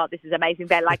 oh, my God, this is amazing.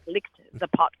 They licked the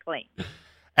pot clean.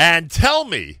 And tell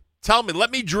me, let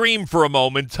me dream for a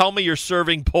moment. Tell me you're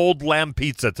serving pulled lamb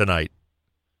pizza tonight.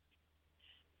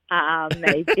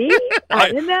 Maybe.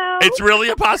 I don't know. It's really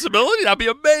a possibility. That'd be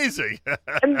amazing.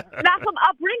 Malcolm,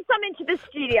 I'll bring some into the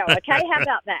studio, okay? How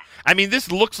about that? I mean, this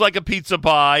looks like a pizza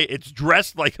pie. It's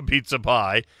dressed like a pizza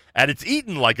pie, and it's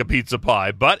eaten like a pizza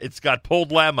pie, but it's got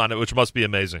pulled lamb on it, which must be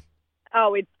amazing.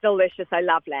 Oh, it's delicious. I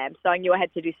love lamb, so I knew I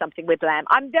had to do something with lamb.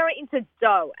 I'm very into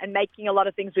dough and making a lot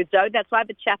of things with dough. That's why I have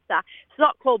a chapter. It's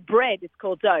not called bread. It's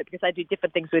called dough because I do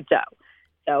different things with dough.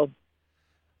 So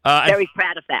very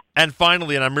proud of that. And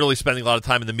finally, and I'm really spending a lot of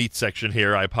time in the meat section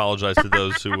here. I apologize to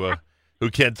those who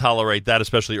can't tolerate that,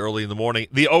 especially early in the morning.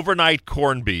 The overnight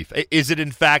corned beef. Is it,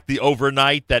 in fact, the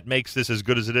overnight that makes this as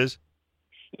good as it is?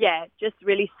 Yeah, just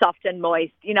really soft and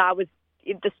moist.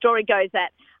 The story goes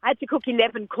that I had to cook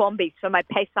 11 corned beefs for my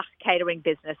Pesach catering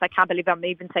business. I can't believe I'm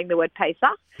even saying the word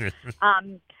Pesach.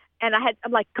 And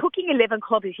I'm like, cooking 11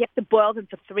 corned beefs, you have to boil them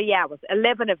for 3 hours,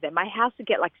 11 of them. My house would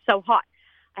get so hot.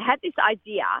 I had this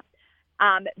idea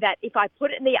that if I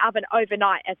put it in the oven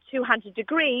overnight at 200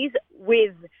 degrees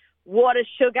with water,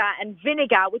 sugar, and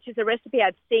vinegar, which is a recipe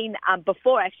I'd seen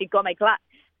before, actually, Gourmet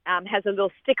has a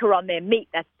little sticker on their meat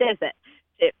that says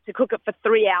it, to cook it for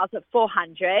 3 hours at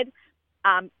 400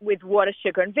 with water,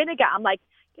 sugar, and vinegar. I'm like,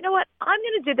 you know what? I'm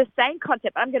going to do the same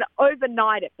concept. I'm going to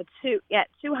overnight it for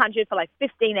 200 for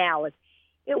 15 hours.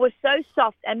 It was so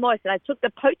soft and moist, and I took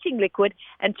the poaching liquid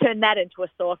and turned that into a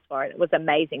sauce for it. It was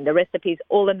amazing. The recipe's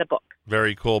all in the book.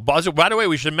 Very cool. By the way,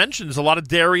 we should mention there's a lot of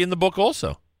dairy in the book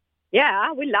also.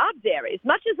 Yeah, we love dairy. As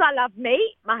much as I love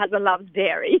meat, my husband loves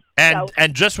dairy. And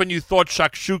just when you thought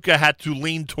shakshuka had to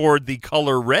lean toward the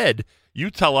color red, you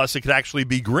tell us it could actually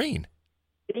be green.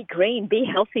 Be green. Be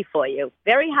healthy for you.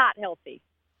 Very heart healthy.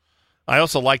 I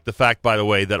also like the fact, by the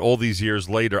way, that all these years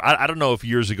later, I don't know if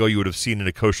years ago you would have seen in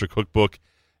a kosher cookbook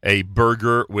a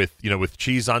burger with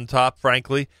cheese on top,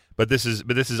 frankly, but this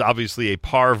is obviously a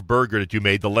parve burger that you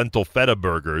made, the lentil feta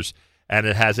burgers, and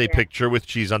it has a picture with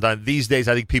cheese on top. These days,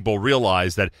 I think people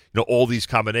realize that all these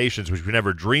combinations, which we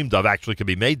never dreamed of, actually can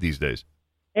be made these days.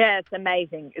 Yeah, it's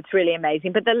amazing. It's really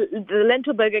amazing. But the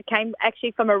lentil burger came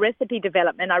actually from a recipe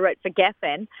development I wrote for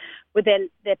Geffen with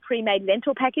their pre-made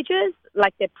lentil packages,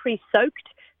 they're pre-soaked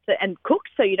and cooked,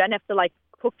 so you don't have to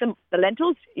cook the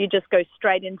lentils. You just go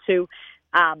straight into,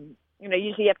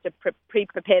 usually you have to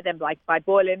pre-prepare them by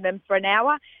boiling them for an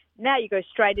hour. Now you go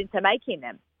straight into making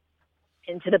them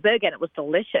into the burger, and it was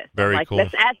delicious. Very cool.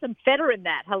 Let's add some feta in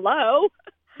that. Hello.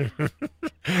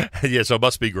 Yeah, so it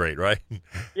must be great, right?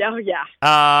 Yeah,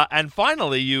 yeah. And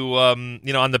finally, you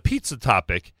on the pizza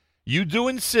topic, you do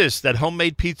insist that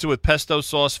homemade pizza with pesto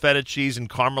sauce, feta cheese, and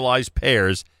caramelized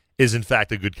pears is, in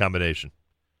fact, a good combination.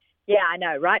 Yeah, I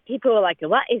know, right? People are like,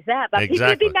 what is that? But people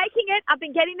have been making it. I've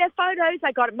been getting their photos.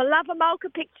 I got Malava Malka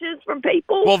pictures from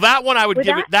people. Well, that one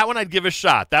I'd give a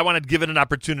shot. That one I'd give it an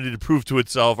opportunity to prove to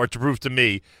itself or to prove to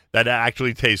me that it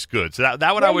actually tastes good. So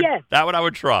that one I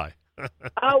would try.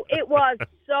 Oh,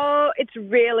 it's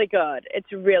really good.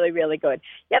 It's really, really good.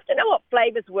 You have to know what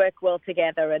flavors work well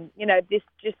together, and, this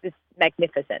just is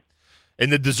magnificent. In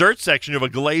the dessert section, you have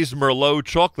a glazed Merlot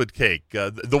chocolate cake.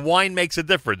 The wine makes a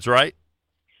difference, right?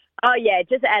 Oh, yeah, it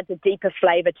just adds a deeper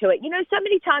flavor to it. So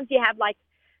many times you have, like,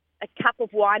 a cup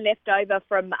of wine left over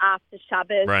from after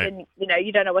Shabbos, right, and,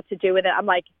 you don't know what to do with it. I'm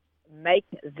like, make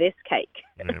this cake.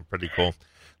 Yeah, pretty cool.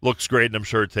 Looks great, and I'm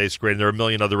sure it tastes great. And there are a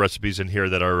million other recipes in here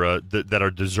that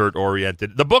are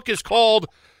dessert-oriented. The book is called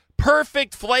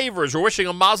Perfect Flavors. We're wishing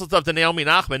a mazel tov to Naomi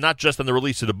Nachman, not just on the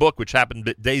release of the book, which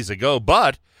happened days ago,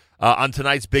 but on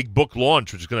tonight's big book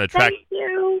launch, which is going to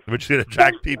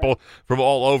attract people from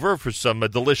all over for some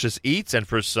delicious eats and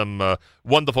for some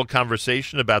wonderful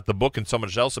conversation about the book and so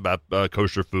much else about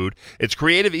kosher food. It's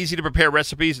creative, easy-to-prepare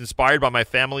recipes inspired by my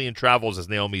family and travels, as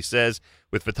Naomi says,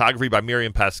 with photography by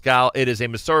Miriam Pascal. It is a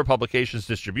Masorah Publications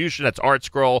distribution. That's Art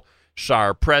Scroll,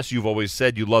 Shar Press. You've always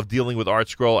said you love dealing with Art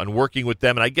Scroll and working with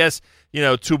them. And I guess,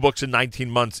 2 books in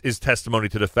 19 months is testimony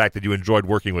to the fact that you enjoyed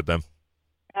working with them.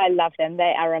 I love them.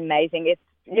 They are amazing. It's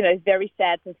very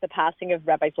sad since the passing of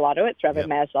Rabbi Zlotowitz, Rabbi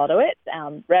Meir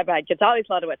Zlotowitz. Rabbi Gedalia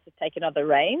Zlotowitz has taken on the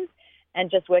reins,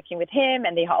 and just working with him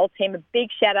and the whole team. A big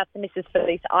shout-out to Mrs.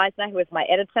 Felice Eisner, who was my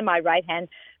editor, my right-hand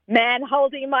man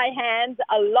holding my hands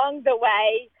along the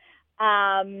way.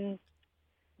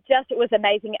 It was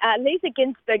amazing. Lisa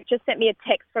Ginsburg just sent me a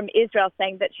text from Israel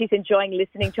saying that she's enjoying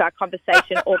listening to our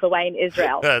conversation all the way in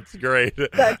Israel. That's great.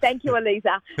 So thank you,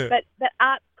 Elisa. But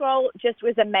Art Scroll just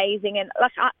was amazing. And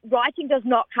writing does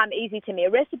not come easy to me.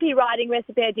 Recipe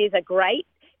ideas are great,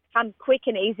 come quick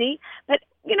and easy. But,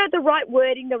 the right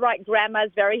wording, the right grammar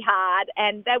is very hard.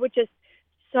 And they were just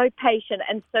so patient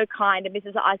and so kind. And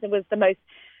Mrs. Eisner was the most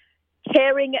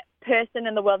caring person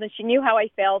in the world, and she knew how I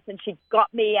felt, and she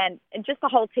got me, and just the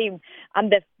whole team.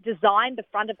 The design, the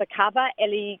front of the cover,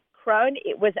 Ellie Crone,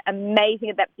 it was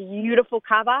amazing. That beautiful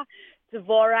cover.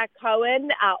 Devorah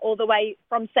Cohen, all the way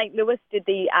from St. Louis, did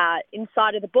the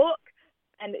inside of the book,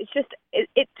 and it's just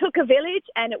it took a village,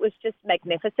 and it was just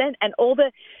magnificent. And all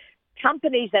the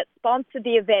companies that sponsored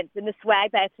the events in the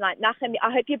swag bag tonight, Nachman,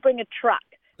 I hope you bring a truck.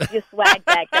 Your swag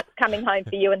bag that's coming home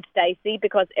for you and Stacey,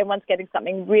 because everyone's getting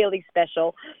something really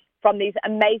special from these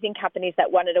amazing companies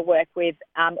that wanted to work with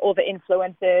all the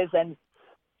influencers. And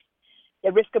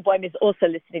Rivka Boym is also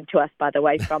listening to us, by the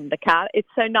way, from the car. It's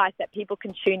so nice that people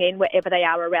can tune in wherever they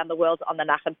are around the world on the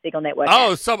Nachman Siegel Network.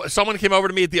 Oh, someone came over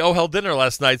to me at the Ohel dinner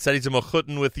last night, said he's a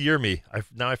mechutin with Yirmi.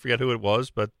 Now I forget who it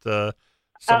was, but...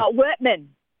 Wortman.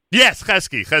 Yes,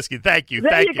 Chesky, thank you.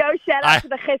 There you go. Shout out to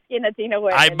the Chesky and Adina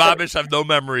Wortman. I, Babish, have no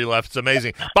memory left. It's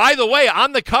amazing. By the way,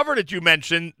 on the cover that you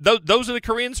mentioned, those are the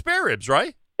Korean spare ribs,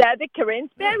 right? They're the Korean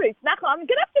spare ribs. Nachman, I'm going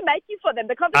to have to make you for them.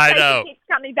 The conversation keeps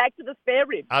coming back to the spare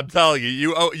ribs. I'm telling you,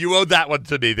 you owe that one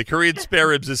to me. The Korean spare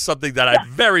ribs is something that I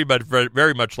very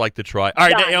much like to try. All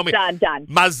right, Naomi. Done.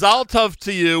 Mazal tov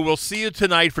to you. We'll see you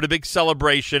tonight for the big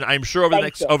celebration. I'm sure over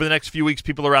the next few weeks,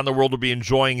 people around the world will be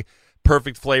enjoying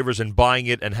Perfect Flavors and buying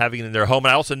it and having it in their home.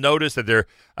 And I also noticed that there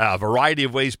are a variety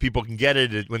of ways people can get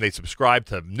it when they subscribe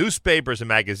to newspapers and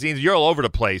magazines. You're all over the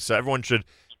place, so everyone should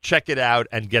check it out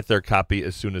and get their copy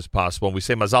as soon as possible. And we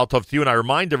say Mazal Tov to you, and I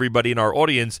remind everybody in our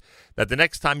audience that the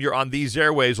next time you're on these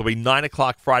airwaves will be 9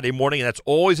 o'clock Friday morning, and that's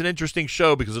always an interesting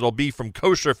show because it'll be from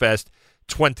Kosher Fest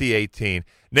 2018.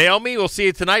 Naomi, we'll see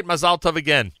you tonight. Mazal Tov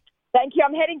again. Thank you.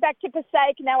 I'm heading back to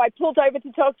Passaic now. I pulled over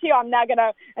to talk to you. I'm now going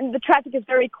to, and the traffic is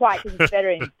very quiet because it's better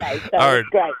in Passaic. So all right, it's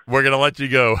great. We're going to let you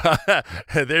go.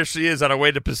 There she is on her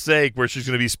way to Passaic, where she's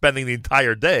going to be spending the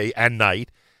entire day and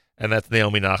night. And that's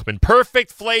Naomi Nachman.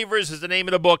 Perfect Flavors is the name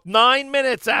of the book. 9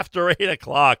 minutes after 8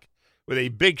 o'clock, with a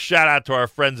big shout out to our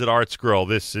friends at Art Scroll.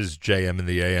 This is JM in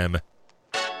the AM.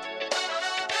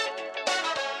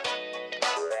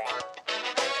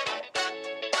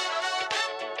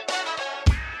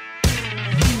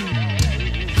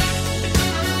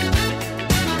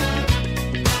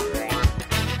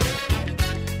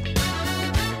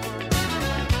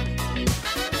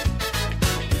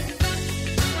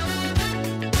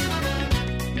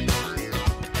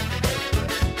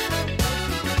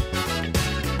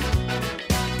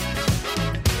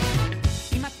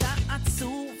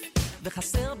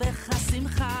 וחסר בך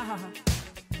שמחה,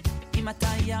 אם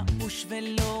אתה ייאוש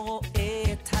ולא רואה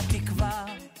את התקווה,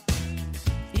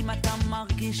 אם אתה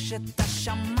מרגיש את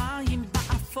השמיים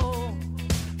באפור,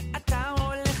 אתה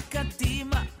הולך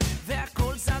קדימה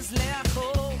והכל זז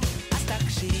לאחור, אז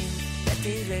תקשיב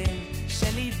ותראה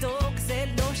שלבדוק זה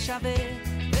לא שווה,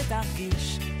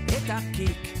 ותרגיש את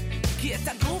הקיק כי את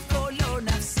הגוף פה לא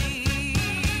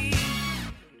נפסיק.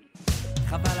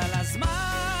 חבל על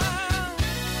הזמן,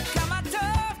 כמה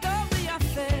טוב טוב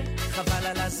ויפה, חבל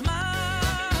על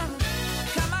הזמן,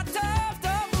 כמה טוב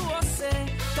טוב הוא עושה,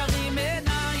 תרים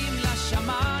עיניים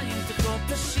לשמיים, תקרוא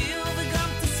את השיר וגם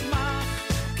תשמח,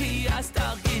 כי אז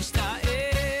תרגיש את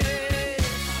האש,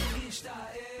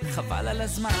 חבל על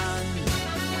הזמן.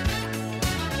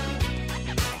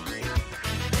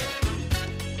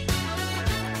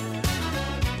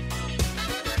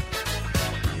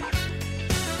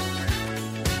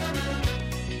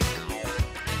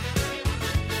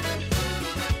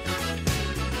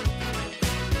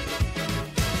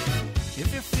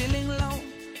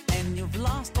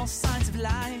 Lost all signs of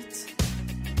light,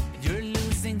 you're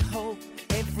losing hope,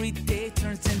 every day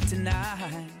turns into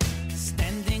night,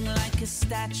 standing like a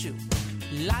statue,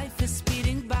 life is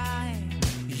speeding by,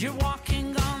 you're walking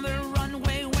on the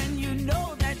runway when you know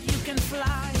that you can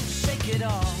fly, shake it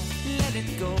off, let it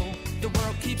go, the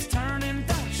world keeps turning,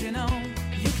 don't you know,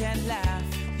 you can laugh,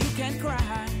 you can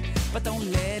cry, but don't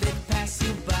let it pass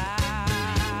you by.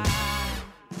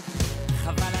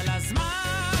 חבל על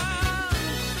הזמן,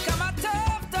 כמה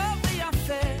טוב טוב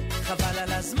ויפה, חבל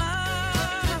על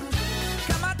הזמן,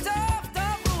 כמה טוב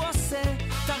טוב הוא עושה,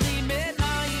 תרים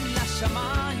עיניים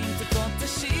לשמיים, תקרוא את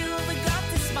השיר וגם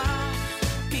תשמח,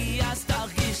 כי אז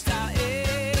תרגיש את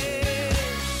האש,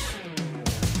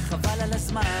 חבל על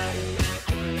הזמן.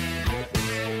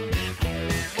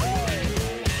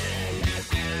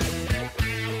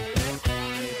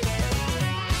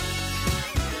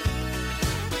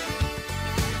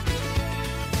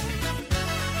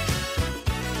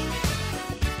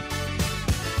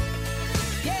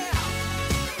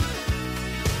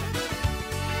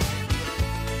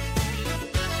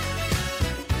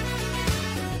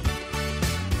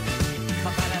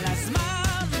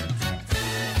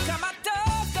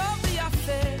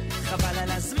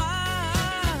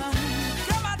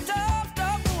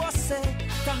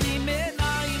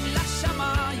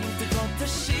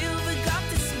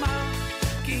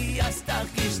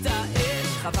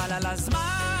 חבל על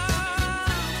הזמן,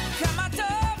 כמה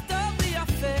טוב טוב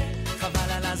ויפה,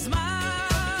 חבל על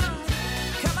הזמן,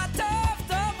 כמה טוב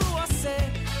טוב הוא עושה,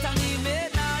 תרים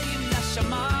עיניים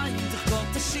לשמיים, תחקור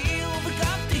את השיר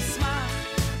וגם תשמח,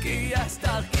 כי אז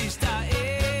תרגיש את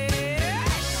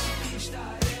האש,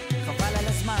 חבל על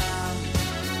הזמן.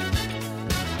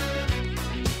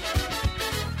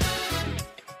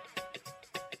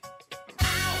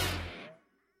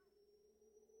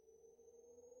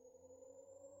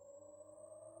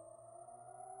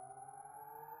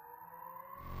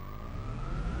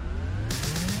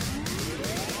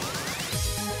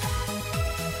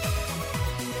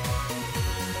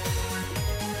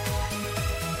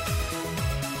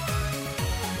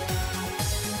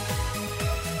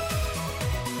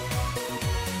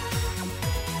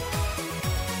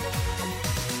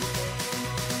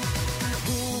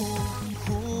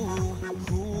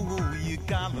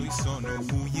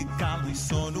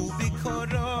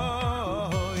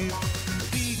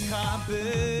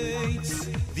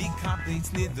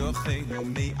 Nidochenu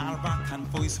me arba kan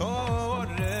pois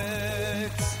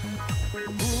horets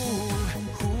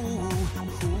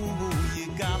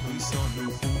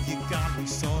ye galu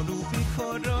sonu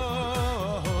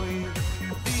bikoroi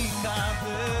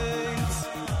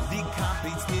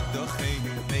dikabets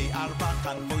nidochenu me arba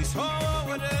kan pois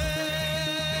horets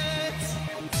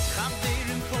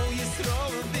khaveirim kol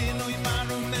yisroel binoy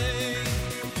maromei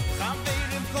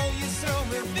khaveirim kol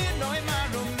yisroel binoy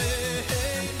maromei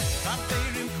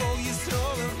Khaveirim kol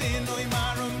Yisroel binoy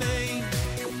maromei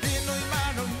binoy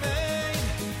maromei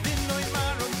binoy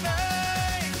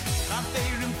maromei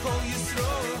Khaveirim kol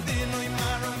Yisroel binoy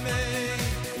maromei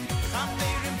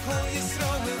Khaveirim kol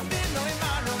Yisroel binoy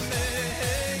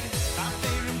maromei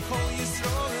Khaveirim kol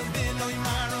Yisroel binoy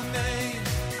maromei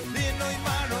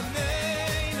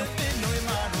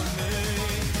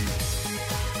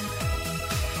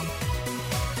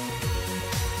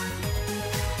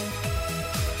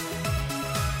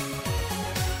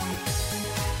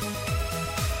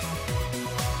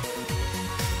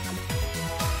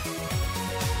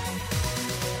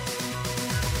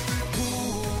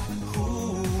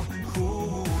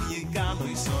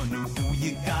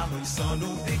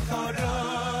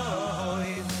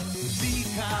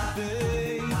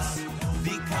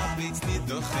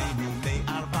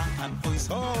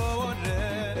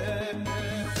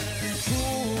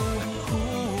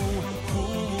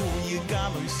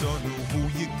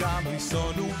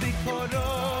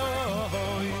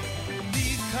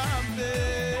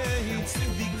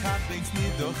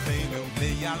dochenu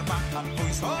leyal bachar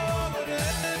pois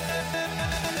hoveres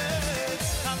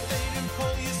Chaverim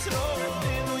kol Yisroel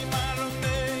dinoi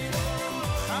maromei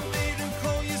Chaverim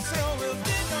kol Yisroel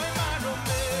dinoi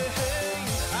maromei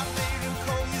Chaverim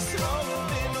kol Yisroel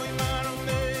dinoi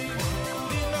maromei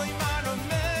Dinoi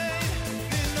maromei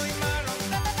Dinoi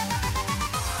maromei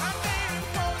Chaverim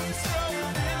kol Yisroel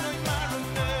dinoi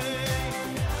maromei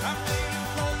Chaverim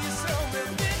kol Yisroel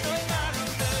dinoi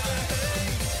maromei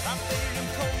Chaverim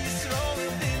kol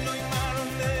Yisroel dinoi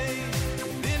maromei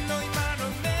Dinoi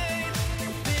maromei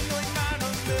Dinoi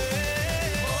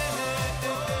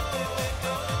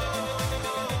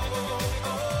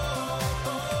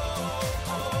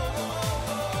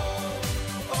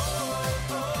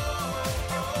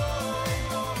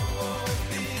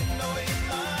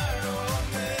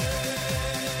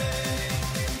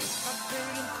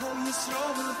Chaverim kol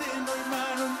Yisroel dinoi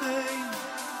maromei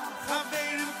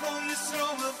Chaverim kol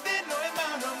Yisroel dinoi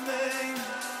maromei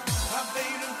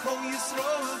Chaverim kol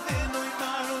Yisroel dinoi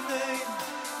maromei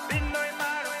Dinoi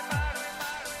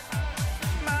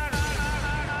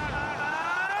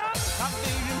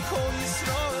Chaverim kol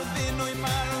Yisroel dinoi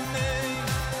maromei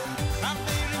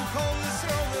Chaverim kol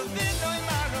Yisroel dinoi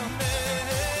maromei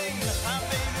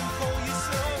Chaverim kol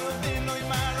Yisroel dinoi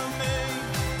maromei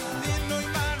Dinoi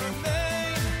maromei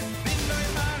Dinoi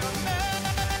maromei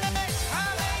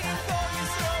Chaverim kol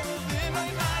Yisroel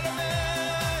dinoi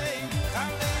maromei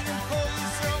Chaverim kol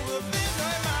Yisroel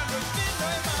dinoi maromei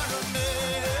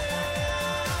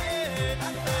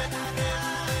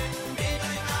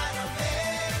Dinoi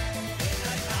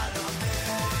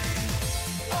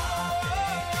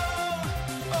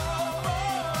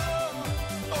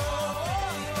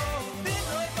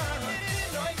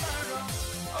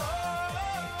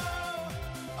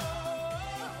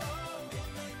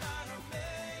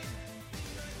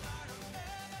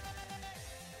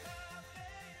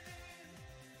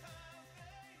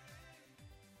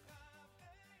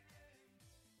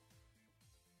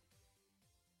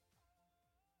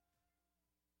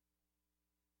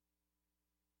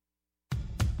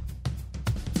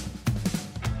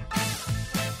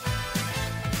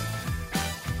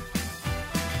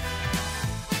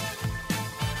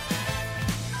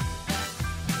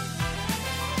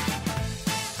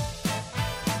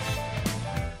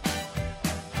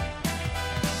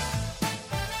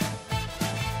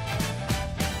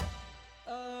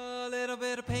A little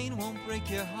bit of pain won't break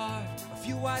your heart. A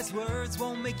few wise words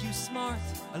won't make you smart.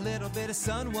 A little bit of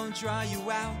sun won't dry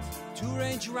you out. 2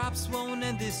 raindrops won't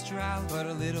end this drought. But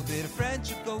a little bit of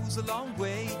friendship goes a long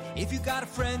way. If you got a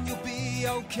friend, you'll be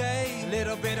okay. A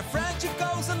little bit of friendship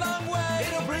goes a long way.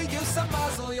 It'll bring you some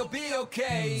muzzle, you'll be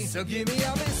okay. So give me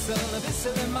a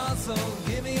bissel and muzzle.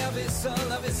 Give me a bissel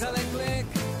and click.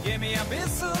 Give me a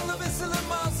bissel and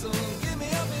muzzle. Give me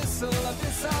a bissel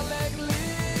and click.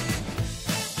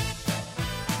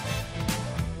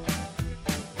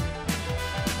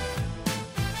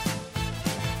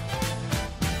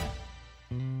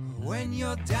 When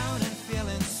you're down and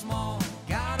feeling small,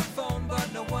 got a phone but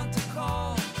no one to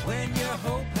call. When your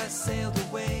hope has sailed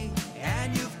away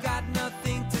and you've got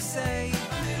nothing to say,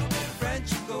 a little bit of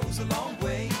friendship goes a long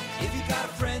way. If you got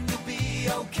a friend, you'll be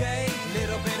okay.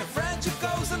 Little bit of friendship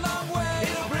goes a long way.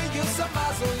 It'll bring you some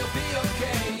muzzle, you'll be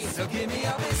okay. So give me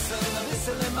a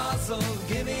bissel and muzzle.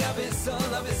 Give me a bissel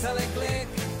and click.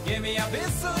 Give me a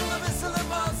bissel and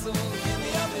muzzle. Give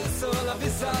me a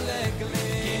bissel and click.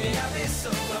 Give me a bissel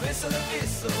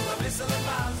and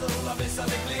muzzle. A bissel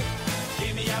and click.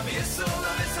 Give me a bissel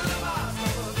and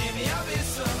muzzle. Give me a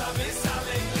bissel and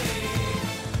click.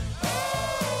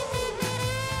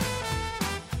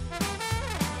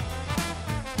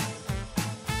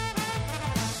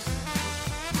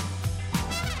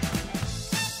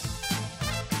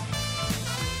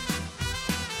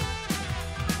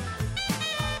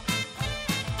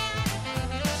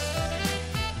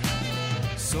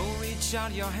 Reach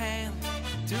out your hand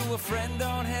to a friend,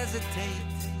 don't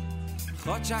hesitate.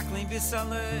 Chotchakling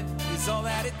bisale is all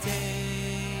that it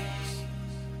takes.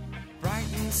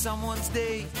 Brighten someone's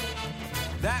day,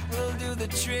 that will do the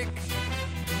trick.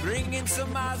 Bring in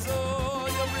some mazel,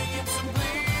 you'll bring in some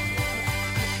glee.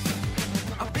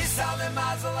 A bisale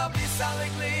mazel, a bisale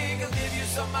glee. I'll give you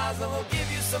some mazel, I'll give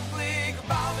you some glee.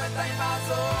 Baumet ein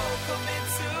mazel, come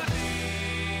into me.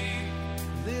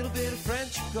 Little bit of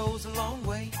friendship goes a long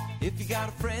way. If you got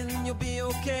a friend, you'll be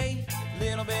okay.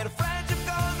 Little bit of friendship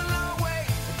goes a long way.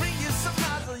 Bring you some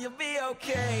mazel, you'll be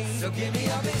okay. So give me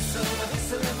a bissel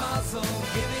and mazel.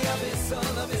 Give me a bissel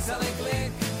and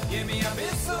click. Give me a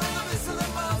bissel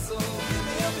and mazel. Give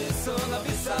me a bissel and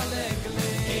click.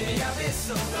 Give me a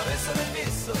bissel and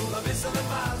mazel.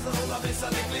 A bissel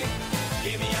and click.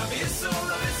 Give me a whistle,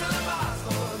 a whistle, a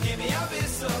mazel. Give me a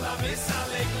whistle, a whistle,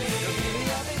 like me. Give me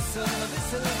a whistle, a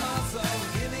whistle, a mazel.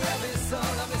 Give me a whistle,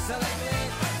 a whistle, like me.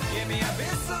 Give me a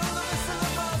whistle, a whistle, a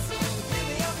mazel. Give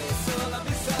me a whistle, a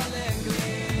whistle, like me.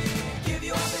 Give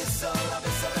you a whistle, a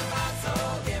whistle, a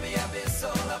mazel. Give me a whistle,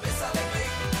 a whistle, like me.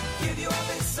 Give you a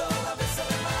whistle, a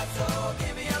whistle, a mazel.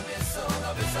 Give me a whistle,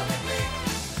 a whistle, like me.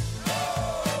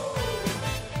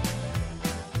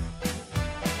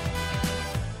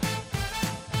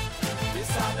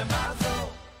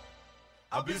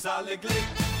 A bizarre click.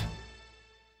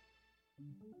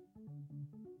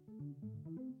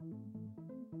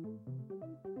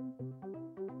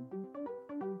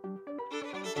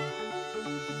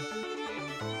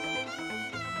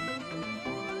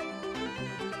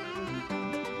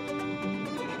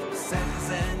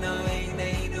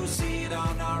 To see it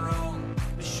on our own.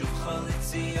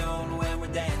 When we're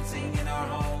dancing in our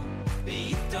home.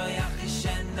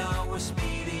 We're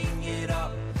speeding it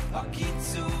up.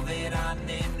 Akitsu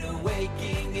veranin,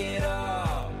 waking it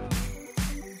up.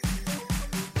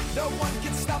 No one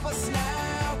can stop us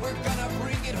now. We're gonna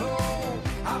bring it home.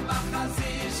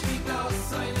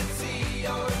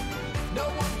 No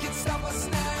one can stop us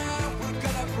now. We're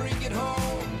gonna bring it home.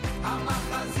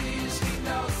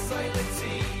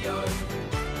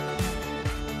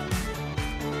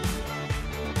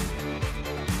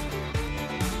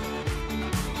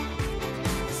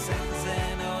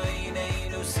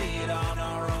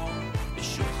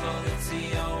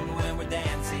 When we're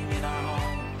dancing in our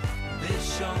home,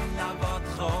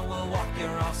 we'll walk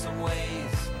your awesome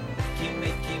ways.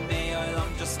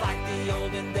 Just like the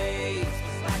olden days.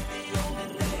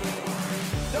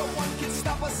 No one can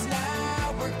stop us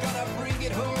now. We're gonna bring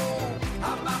it home.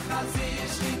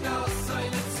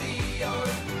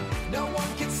 No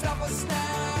one can stop us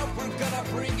now. We're gonna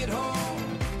bring it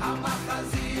home.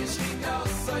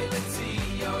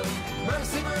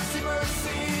 Mercy, mercy,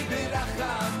 mercy,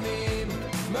 berachamim.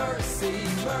 Mercy,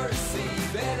 mercy,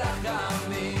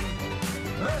 berachamim.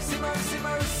 Mercy, mercy,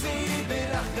 mercy,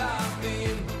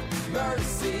 berachamim.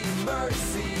 Mercy,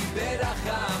 mercy,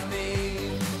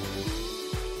 berachamim.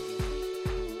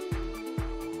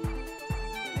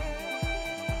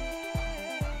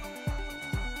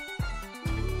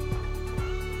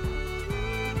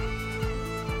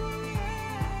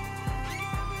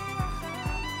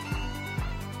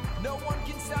 No one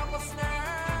can stop us now.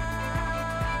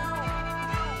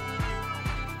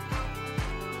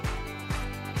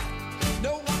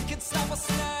 No one can stop us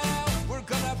now. We're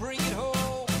gonna bring it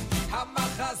home.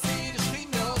 Hamachazir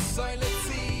shchino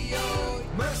soiletzion.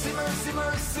 Mercy, mercy,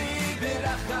 mercy,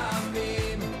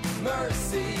 berachamim.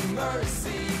 Mercy,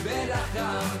 mercy,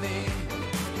 berachamim.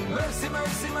 Mercy,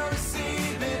 mercy, mercy,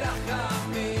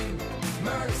 berachamim.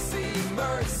 Mercy,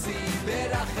 mercy,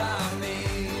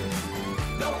 berachamim.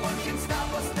 No one can stop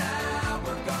us now.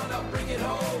 We're gonna bring it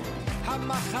home.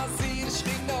 Hamachazir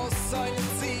shchino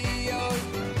soiletzion.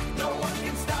 No one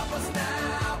can stop us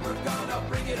now. We're gonna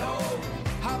bring it home.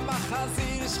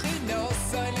 Hamachazir shchino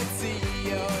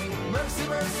soiletzion. Mercy,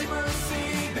 mercy, mercy,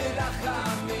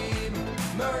 berachamim.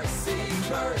 Mercy,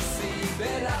 mercy,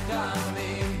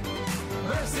 berachamim.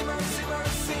 Mercy, mercy,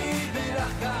 mercy,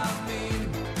 berachamim.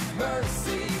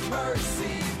 Mercy,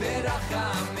 mercy,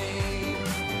 berachamim.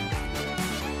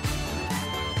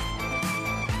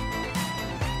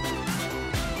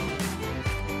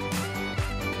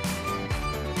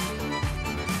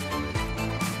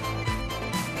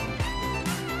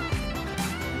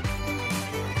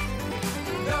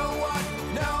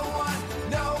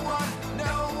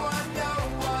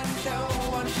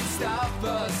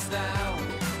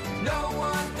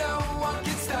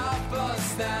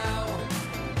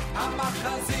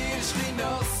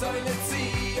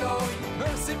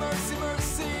 Mercy, mercy,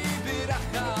 mercy,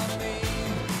 berachamim.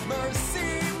 Mercy,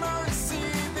 mercy,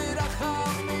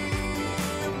 berachamim.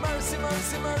 Mercy,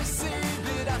 mercy, mercy,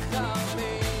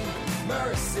 berachamim.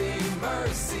 Mercy,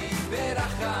 mercy,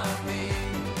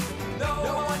 berachamim. No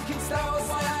one can stop us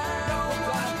now. No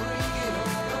one bring it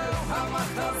home.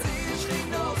 Hamachazir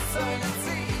shchino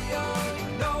soiletzion.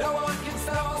 No one can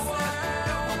stop us now.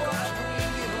 No one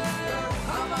bring it home.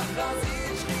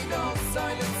 Hamachazir shchino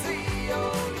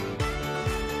soiletzion.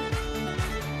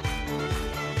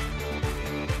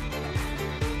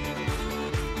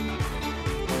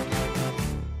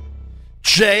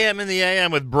 JM in the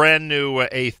AM with brand new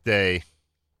Eighth Day.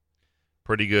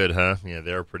 Pretty good, huh? Yeah,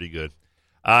 they're pretty good.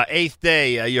 Eighth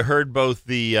Day, you heard both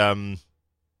the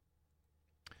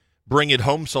Bring It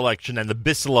Home selection and the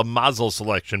Bissela Mazel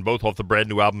selection, both off the brand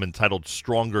new album entitled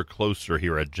Stronger Closer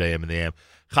here at JM in the AM.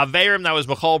 Chaverim, that was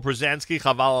Michal Brzezinski.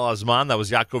 Chaval Azman, that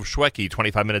was Yaakov Shweki,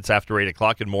 25 minutes after 8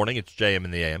 o'clock. Good morning, it's JM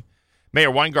in the AM.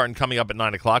 Mayor Weingarten coming up at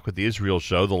 9 o'clock with the Israel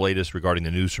show, the latest regarding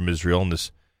the news from Israel and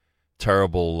this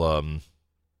terrible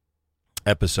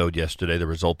episode yesterday that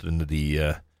resulted in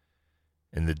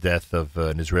the death of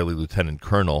an Israeli lieutenant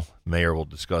colonel. Mayor will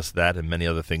discuss that and many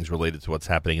other things related to what's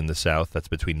happening in the South. That's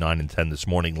between 9 and 10 this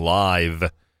morning, live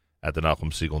at the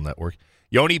Nachum Segal Network.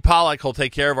 Yoni Pollack will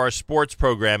take care of our sports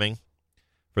programming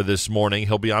for this morning.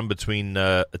 He'll be on between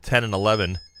 10 and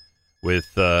 11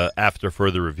 with After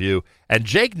Further Review. And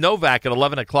Jake Novak at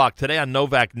 11 o'clock. Today on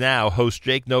Novak Now, host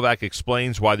Jake Novak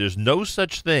explains why there's no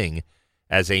such thing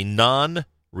as a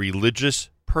non-religious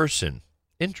person.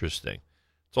 Interesting.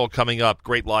 It's all coming up.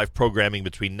 Great live programming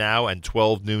between now and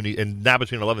 12 noon, and now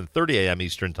between 11:30 a.m.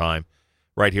 Eastern Time,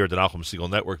 right here at the Nachum Segal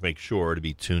Network. Make sure to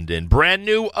be tuned in. Brand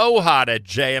new Ohad at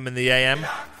JM in the AM.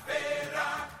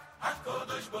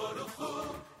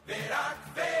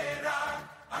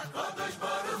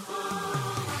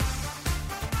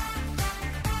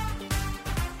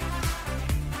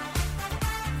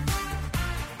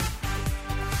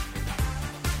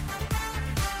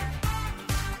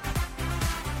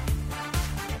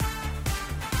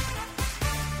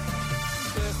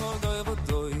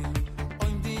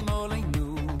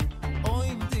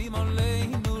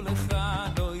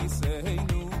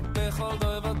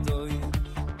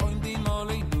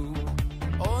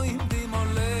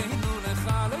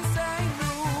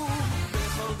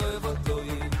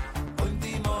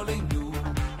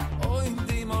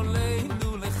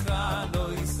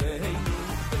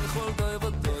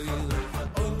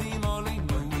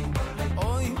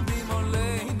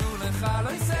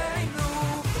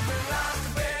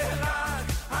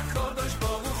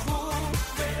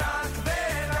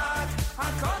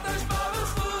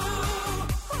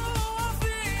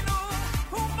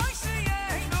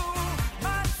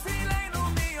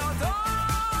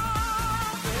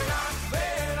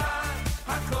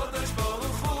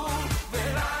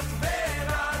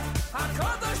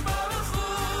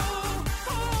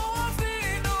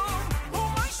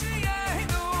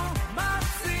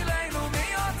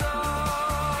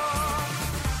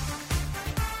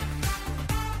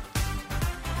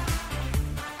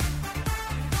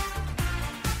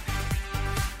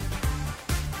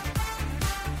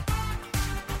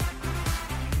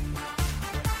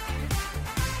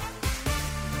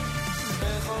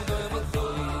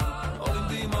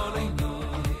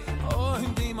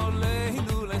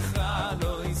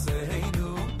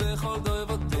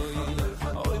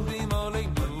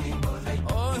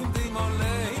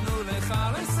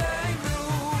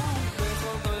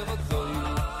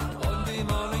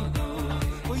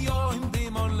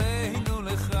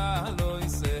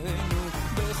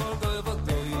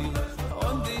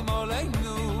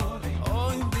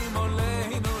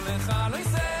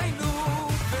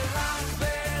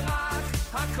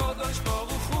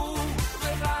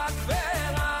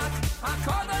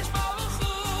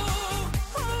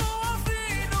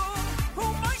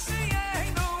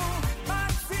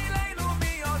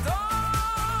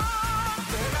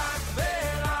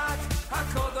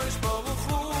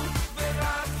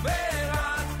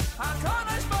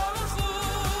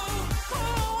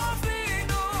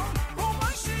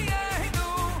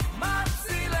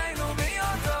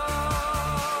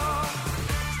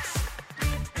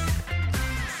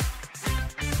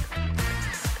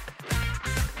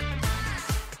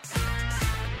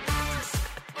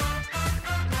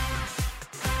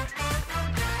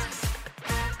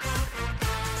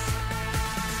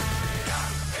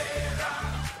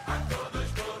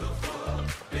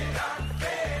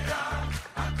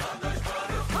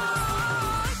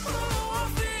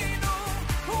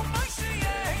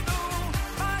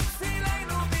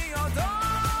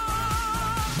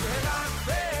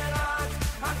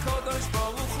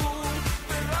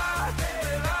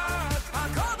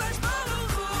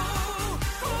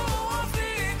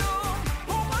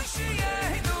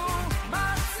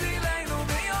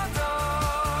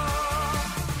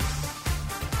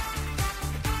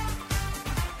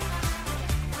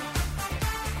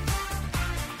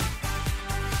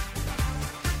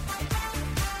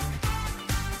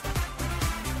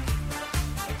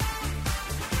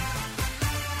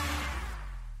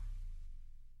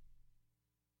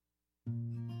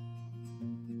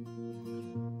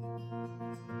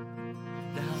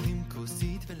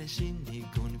 ולשים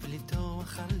ניגון ולפתוח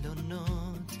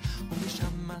חלונות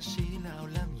ומשם משי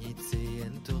לעולם יצא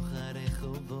אל תוך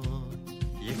הרחובות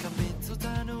יקבץ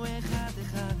אותנו אחד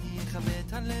אחד יכבד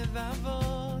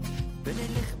הלבבות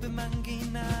ונלך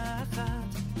במנגינה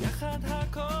יחד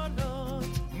הקולות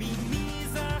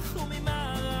ממזרח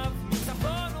וממערב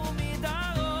מצפון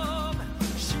ומדרום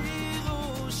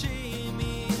שירו שיר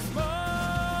מזמור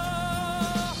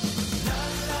לה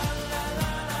לה לה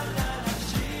לה לה לה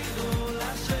שירו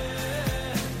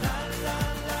לשם לה לה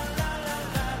לה לה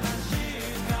לה לה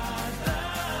שיר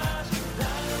חדש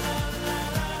לה לה לה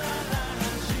לה לה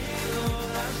לה שירו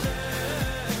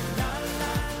לשם לה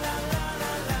לה לה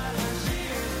לה לה לה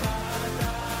שיר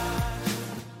חדש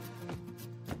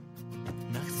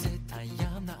נחצה את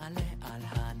הים נעלה על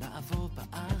הנעבור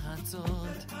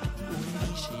בארצות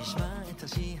ומי שישמע את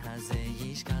השיר הזה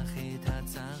ישכח את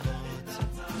הצרות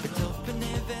בטוב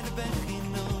בנבל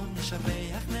בחינוך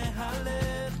נשבח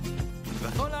נהלל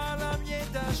וכל העולם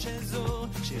ידע שזו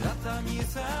שירת עם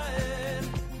ישראל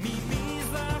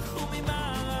ממזרח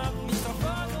וממערב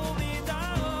מצפון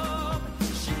ומדרום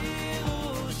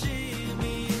שירו שיר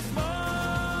מזמור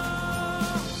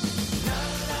לה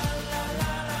לה לה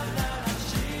לה לה לה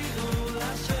שירו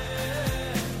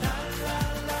לשם לה לה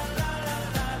לה לה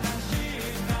לה לה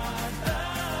שיר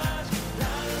חדש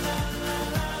לה לה לה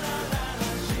לה לה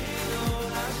לה שירו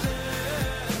לשם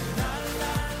לה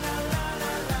לה לה לה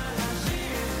לה לה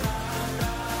שיר חדש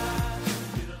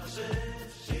שיר לשם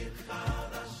שיר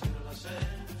חדש שיר לשם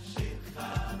שיר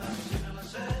חדש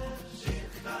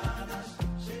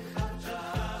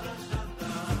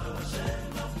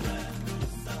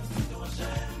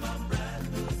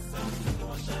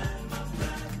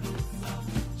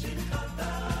שיר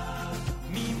חדש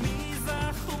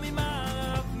ממזרח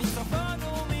וממערב מצפון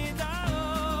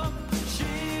ומדרום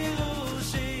שירו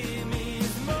שיר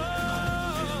מזמור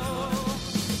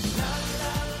לה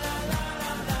לה לה לה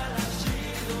לה לה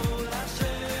שירו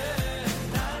לשם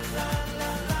לה לה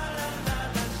לה לה לה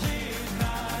לה שיר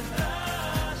חדש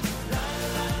לה לה לה לה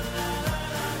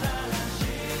לה לה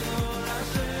שירו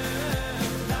לשם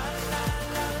לה לה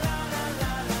לה לה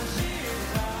לה לה שיר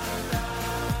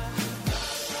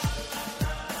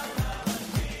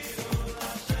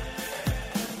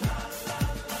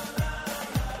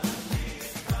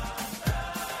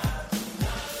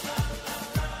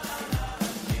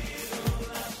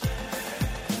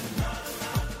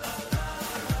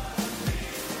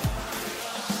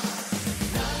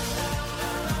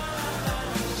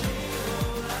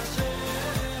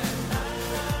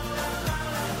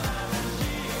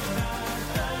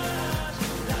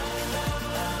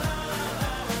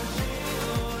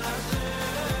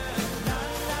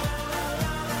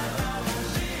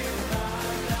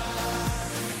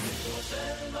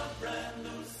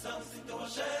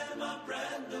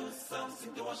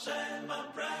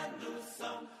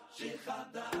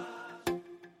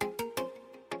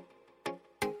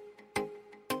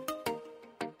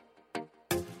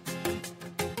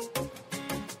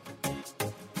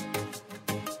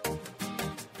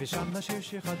ושם נשיר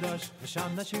שיר חדש, ושם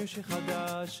נשיר שיר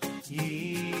חדש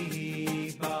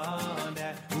ייבנה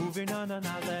וביננה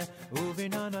נעלה,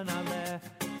 וביננה נעלה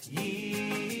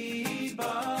ייבנה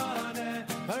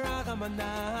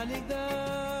הרחמנה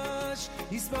נקדש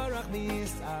יסברך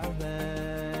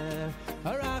מישראל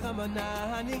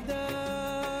הרחמנה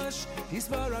נקדש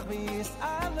יסברך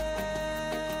מישראל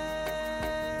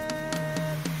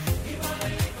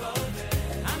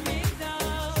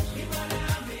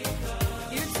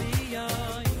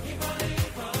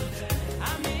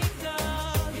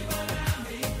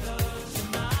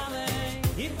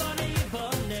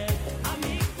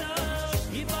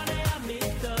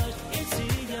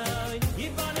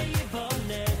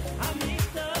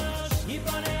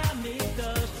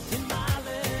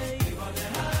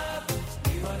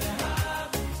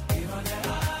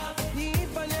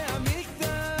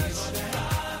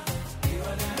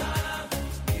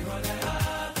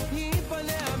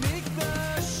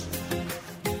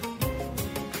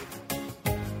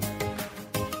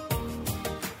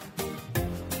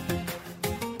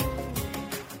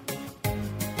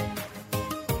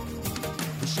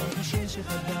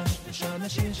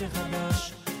שיר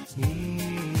שחדש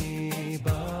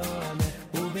ייבנה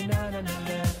וביננה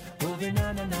נעלה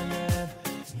וביננה נעלה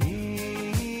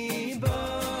ייבנה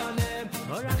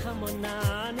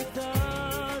הרחמנה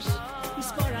נקדש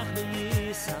יסברך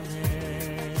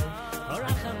בישראל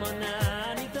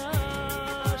הרחמנה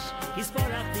נקדש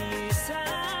יסברך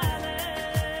בישראל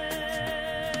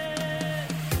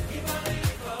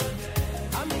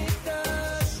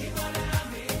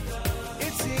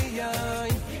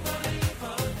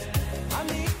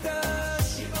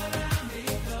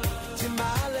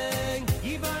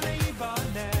Even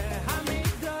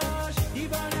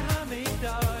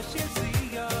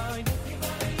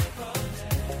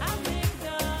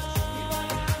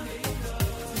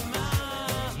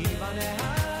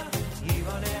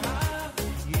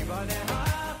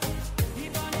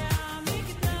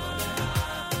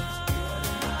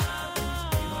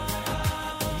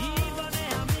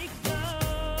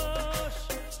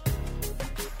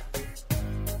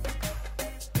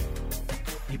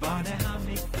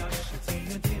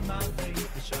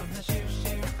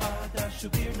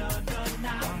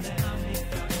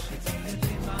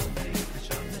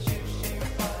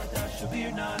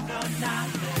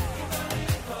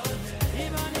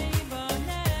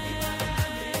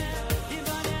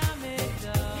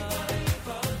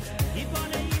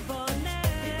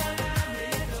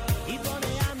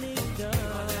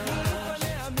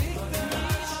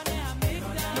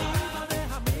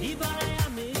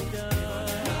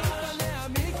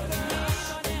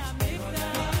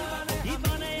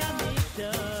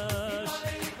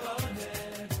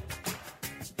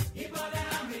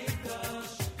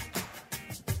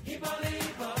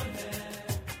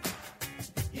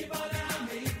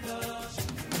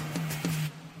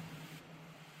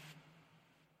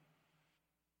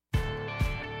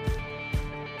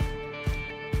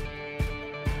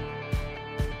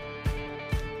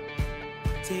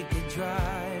Take a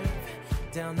drive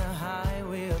down the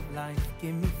highway of life.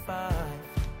 Give me 5,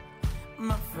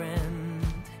 my friend.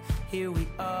 Here we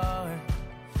are.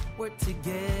 We're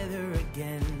together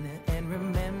again and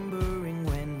remembering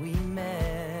when we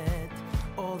met.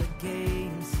 All the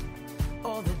games,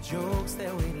 all the jokes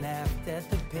that we laughed at,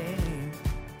 the pain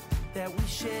that we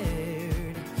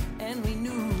shared, and we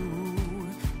knew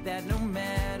that no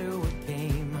matter what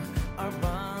came, our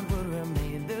bond would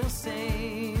remain the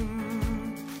same.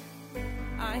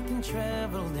 I can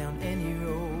travel down any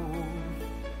road,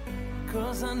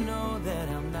 'cause I know that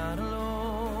I'm not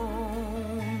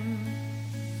alone.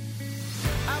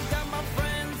 I've got my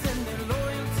friends and their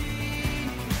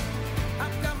loyalty.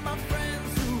 I've got my friends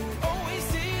who always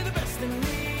see the best in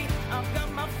me. I've got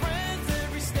my friends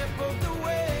every step of the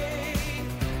way.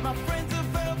 My friends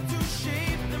have helped to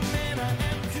shape the man I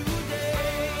am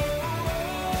today.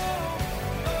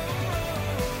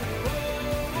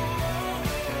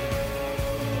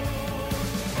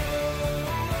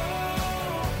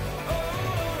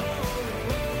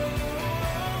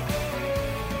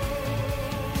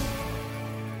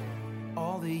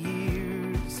 All the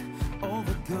years, all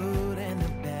the good and the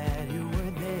bad, you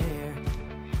were there,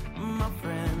 my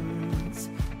friends.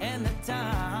 And the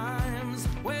times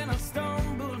when I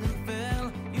stumbled and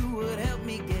fell, you would help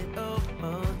me get up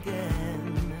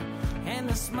again. And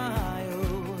the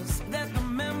smiles that the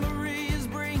memories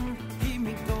bring keep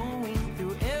me going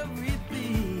through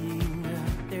everything.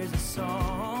 There's a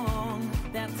song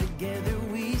that together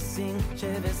we sing.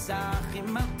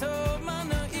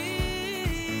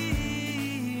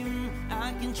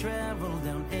 I can travel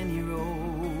down any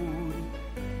road,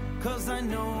 'cause I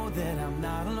know that I'm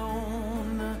not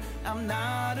alone. I'm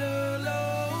not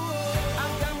alone.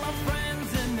 I've got my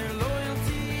friends and their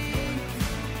loyalty.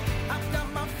 I've got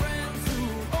my friends who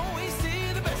always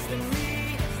see the best in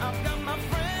me. I've got my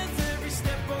friends every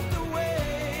step of the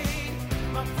way.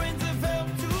 My friends have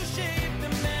helped to shape the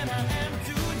man I am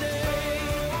today.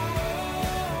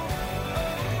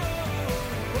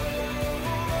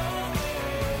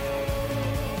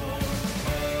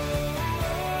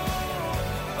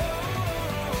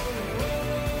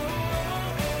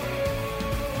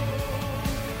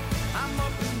 I'm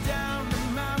up and down the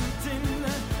mountain,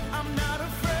 I'm not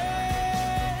afraid.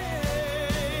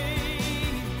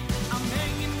 I'm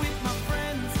hanging with my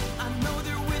friends, I know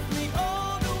they're with me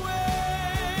all the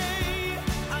way.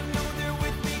 I know they're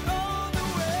with me all the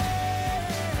way.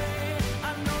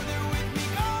 I know they're with me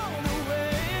all the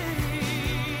way.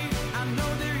 I know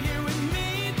they're here with me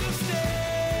to stay.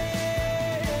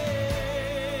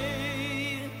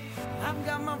 I've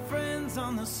got my friends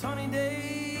on the sunny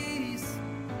days.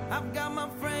 I've got my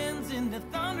friends in the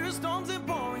thunderstorms and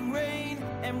pouring rain.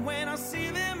 And when I see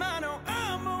them, I know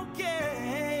I'm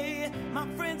okay. My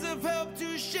friends have helped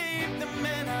to shape the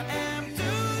man I am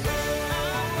today.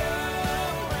 I've got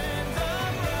my friends,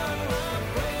 I've got my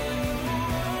friends.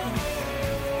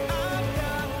 I've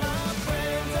got my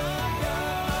friends, I've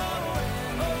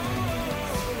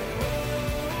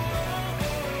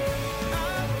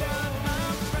got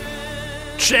my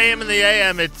friends. JM in the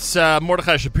AM. It's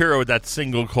Mordechai Shapiro with that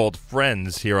single called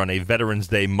Friends here on a Veterans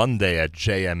Day Monday at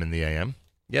JM in the AM.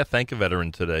 Yeah, thank a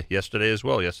veteran today. Yesterday as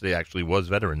well. Yesterday actually was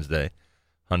Veterans Day.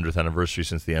 100th anniversary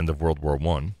since the end of World War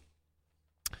I.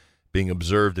 Being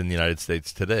observed in the United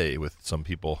States today with some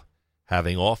people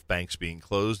having off, banks being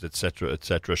closed, etc.,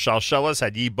 etc. Shalshelas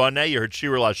had Yi Baneh. You heard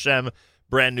Shir Hashem,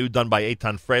 brand new, done by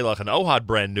Eitan Freilach, and Ohad,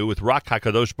 brand new, with Rak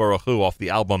HaKadosh Baruch Hu off the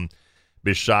album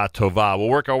Bisha Tova. We'll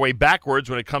work our way backwards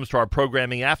when it comes to our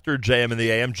programming after JM in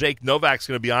the AM. Jake Novak's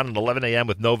going to be on at 11 a.m.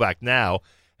 with Novak Now,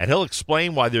 and he'll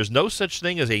explain why there's no such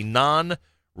thing as a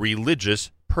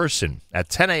non-religious person. At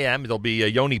 10 a.m., there'll be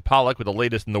Yoni Pollack with the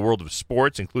latest in the world of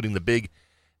sports, including the big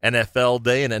NFL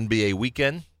day and NBA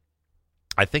weekend.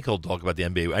 I think he'll talk about the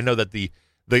NBA. I know that the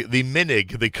the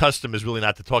minig, the custom is really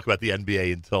not to talk about the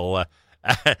NBA until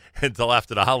until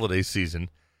after the holiday season,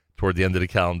 toward the end of the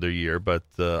calendar year. But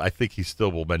I think he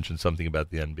still will mention something about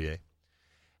the NBA.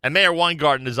 And Mayor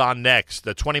Weingarten is on next.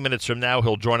 20 minutes from now,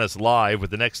 he'll join us live with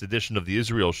the next edition of the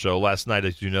Israel Show. Last night,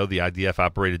 as you know, the IDF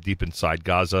operated deep inside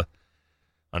Gaza.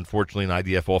 Unfortunately, an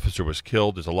IDF officer was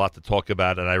killed. There's a lot to talk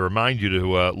about, and I remind you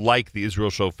to like the Israel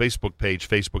Show Facebook page,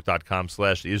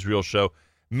 facebook.com/The Israel Show.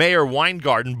 Mayor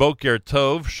Weingarten, Boker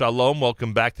Tov, Shalom,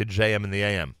 welcome back to JM and the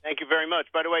AM. Thank you very much.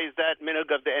 By the way, is that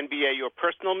minhag of the NBA your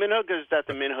personal minhag, or is that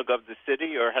the minhag of the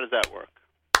city, or how does that work?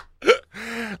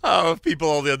 Oh, if people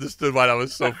only understood why that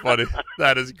was so funny.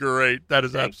 That is great. That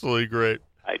is absolutely great.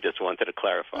 I just wanted to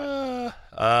clarify.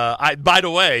 By the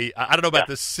way, I don't know about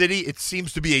the city. It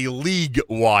seems to be a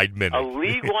league-wide minhag. A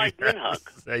league-wide minhag?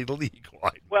 A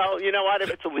league-wide. Well, you know what?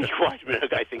 If it's a league-wide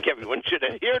minhag, I think everyone should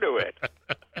adhere to it.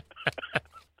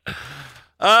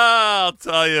 I'll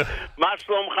tell you. Ma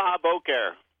shlomcha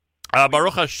boker.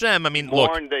 Baruch Hashem. I mean,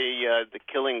 look. Mourn the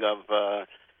killing of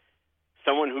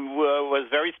someone who was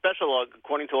very special,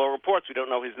 according to all reports. We don't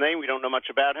know his name. We don't know much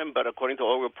about him, but according to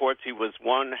all reports, he was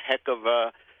one heck of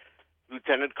a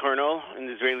lieutenant colonel in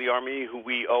the Israeli army who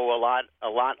we owe a lot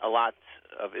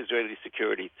of Israeli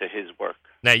security to his work.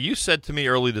 Now, you said to me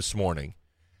early this morning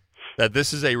that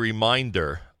this is a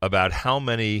reminder about how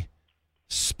many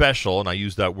special, and I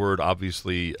use that word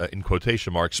obviously in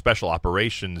quotation marks, special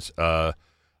operations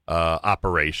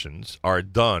operations are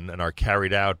done and are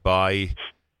carried out by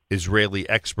Israeli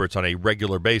experts on a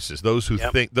regular basis. Those who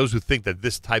think that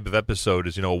this type of episode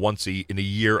is, once in a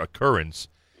year occurrence,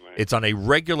 right. It's on a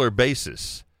regular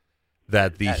basis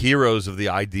that the heroes of the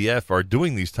IDF are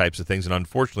doing these types of things, and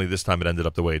unfortunately this time it ended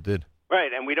up the way it did.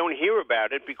 Right, and we don't hear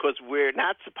about it because we're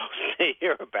not supposed to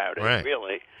hear about it, right.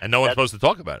 Really. And no one's supposed to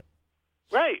talk about it.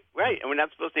 Right, and we're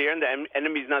not supposed to hear, and the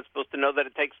enemy's not supposed to know that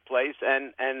it takes place,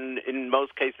 and in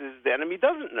most cases the enemy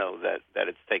doesn't know that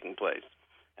it's taking place.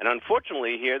 And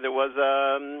unfortunately, here there was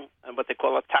what they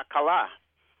call a takala.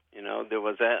 There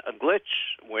was a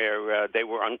glitch where they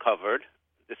were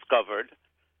discovered,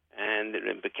 and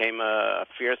it became a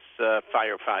fierce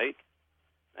firefight.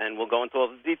 And we'll go into all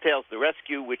the details. The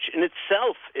rescue, which in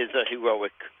itself is a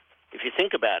heroic, if you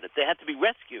think about it, they had to be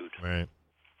rescued. Right.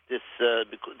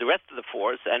 The rest of the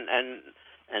force,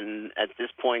 and at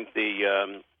this point,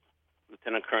 the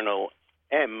Lieutenant Colonel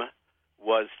M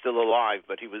was still alive,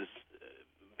 but he was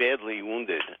badly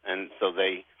wounded, and so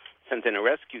they sent in a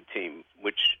rescue team,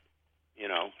 which,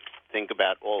 think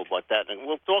about all about that, and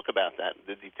we'll talk about that,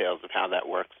 the details of how that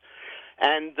works.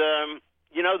 And,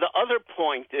 the other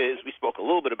point is, we spoke a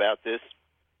little bit about this,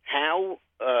 how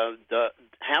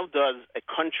does a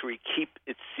country keep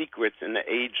its secrets in the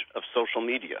age of social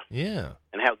media? Yeah.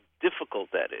 And how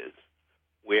difficult that is,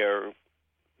 where,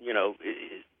 the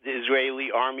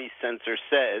Israeli army censor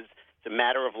says it's a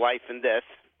matter of life and death,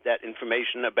 that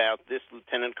information about this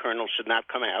lieutenant colonel should not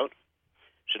come out,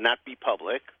 should not be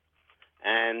public.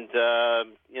 And,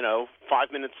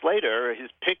 5 minutes later,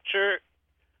 his picture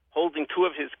holding two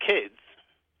of his kids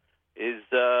is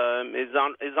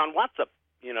on WhatsApp,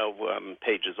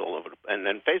 pages all over, and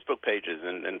Facebook pages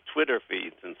and Twitter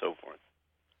feeds and so forth.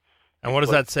 And what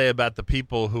does that say about the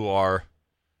people who are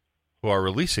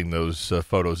releasing those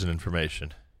photos and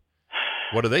information?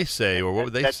 What do they say, or what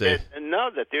would they say?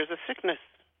 That there's a sickness.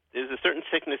 There's a certain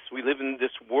sickness. We live in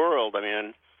this world. I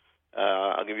mean,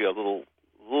 I'll give you a little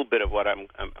bit of what I'm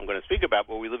going to speak about.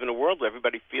 But we live in a world where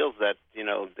everybody feels that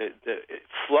the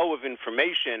flow of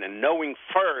information and knowing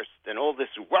first, and all this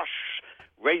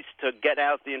race to get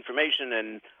out the information,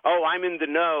 and I'm in the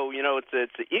know.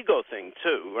 It's an ego thing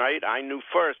too, right? I knew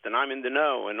first, and I'm in the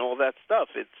know, and all that stuff.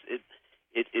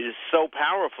 It is so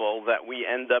powerful that we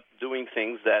end up doing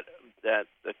things that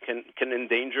can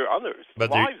endanger others,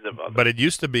 lives of others. But it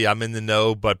used to be, I'm in the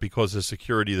know, but because of the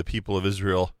security of the people of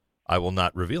Israel, I will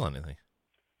not reveal anything.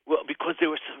 Well, because there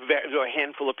were a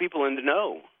handful of people in the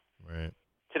know. Right.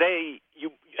 Today,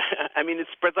 it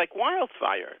spreads like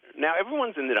wildfire. Now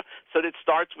everyone's in the know. So it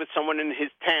starts with someone in his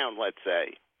town, let's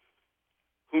say,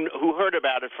 who heard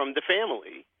about it from the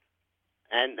family,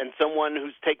 and someone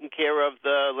who's taking care of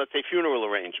the, let's say, funeral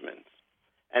arrangements.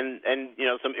 And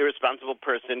some irresponsible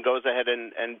person goes ahead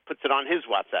and puts it on his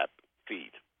WhatsApp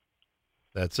feed.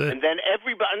 That's it. And then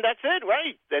everybody, and that's it,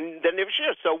 right? Then they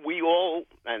share. So we all,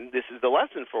 and this is the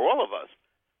lesson for all of us.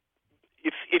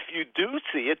 If you do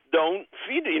see it, don't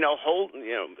feed it.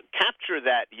 Capture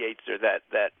that yetzer,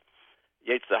 that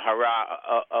yetzer hara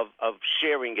of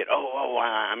sharing it.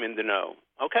 I'm in the know.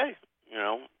 Okay,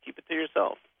 keep it to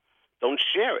yourself. Don't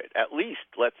share it. At least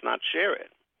let's not share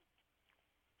it.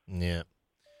 Yeah.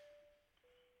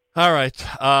 All right. So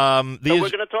we're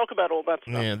going to talk about all that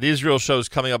stuff. Yeah, the Israel show is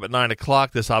coming up at 9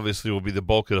 o'clock. This obviously will be the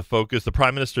bulk of the focus. The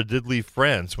Prime Minister did leave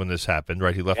France when this happened,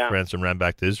 right? He left France and ran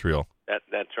back to Israel.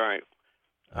 That's right.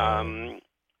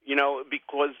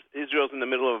 Because Israel's in the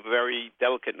middle of a very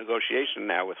delicate negotiation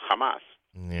now with Hamas.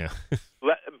 Yeah.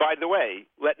 By the way,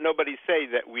 let nobody say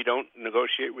that we don't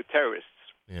negotiate with terrorists.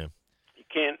 Yeah. You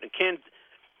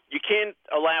can't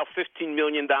allow $15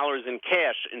 million in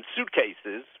cash in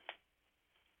suitcases.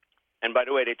 And by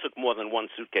the way, they took more than one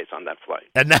suitcase on that flight.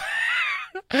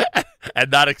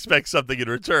 And not expect something in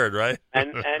return, right?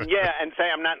 And say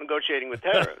I'm not negotiating with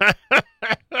terrorists.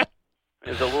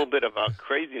 There's a little bit of a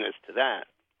craziness to that.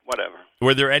 Whatever.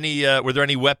 Were there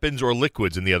any weapons or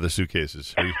liquids in the other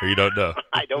suitcases? Or you don't know?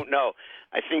 I don't know.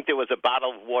 I think there was a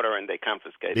bottle of water and they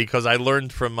confiscated. Because I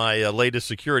learned from my latest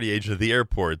security agent at the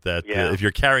airport that if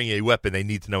you're carrying a weapon, they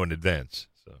need to know in advance.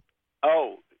 So.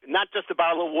 Oh, not just a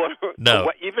bottle of water?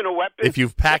 No. Even a weapon? If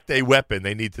you've packed a weapon,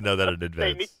 they need to know that in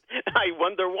advance. I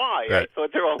wonder why. Right. I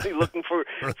thought they were only looking for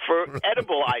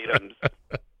edible items.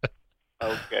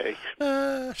 Okay.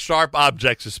 Sharp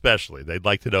objects especially. They'd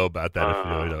like to know about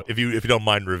that if you don't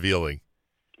mind revealing.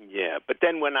 Yeah, but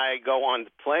then when I go on the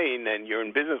plane and you're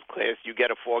in business class, you get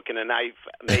a fork and a knife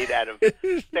made out of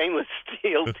stainless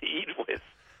steel to eat with.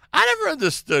 I never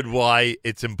understood why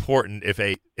it's important if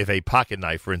a pocket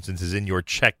knife, for instance, is in your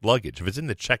checked luggage. If it's in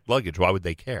the checked luggage, why would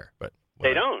they care? But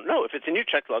they don't. No, if it's in your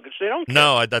checked luggage, they don't care.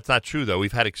 No, that's not true, though.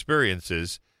 We've had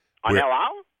experiences. On El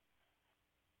Al?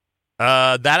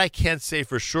 That I can't say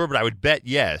for sure, but I would bet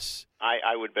yes.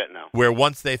 I would bet no. Where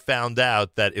once they found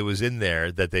out that it was in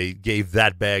there, that they gave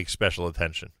that bag special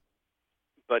attention.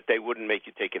 But they wouldn't make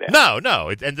you take it out? No.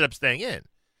 It ended up staying in.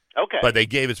 Okay. But they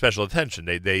gave it special attention.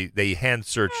 They hand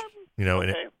searched, Okay. in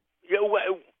it.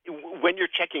 When you're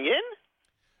checking in?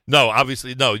 No,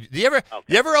 obviously, no. Do you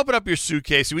ever open up your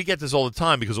suitcase? We get this all the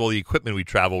time because of all the equipment we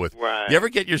travel with. Right. You ever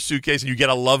get your suitcase and you get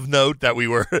a love note that we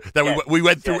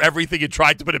went through everything and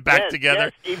tried to put it back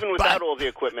together? Yes. Even without all the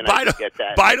equipment, I could get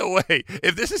that. By the way,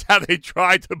 if this is how they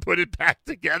tried to put it back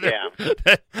together,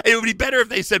 it would be better if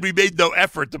they said we made no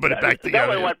effort to put it back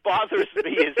together. No, what bothers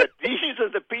me is that these are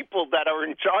the people that are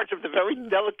in charge of the very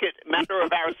delicate matter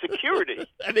of our security.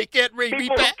 And they can't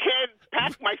People can't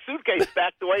pack my suitcase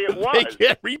back the way it was. They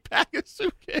can't repack a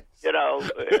suitcase.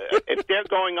 If they're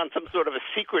going on some sort of a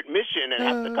secret mission and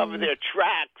have to cover their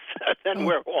tracks, then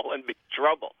we're all in big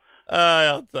trouble.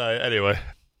 I'll tell you. Anyway,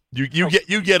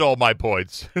 you get all my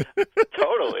points.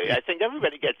 Totally. I think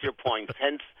everybody gets your points,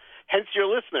 hence your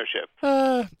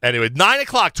listenership. Anyway, 9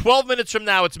 o'clock, 12 minutes from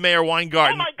now, it's Mayor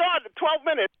Weingarten. Oh, my God, 12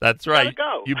 minutes. That's right.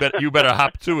 Go. You better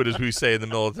hop to it, as we say in the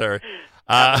military.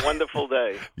 Have a wonderful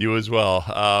day. You as well.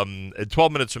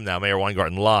 12 minutes from now, Mayor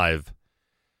Weingarten live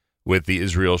with The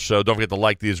Israel Show. Don't forget to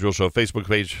like The Israel Show Facebook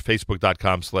page,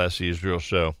 facebook.com/The Israel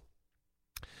Show.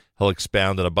 He'll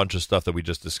expound on a bunch of stuff that we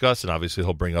just discussed, and obviously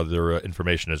he'll bring other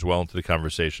information as well into the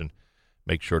conversation.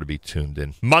 Make sure to be tuned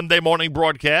in. Monday morning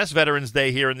broadcast, Veterans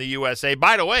Day here in the USA.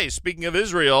 By the way, speaking of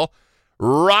Israel,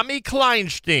 Rami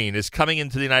Kleinstein is coming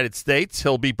into the United States.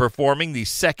 He'll be performing the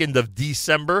 2nd of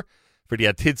December for the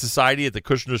Atid Society at the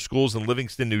Kushner Schools in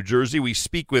Livingston, New Jersey. We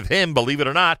speak with him, believe it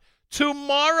or not,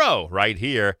 tomorrow right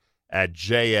here at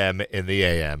JM in the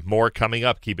AM. More coming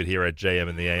up. Keep it here at JM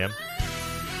in the AM.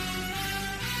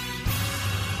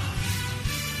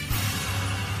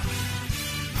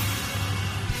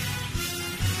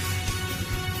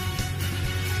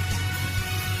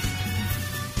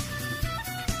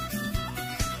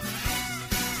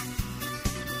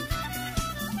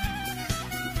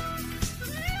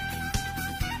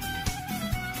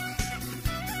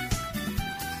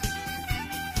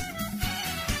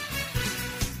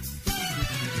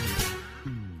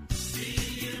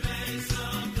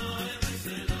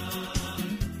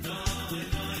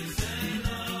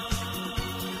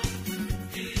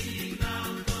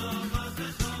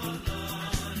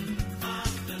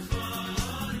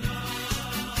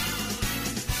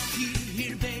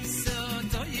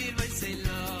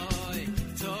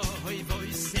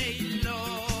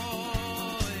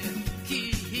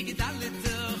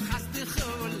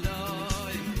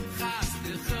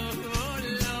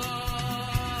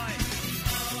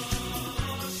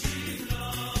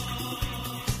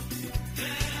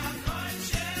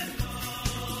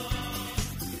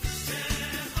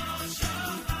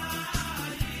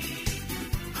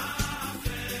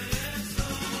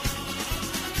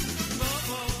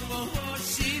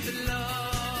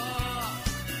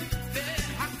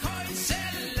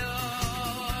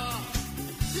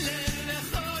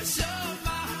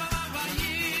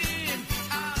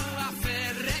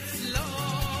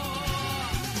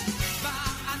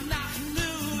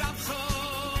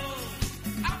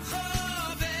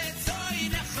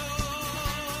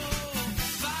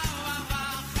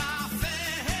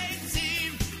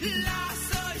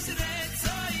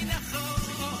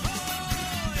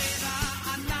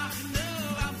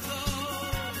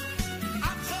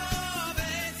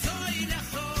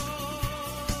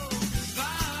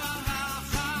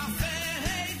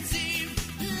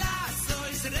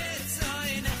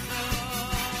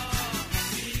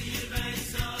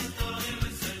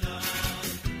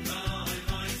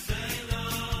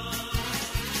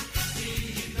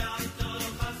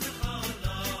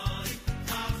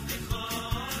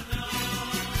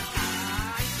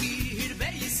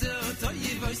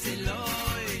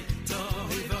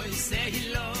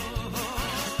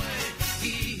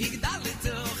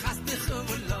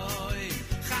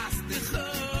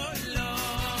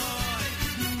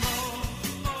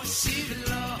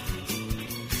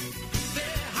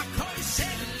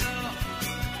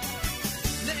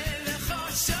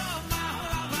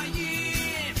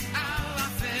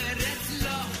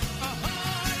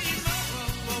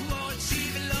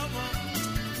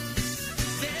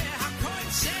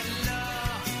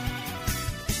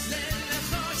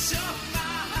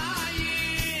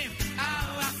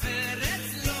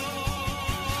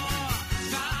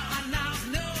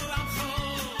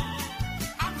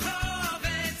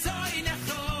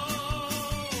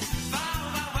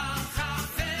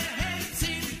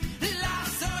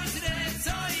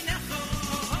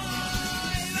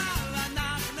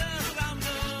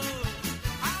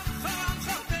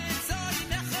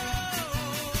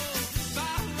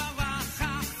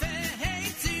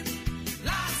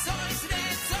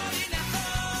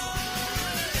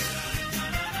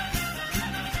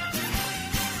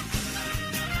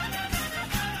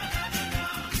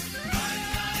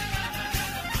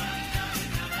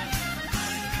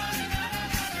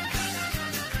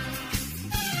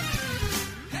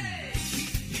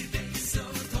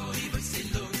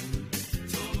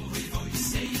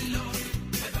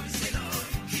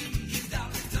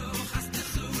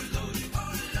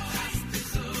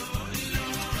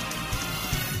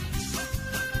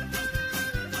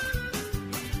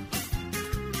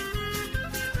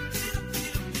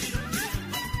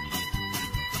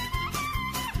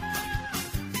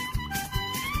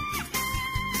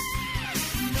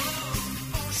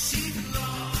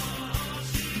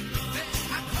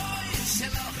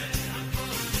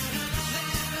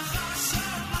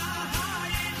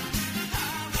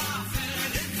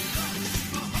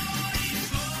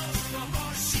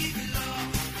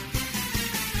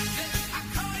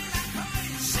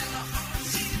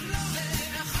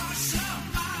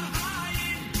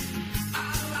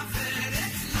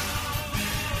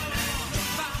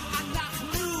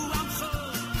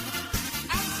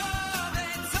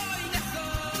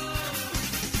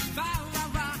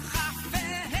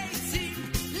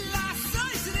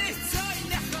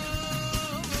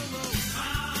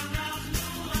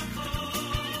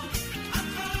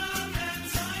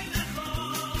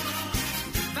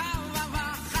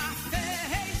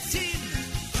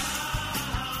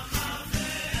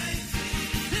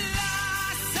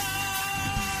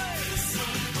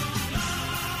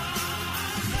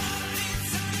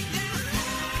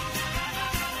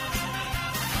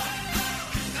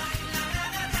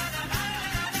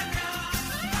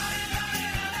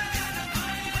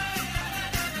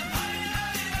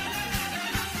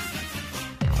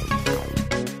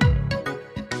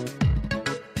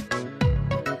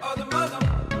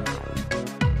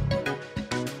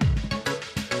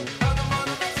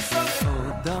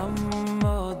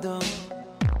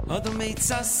 Odom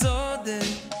eitzasode,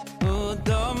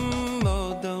 Odom,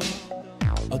 Odom,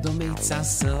 Odom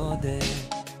eitzasode,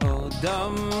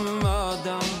 Odom,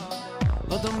 Odom,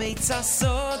 Odom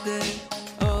eitzasode,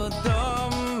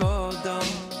 Odom, Odom,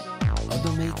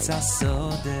 Odom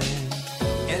eitzasode.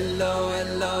 Elo,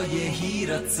 Elo, Yehi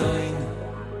Ratzoin,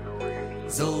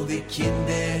 soll die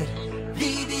Kinder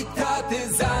wie die Tate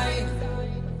sein.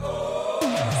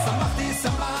 Samachti,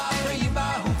 Samachri,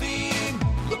 Mahuvim,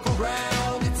 look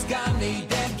around, it's Gan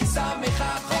Eden,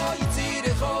 Kisamecha, Cho,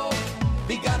 Yitzirecho,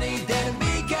 Bigan Eden,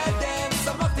 Mikadem,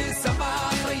 Samachti,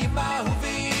 Samachri,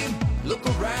 Mahuvim, look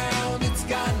around, it's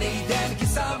Gan Eden,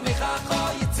 Kisamecha, Cho,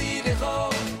 Yitzirecho,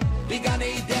 Bigan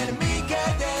Eden,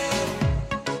 Mikadem.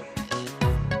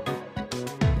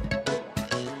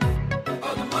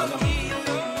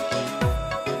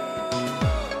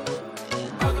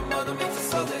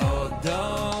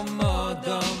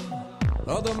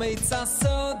 Odom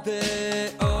eitzasode,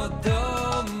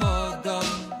 Odom, Odom,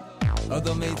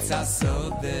 Odom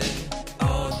eitzasode,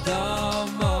 Odom,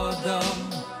 Odom,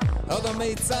 Odom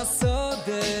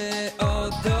eitzasode,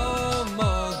 Odom,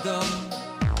 Odom,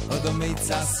 Odom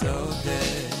eitzasode.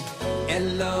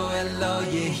 Elo, Elo,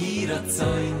 Yehi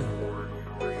Ratzoin,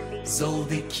 soll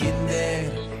die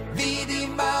Kinder wie die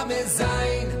Mame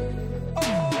sein.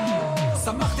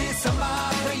 Samachti,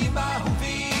 Samachri,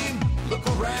 Mahuvim, look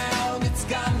around, it's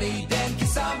Gan Eden,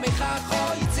 Kisamecha, Cho,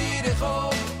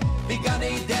 Yitzirecho, Bigan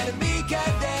Eden,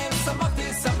 Mikadem, Samachti,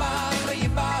 Samachri,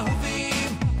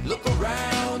 Mahuvim, look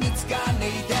around, it's Gan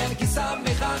Eden,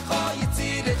 Kisamecha, Cho,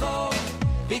 Yitzirecho,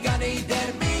 Bigan Eden,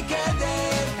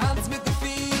 Mikadem. Tanz mit den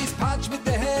Fies, Patsch mit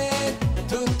der Hand,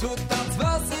 tut, tanz,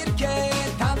 was ihr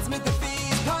kennt. Tanz mit den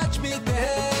Fies, Patsch mit der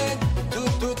Hand,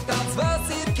 tut, tanz, was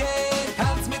ihr kennt.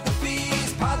 Tanz mit den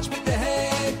Fies, Patsch mit der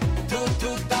Hand,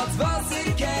 tut, tanz, was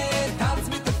ihr kennt. Tanz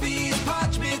mit den Fies,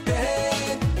 Patsch mit der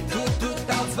Hand, tut,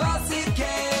 tanz, was ihr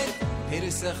kennt.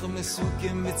 Perisach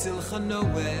Mesukim mit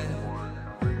Zilchanoe,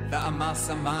 Va'amas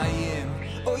Amayim,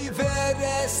 Oy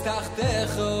veres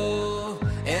tachtecho.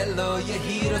 Elo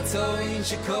Yehi Ratzoin,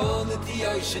 Shekol eti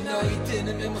Oishenoitin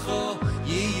Mimcho,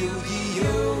 Yiyu,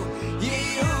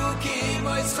 Ki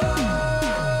Moischo.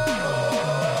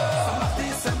 Samachti,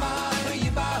 Samachri,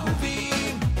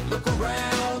 Mahuvim, look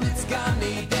around, it's Gan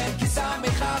Eden,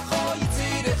 Kisamecha, Cho,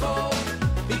 Yitzirecho,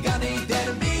 Bigan Eden,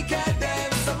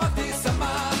 Mikadem, Samachti,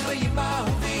 Samachri,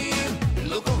 Mahuvim,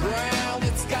 look around,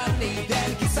 it's Gan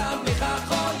Eden, Kisamecha,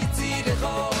 Cho,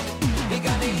 Yitzirecho,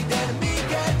 Bigan Eden,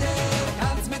 Mikadem.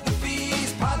 Tanz mit den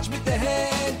Fies, Patsch mit der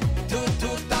Hand,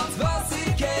 tut, tanz, was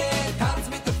ihr kennt. Tanz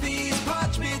mit den Fies,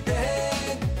 Patsch mit der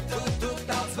Hand, tut,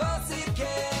 tanz, was ihr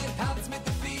kennt. Tanz mit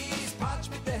den Fies, Patsch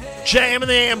mit der Hand. JM in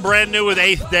the AM, brand new with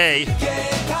 8th Day.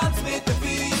 Tanz mit den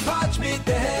Fies, Patsch mit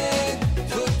der Hand,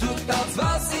 tut, tanz,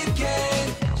 was ihr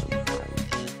kennt.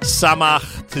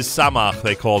 Samach to Samach,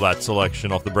 they call that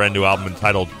selection off the brand new album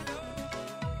entitled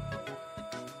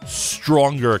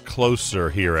Stronger, Closer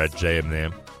here at JM in the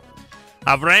AM.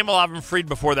 Avraham Avram Fried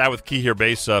before that with Kihir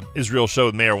Besa. Israel Show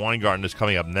with Mayor Weingarten is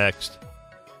coming up next.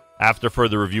 After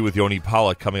further review with Yoni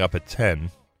Pollack coming up at 10.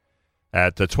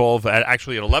 At 12,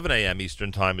 actually at 11 a.m.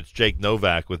 Eastern Time, it's Jake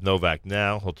Novak with Novak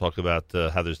Now. He'll talk about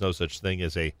how there's no such thing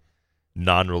as a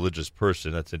non-religious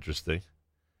person. That's interesting.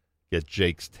 Get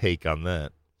Jake's take on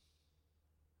that.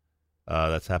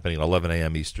 That's happening at 11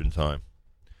 a.m. Eastern Time.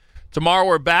 Tomorrow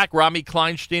we're back. Rami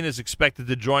Kleinstein is expected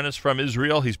to join us from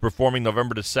Israel. He's performing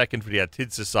November the 2nd for the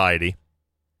Atid Society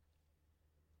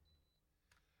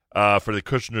for the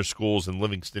Kushner Schools in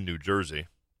Livingston, New Jersey.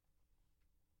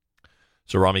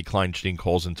 So Rami Kleinstein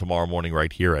calls in tomorrow morning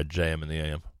right here at JM in the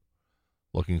AM.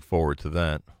 Looking forward to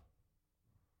that.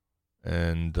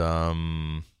 And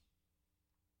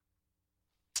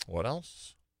what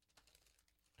else?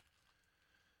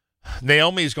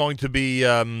 Naomi is going to be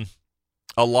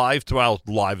live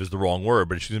is the wrong word,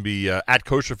 but she's going to be at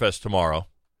Kosher Fest tomorrow.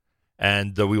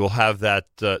 And we will have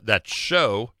that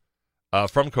show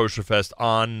from Kosher Fest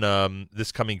on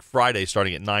this coming Friday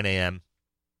starting at 9 a.m.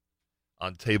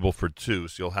 on Table for Two.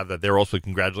 So you'll have that there. Also,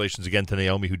 congratulations again to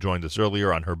Naomi, who joined us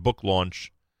earlier on her book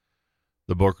launch.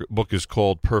 The book is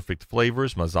called Perfect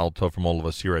Flavors. Mazal Tov from all of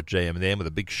us here at JM and AM, with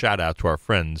a big shout-out to our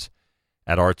friends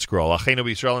at Art Scroll. Achenu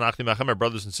B'Yisrael and Achim Achem, our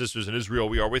brothers and sisters in Israel,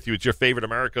 we are with you. It's your favorite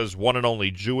America's one and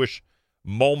only Jewish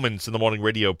Moments in the Morning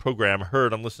radio program,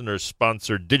 heard on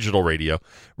listeners-sponsored digital radio.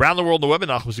 Around the world on the web at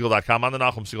NachumSegal.com, on the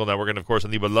Nachum Segal Network, and, of course,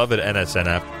 on the beloved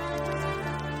NSNF.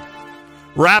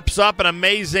 Wraps up an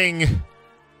amazing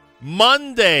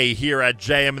Monday here at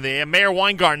JM and the AM. Mayor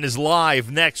Weingarten is live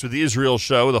next with the Israel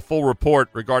Show, with a full report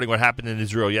regarding what happened in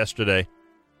Israel yesterday.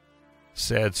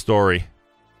 Sad story,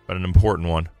 but an important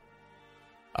one.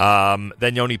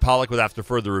 Then Yoni Pollack with After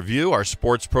Further Review, our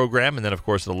sports program. And then, of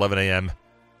course, at 11 a.m.,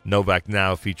 Novak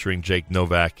Now featuring Jake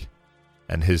Novak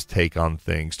and his take on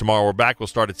things. Tomorrow we're back. We'll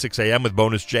start at 6 a.m. with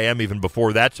Bonus JM even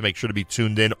before that, so make sure to be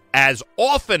tuned in as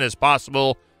often as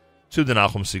possible to the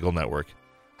Nachum Segal Network.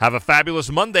 Have a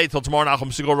fabulous Monday. Till tomorrow, Nachum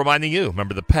Segal reminding you,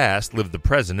 remember the past, live the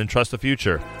present, and trust the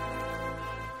future.